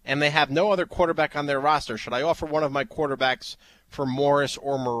Rodgers, and they have no other quarterback on their roster. Should I offer one of my quarterbacks for Morris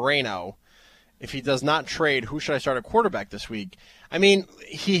or Moreno? If he does not trade, who should I start at quarterback this week? I mean,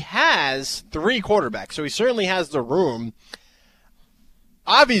 he has 3 quarterbacks, so he certainly has the room.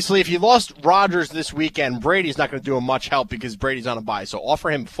 Obviously, if you lost Rodgers this weekend, Brady's not going to do him much help because Brady's on a bye. So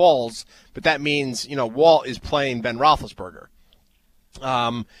offer him Foles, but that means, Walt is playing Ben Roethlisberger.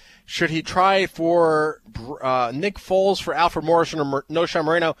 Should he try for Nick Foles for Alfred Morris or Knowshon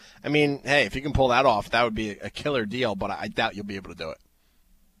Moreno? I mean, hey, if you can pull that off, that would be a killer deal, but I doubt you'll be able to do it.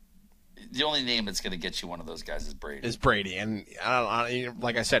 The only name that's going to get you one of those guys is Brady. And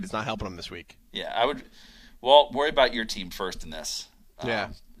like I said, it's not helping him this week. Yeah, I would. Well, worry about your team first in this. Yeah.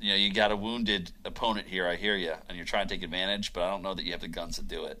 You got a wounded opponent here, I hear you, and you're trying to take advantage, but I don't know that you have the guns to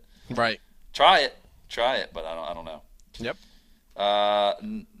do it. Right. Try it, but I don't know. Yep.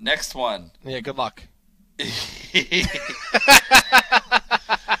 Next one. Yeah, good luck. It's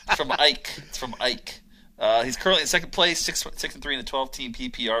from Ike. He's currently in second place, 6-3 in the 12-team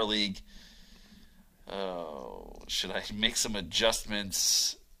PPR league. Oh, should I make some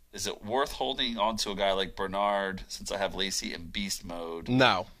adjustments? Is it worth holding on to a guy like Bernard since I have Lacy in beast mode?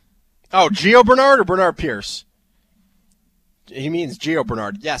 No. Oh, Gio Bernard or Bernard Pierce? He means Gio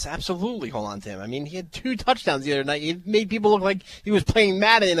Bernard. Yes, absolutely hold on to him. I mean, he had 2 touchdowns the other night. He made people look like he was playing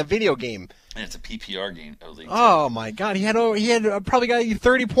Madden in a video game. And it's a PPR game. Oh, my God. He had probably got you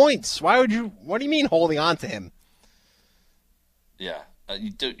 30 points. What do you mean holding on to him? Yeah.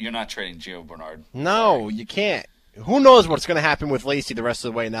 You're not trading Gio Bernard. No, you can't. Who knows what's going to happen with Lacy the rest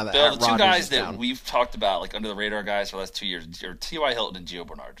of the way now that Bill, the 2 guys that down. We've talked about, like under the radar guys for the last 2 years, are T.Y. Hilton and Gio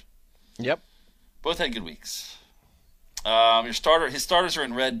Bernard. Yep. Both had good weeks. His starters are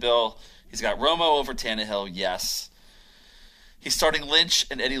in red, Bill. He's got Romo over Tannehill, yes. He's starting Lynch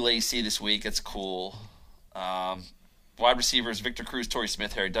and Eddie Lacy this week. That's cool. Wide receivers, Victor Cruz, Torrey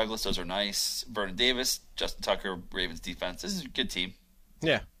Smith, Harry Douglas. Those are nice. Vernon Davis, Justin Tucker, Ravens defense. This is a good team.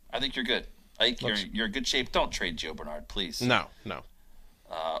 Yeah. I think you're good. Ike, you're in good shape. Don't trade Gio Bernard, please. No.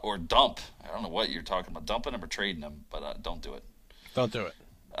 Or dump. I don't know what you're talking about. Dumping him or trading him, but don't do it. Don't do it.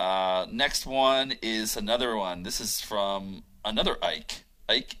 Next one is another one. This is from another Ike.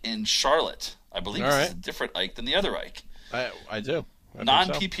 Ike in Charlotte. I believe this is a different Ike than the other Ike. I do.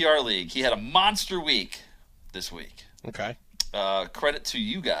 Non-PPR league. He had a monster week this week. Okay. Credit to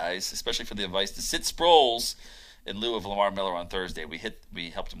you guys, especially for the advice to sit Sproles in lieu of Lamar Miller on Thursday. We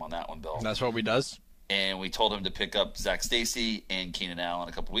helped him on that one, Bill. That's what we does. And we told him to pick up Zach Stacy and Keenan Allen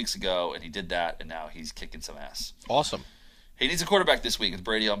a couple weeks ago, and he did that, and now he's kicking some ass. Awesome. He needs a quarterback this week with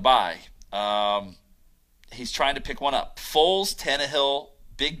Brady on bye. He's trying to pick one up. Foles, Tannehill,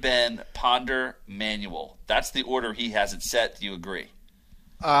 Big Ben, Ponder, Manuel. That's the order he has it set. Do you agree?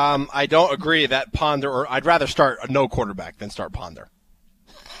 I don't agree that Ponder, or I'd rather start a no quarterback than start Ponder.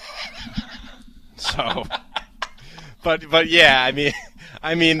 So, but yeah,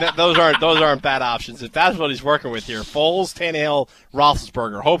 I mean those aren't bad options. If that's what he's working with here, Foles, Tannehill,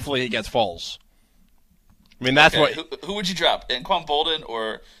 Roethlisberger. Hopefully he gets Foles. I mean that's what. Who would you drop? Anquan Bolden,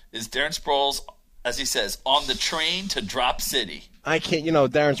 or is Darren Sproles, as he says, on the train to Drop City? I can't.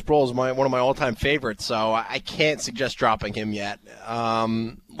 Darren Sproles is one of my all-time favorites, so I can't suggest dropping him yet.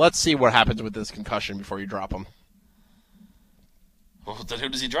 Let's see what happens with this concussion before you drop him. Well, then who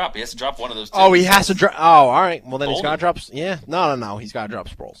does he drop? He has to drop one of those two. Oh, he has to drop. Oh, all right. Well, then Bolden? He's got to drop. Yeah, no. He's got to drop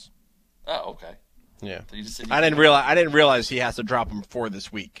Sproles. Oh, okay. Yeah. So I didn't realize he has to drop him for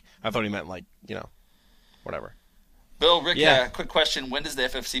this week. I thought he meant whatever. Bill, Rick, quick question: when does the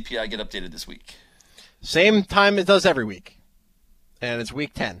FFCPI get updated this week? Same time it does every week, and it's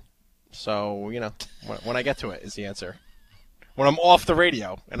week 10. So when I get to it is the answer. When I'm off the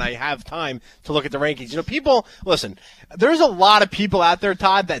radio and I have time to look at the rankings. People, listen, there's a lot of people out there,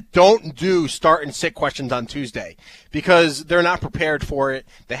 Todd, that don't do start and sit questions on Tuesday because they're not prepared for it.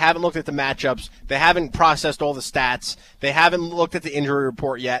 They haven't looked at the matchups. They haven't processed all the stats. They haven't looked at the injury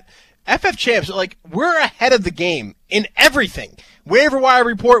report yet. FF Champs, we're ahead of the game in everything. Waiver wire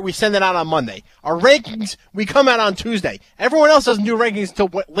report, we send it out on Monday. Our rankings, we come out on Tuesday. Everyone else doesn't do rankings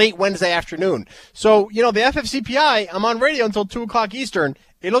until late Wednesday afternoon. So, the FFCPI, I'm on radio until 2 o'clock Eastern.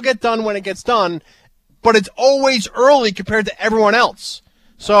 It'll get done when it gets done, but it's always early compared to everyone else.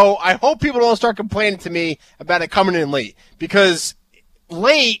 So I hope people don't start complaining to me about it coming in late, because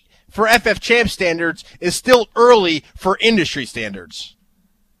late for FF Champs standards is still early for industry standards.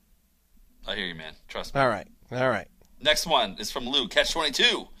 I hear you, man. Trust me. All right. Next one is from Lou, Catch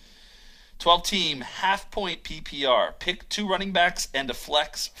 22. 12-team half-point PPR. Pick 2 running backs and a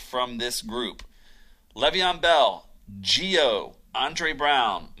flex from this group. Le'Veon Bell, Gio, Andre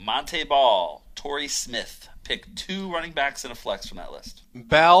Brown, Monte Ball, Torrey Smith. Pick 2 running backs and a flex from that list.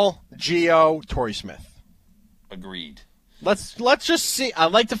 Bell, Gio, Torrey Smith. Agreed. Let's just see. I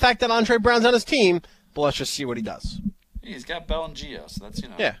like the fact that Andre Brown's on his team, but let's just see what he does. He's got Bell and Gio, so that's,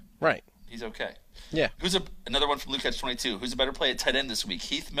 Yeah, right. He's okay. Yeah. Another one from Luke Catch 22. Who's a better play at tight end this week?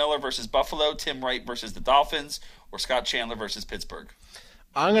 Heath Miller versus Buffalo, Tim Wright versus the Dolphins, or Scott Chandler versus Pittsburgh?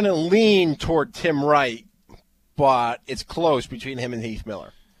 I'm going to lean toward Tim Wright, but it's close between him and Heath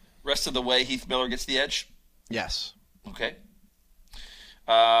Miller. Rest of the way, Heath Miller gets the edge? Yes. Okay.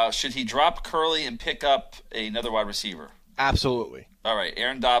 Should he drop Curley and pick up another wide receiver? Absolutely. All right.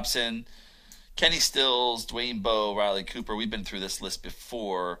 Aaron Dobson, Kenny Stills, Dwayne Bowe, Riley Cooper. We've been through this list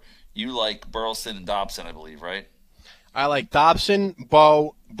before. You like Burleson and Dobson, I believe, right? I like Dobson,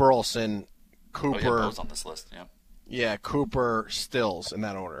 Bowe, Burleson, Cooper. Oh, yeah, Bowe's on this list, yeah. Yeah, Cooper, Stills, in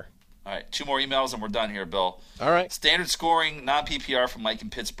that order. All right, 2 more emails and we're done here, Bill. All right. Standard scoring, non-PPR from Mike in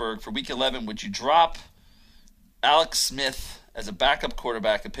Pittsburgh. For Week 11, would you drop Alex Smith as a backup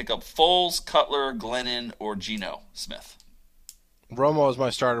quarterback and pick up Foles, Cutler, Glennon, or Geno Smith? Romo is my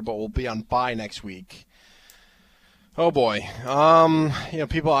starter, but will be on bye next week. Oh, boy.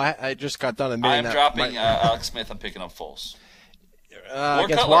 People, I just got done admitting I'm that. dropping Alex Smith. I'm picking up Foles.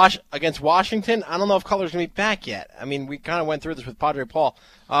 Against Washington, I don't know if Cutler's going to be back yet. I mean, we kind of went through this with Padre Paul.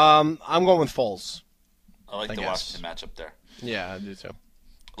 I'm going with Foles. I like the Washington matchup there. Yeah, I do too.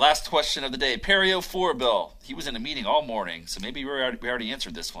 Last question of the day. Perio 4, Bill. He was in a meeting all morning, so maybe we already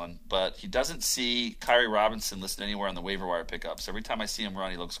answered this one, but he doesn't see Kyrie Robinson listed anywhere on the waiver wire pickups. Every time I see him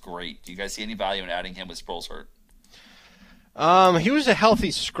run, he looks great. Do you guys see any value in adding him with Sproles hurt? He was a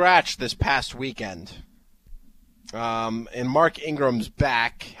healthy scratch this past weekend. And Mark Ingram's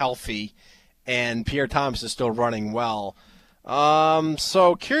back healthy, and Pierre Thomas is still running well.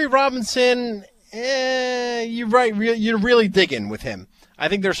 So Kyrie Robinson, you're right. You're really digging with him. I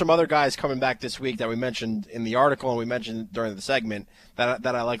think there's some other guys coming back this week that we mentioned in the article and we mentioned during the segment that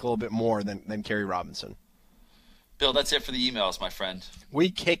I like a little bit more than Kyrie Robinson. Bill, that's it for the emails, my friend.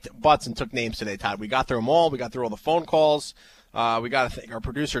 We kicked butts and took names today, Todd. We got through them all. We got through all the phone calls. We got to thank our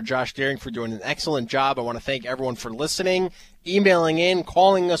producer, Josh Deering, for doing an excellent job. I want to thank everyone for listening, emailing in,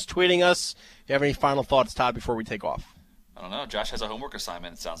 calling us, tweeting us. Do you have any final thoughts, Todd, before we take off? I don't know. Josh has a homework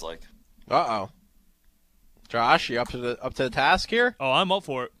assignment, it sounds like. Uh-oh. Josh, you up to the task here? Oh, I'm up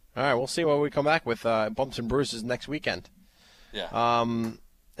for it. All right, we'll see what we come back with bumps and bruises next weekend. Yeah.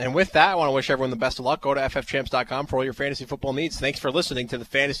 And with that, I want to wish everyone the best of luck. Go to ffchamps.com for all your fantasy football needs. Thanks for listening to the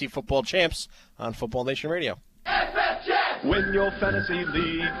Fantasy Football Champs on Football Nation Radio. Win your fantasy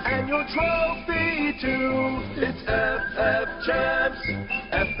league and your trophy too. It's FF Champs,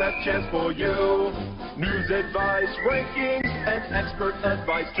 FF Champs for you. News, advice, rankings, and expert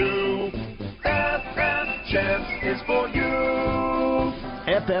advice too. FF Champs is for you.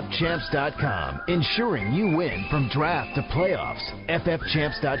 FFChamps.com, ensuring you win from draft to playoffs.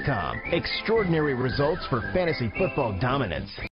 FFChamps.com, extraordinary results for fantasy football dominance.